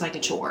seems like a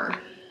chore.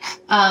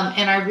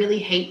 And I really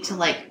hate to,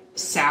 like,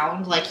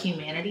 sound like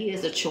humanity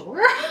is a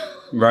chore.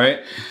 Right?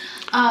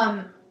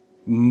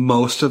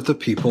 Most of the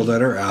people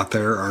that are out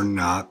there are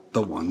not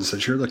the ones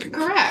that you're looking for.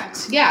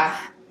 Correct. Yeah.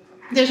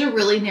 There's a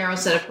really narrow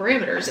set of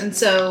parameters. And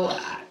so,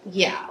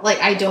 yeah, like,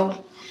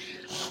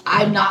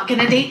 I'm not going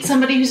to date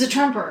somebody who's a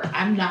Trumper.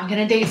 I'm not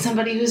going to date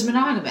somebody who's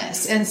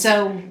monogamous. And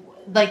so,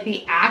 like,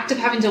 the act of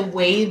having to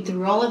wade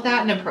through all of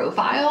that in a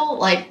profile,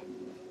 like,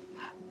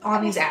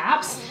 on these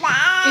apps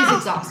is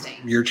exhausting.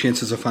 Your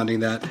chances of finding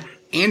that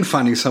and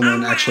finding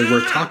someone actually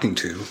worth talking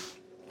to.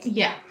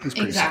 Yeah,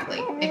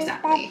 exactly.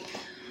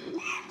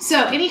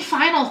 So, any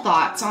final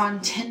thoughts on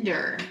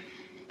Tinder?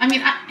 I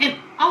mean, and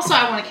also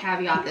I want to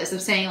caveat this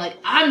of saying, like,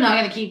 I'm not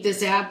going to keep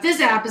this app.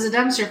 This app is a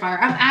dumpster fire.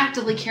 I'm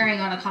actively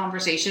carrying on a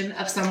conversation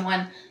of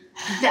someone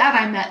that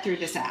I met through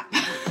this app.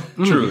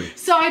 Truly.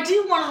 So I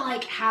do want to,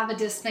 like, have a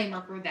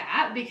disclaimer for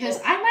that because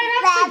I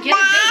might actually get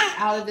a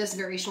date out of this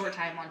very short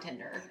time on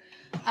Tinder.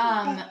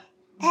 But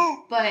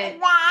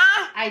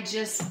I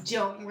just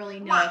don't really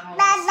know if I want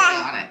to stay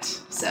on it.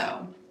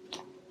 So,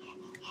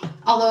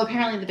 although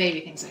apparently the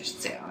baby thinks I should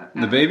stay on it.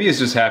 The baby is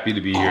just happy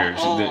to be here.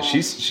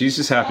 She's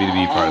just happy to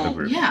be part of the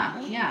group. Yeah,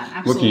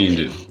 absolutely. What can you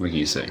do? What can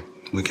you say?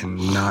 We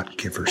cannot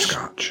give her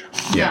scotch.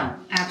 Yeah.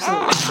 No,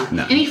 absolutely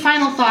not. No. Any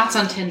final thoughts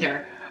on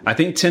Tinder? I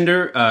think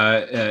Tinder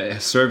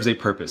serves a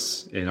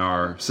purpose in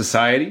our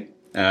society.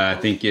 I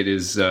think it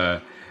is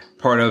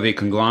part of a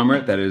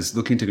conglomerate that is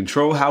looking to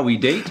control how we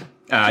date.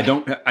 I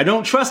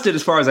don't trust it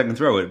as far as I can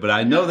throw it, but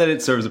I know that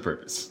it serves a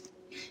purpose.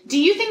 Do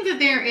you think that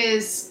there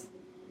is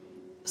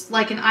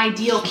like an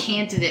ideal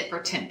candidate for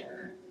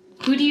Tinder?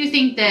 Who do you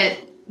think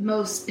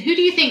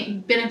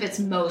benefits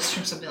most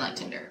from something like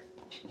Tinder?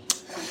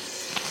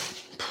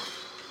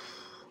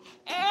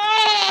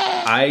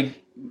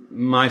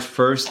 My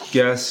first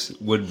guess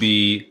would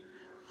be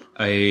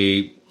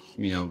a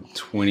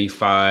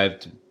 25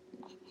 to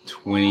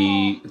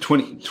 20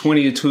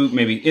 to 2,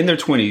 maybe in their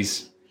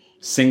 20s,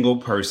 single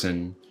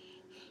person.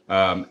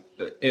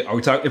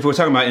 If we're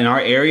talking about in our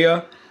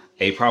area,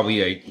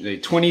 probably a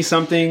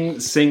 20-something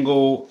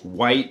single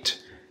white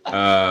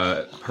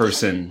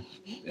person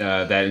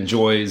that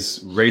enjoys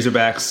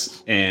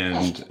razorbacks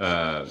and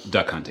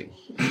duck hunting.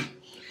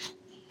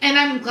 And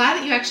I'm glad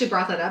that you actually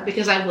brought that up,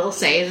 because I will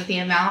say that the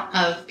amount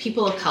of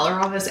people of color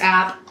on this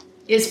app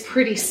is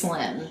pretty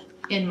slim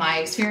in my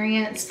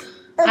experience.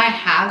 I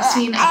have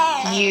seen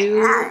a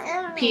few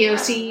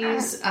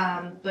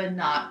POCs, but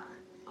not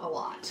a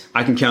lot.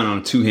 I can count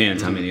on 2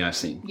 hands how many I've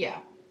seen. Yeah,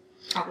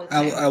 probably.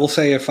 I will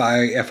say if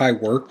I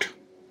worked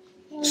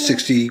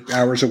 60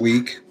 hours a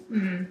week,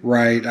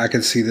 right, I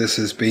could see this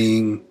as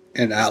being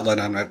an outlet.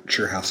 I'm not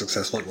sure how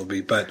successful it will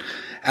be, but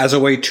as a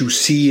way to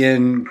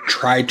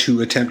try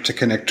to attempt to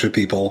connect to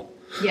people.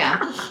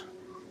 Yeah.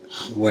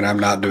 When I'm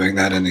not doing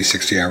that in these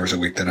 60 hours a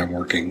week that I'm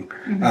working.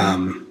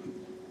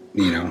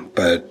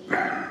 But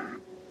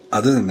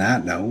other than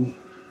that, no.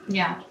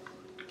 Yeah.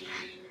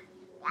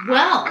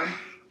 Well,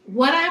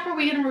 what app are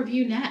we going to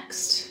review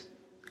next?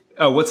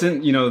 Oh, what's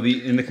in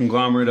the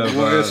conglomerate of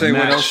What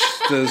Match?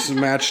 else does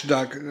Match?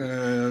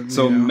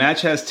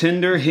 Match has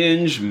Tinder,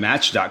 Hinge,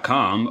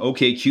 Match.com,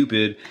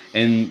 OkCupid,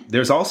 and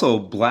there's also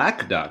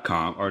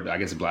Black.com, or I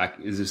guess Black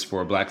is just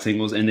for Black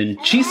singles, and then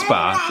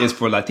Chispa is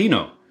for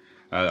Latino,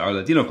 our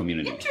Latino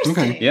community. Interesting.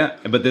 Okay. Yeah,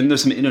 but then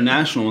there's some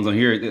international ones on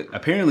here.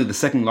 Apparently, the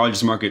second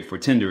largest market for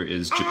Tinder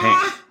is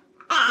Japan.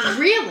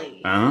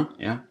 Really?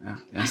 Yeah.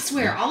 I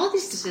swear, all of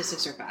these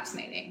statistics are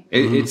fascinating.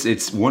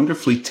 It's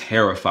wonderfully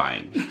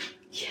terrifying.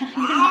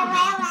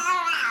 Yeah.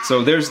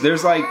 So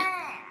there's like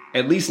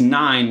at least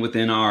 9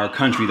 within our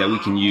country that we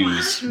can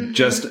use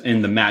just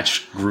in the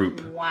Match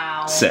group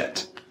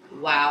set.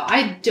 Wow.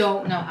 I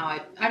don't know how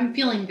I'm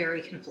feeling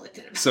very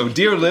conflicted. So,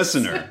 dear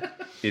listener,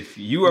 if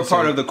you are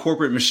part of the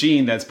corporate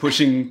machine that's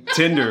pushing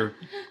Tinder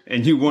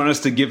and you want us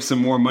to give some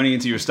more money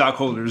into your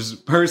stockholders'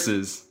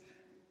 purses,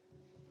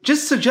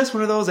 just suggest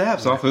one of those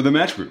apps off of the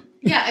Match group.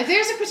 Yeah, if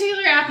there's a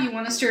particular app you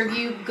want us to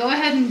review, go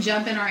ahead and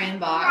jump in our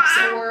inbox.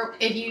 Or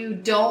if you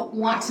don't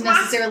want to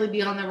necessarily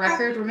be on the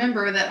record,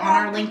 remember that on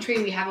our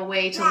Linktree we have a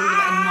way to leave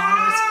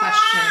anonymous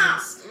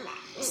questions.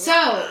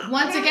 So,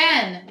 once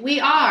again,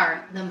 we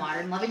are the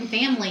Modern Loving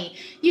Family.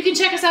 You can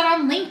check us out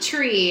on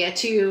Linktree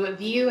to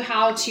view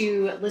how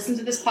to listen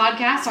to this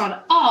podcast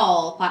on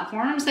all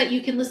platforms that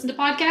you can listen to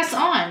podcasts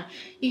on.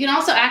 You can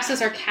also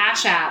access our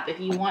Cash App if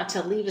you want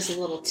to leave us a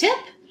little tip.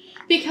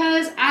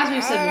 Because, as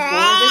we've said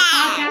before, this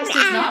podcast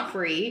is not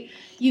free.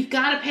 You've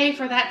got to pay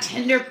for that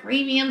Tinder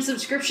premium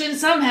subscription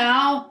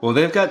somehow. Well,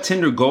 they've got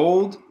Tinder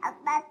Gold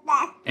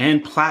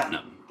and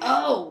Platinum.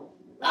 Oh!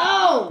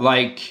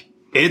 Like,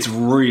 it's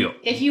real.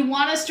 If you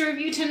want us to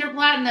review Tinder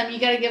Platinum, you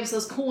got to give us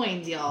those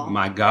coins, y'all.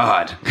 My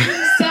God.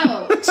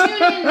 So,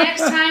 tune in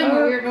next time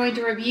where we're going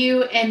to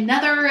review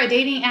another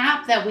dating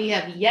app that we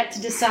have yet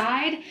to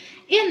decide.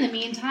 In the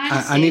meantime,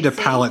 I need a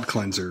palate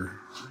cleanser.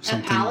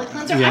 Something. A palate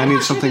cleanser? Yeah, I'm I need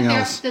not sure something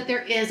else. that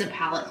there is a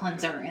palate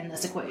cleanser in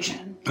this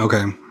equation.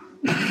 Okay.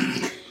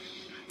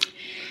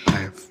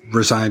 I've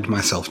resigned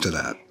myself to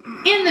that.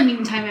 In the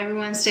meantime,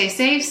 everyone, stay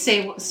safe,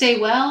 stay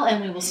well,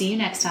 and we will see you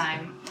next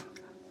time.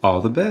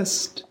 All the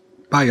best.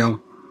 Bye, y'all.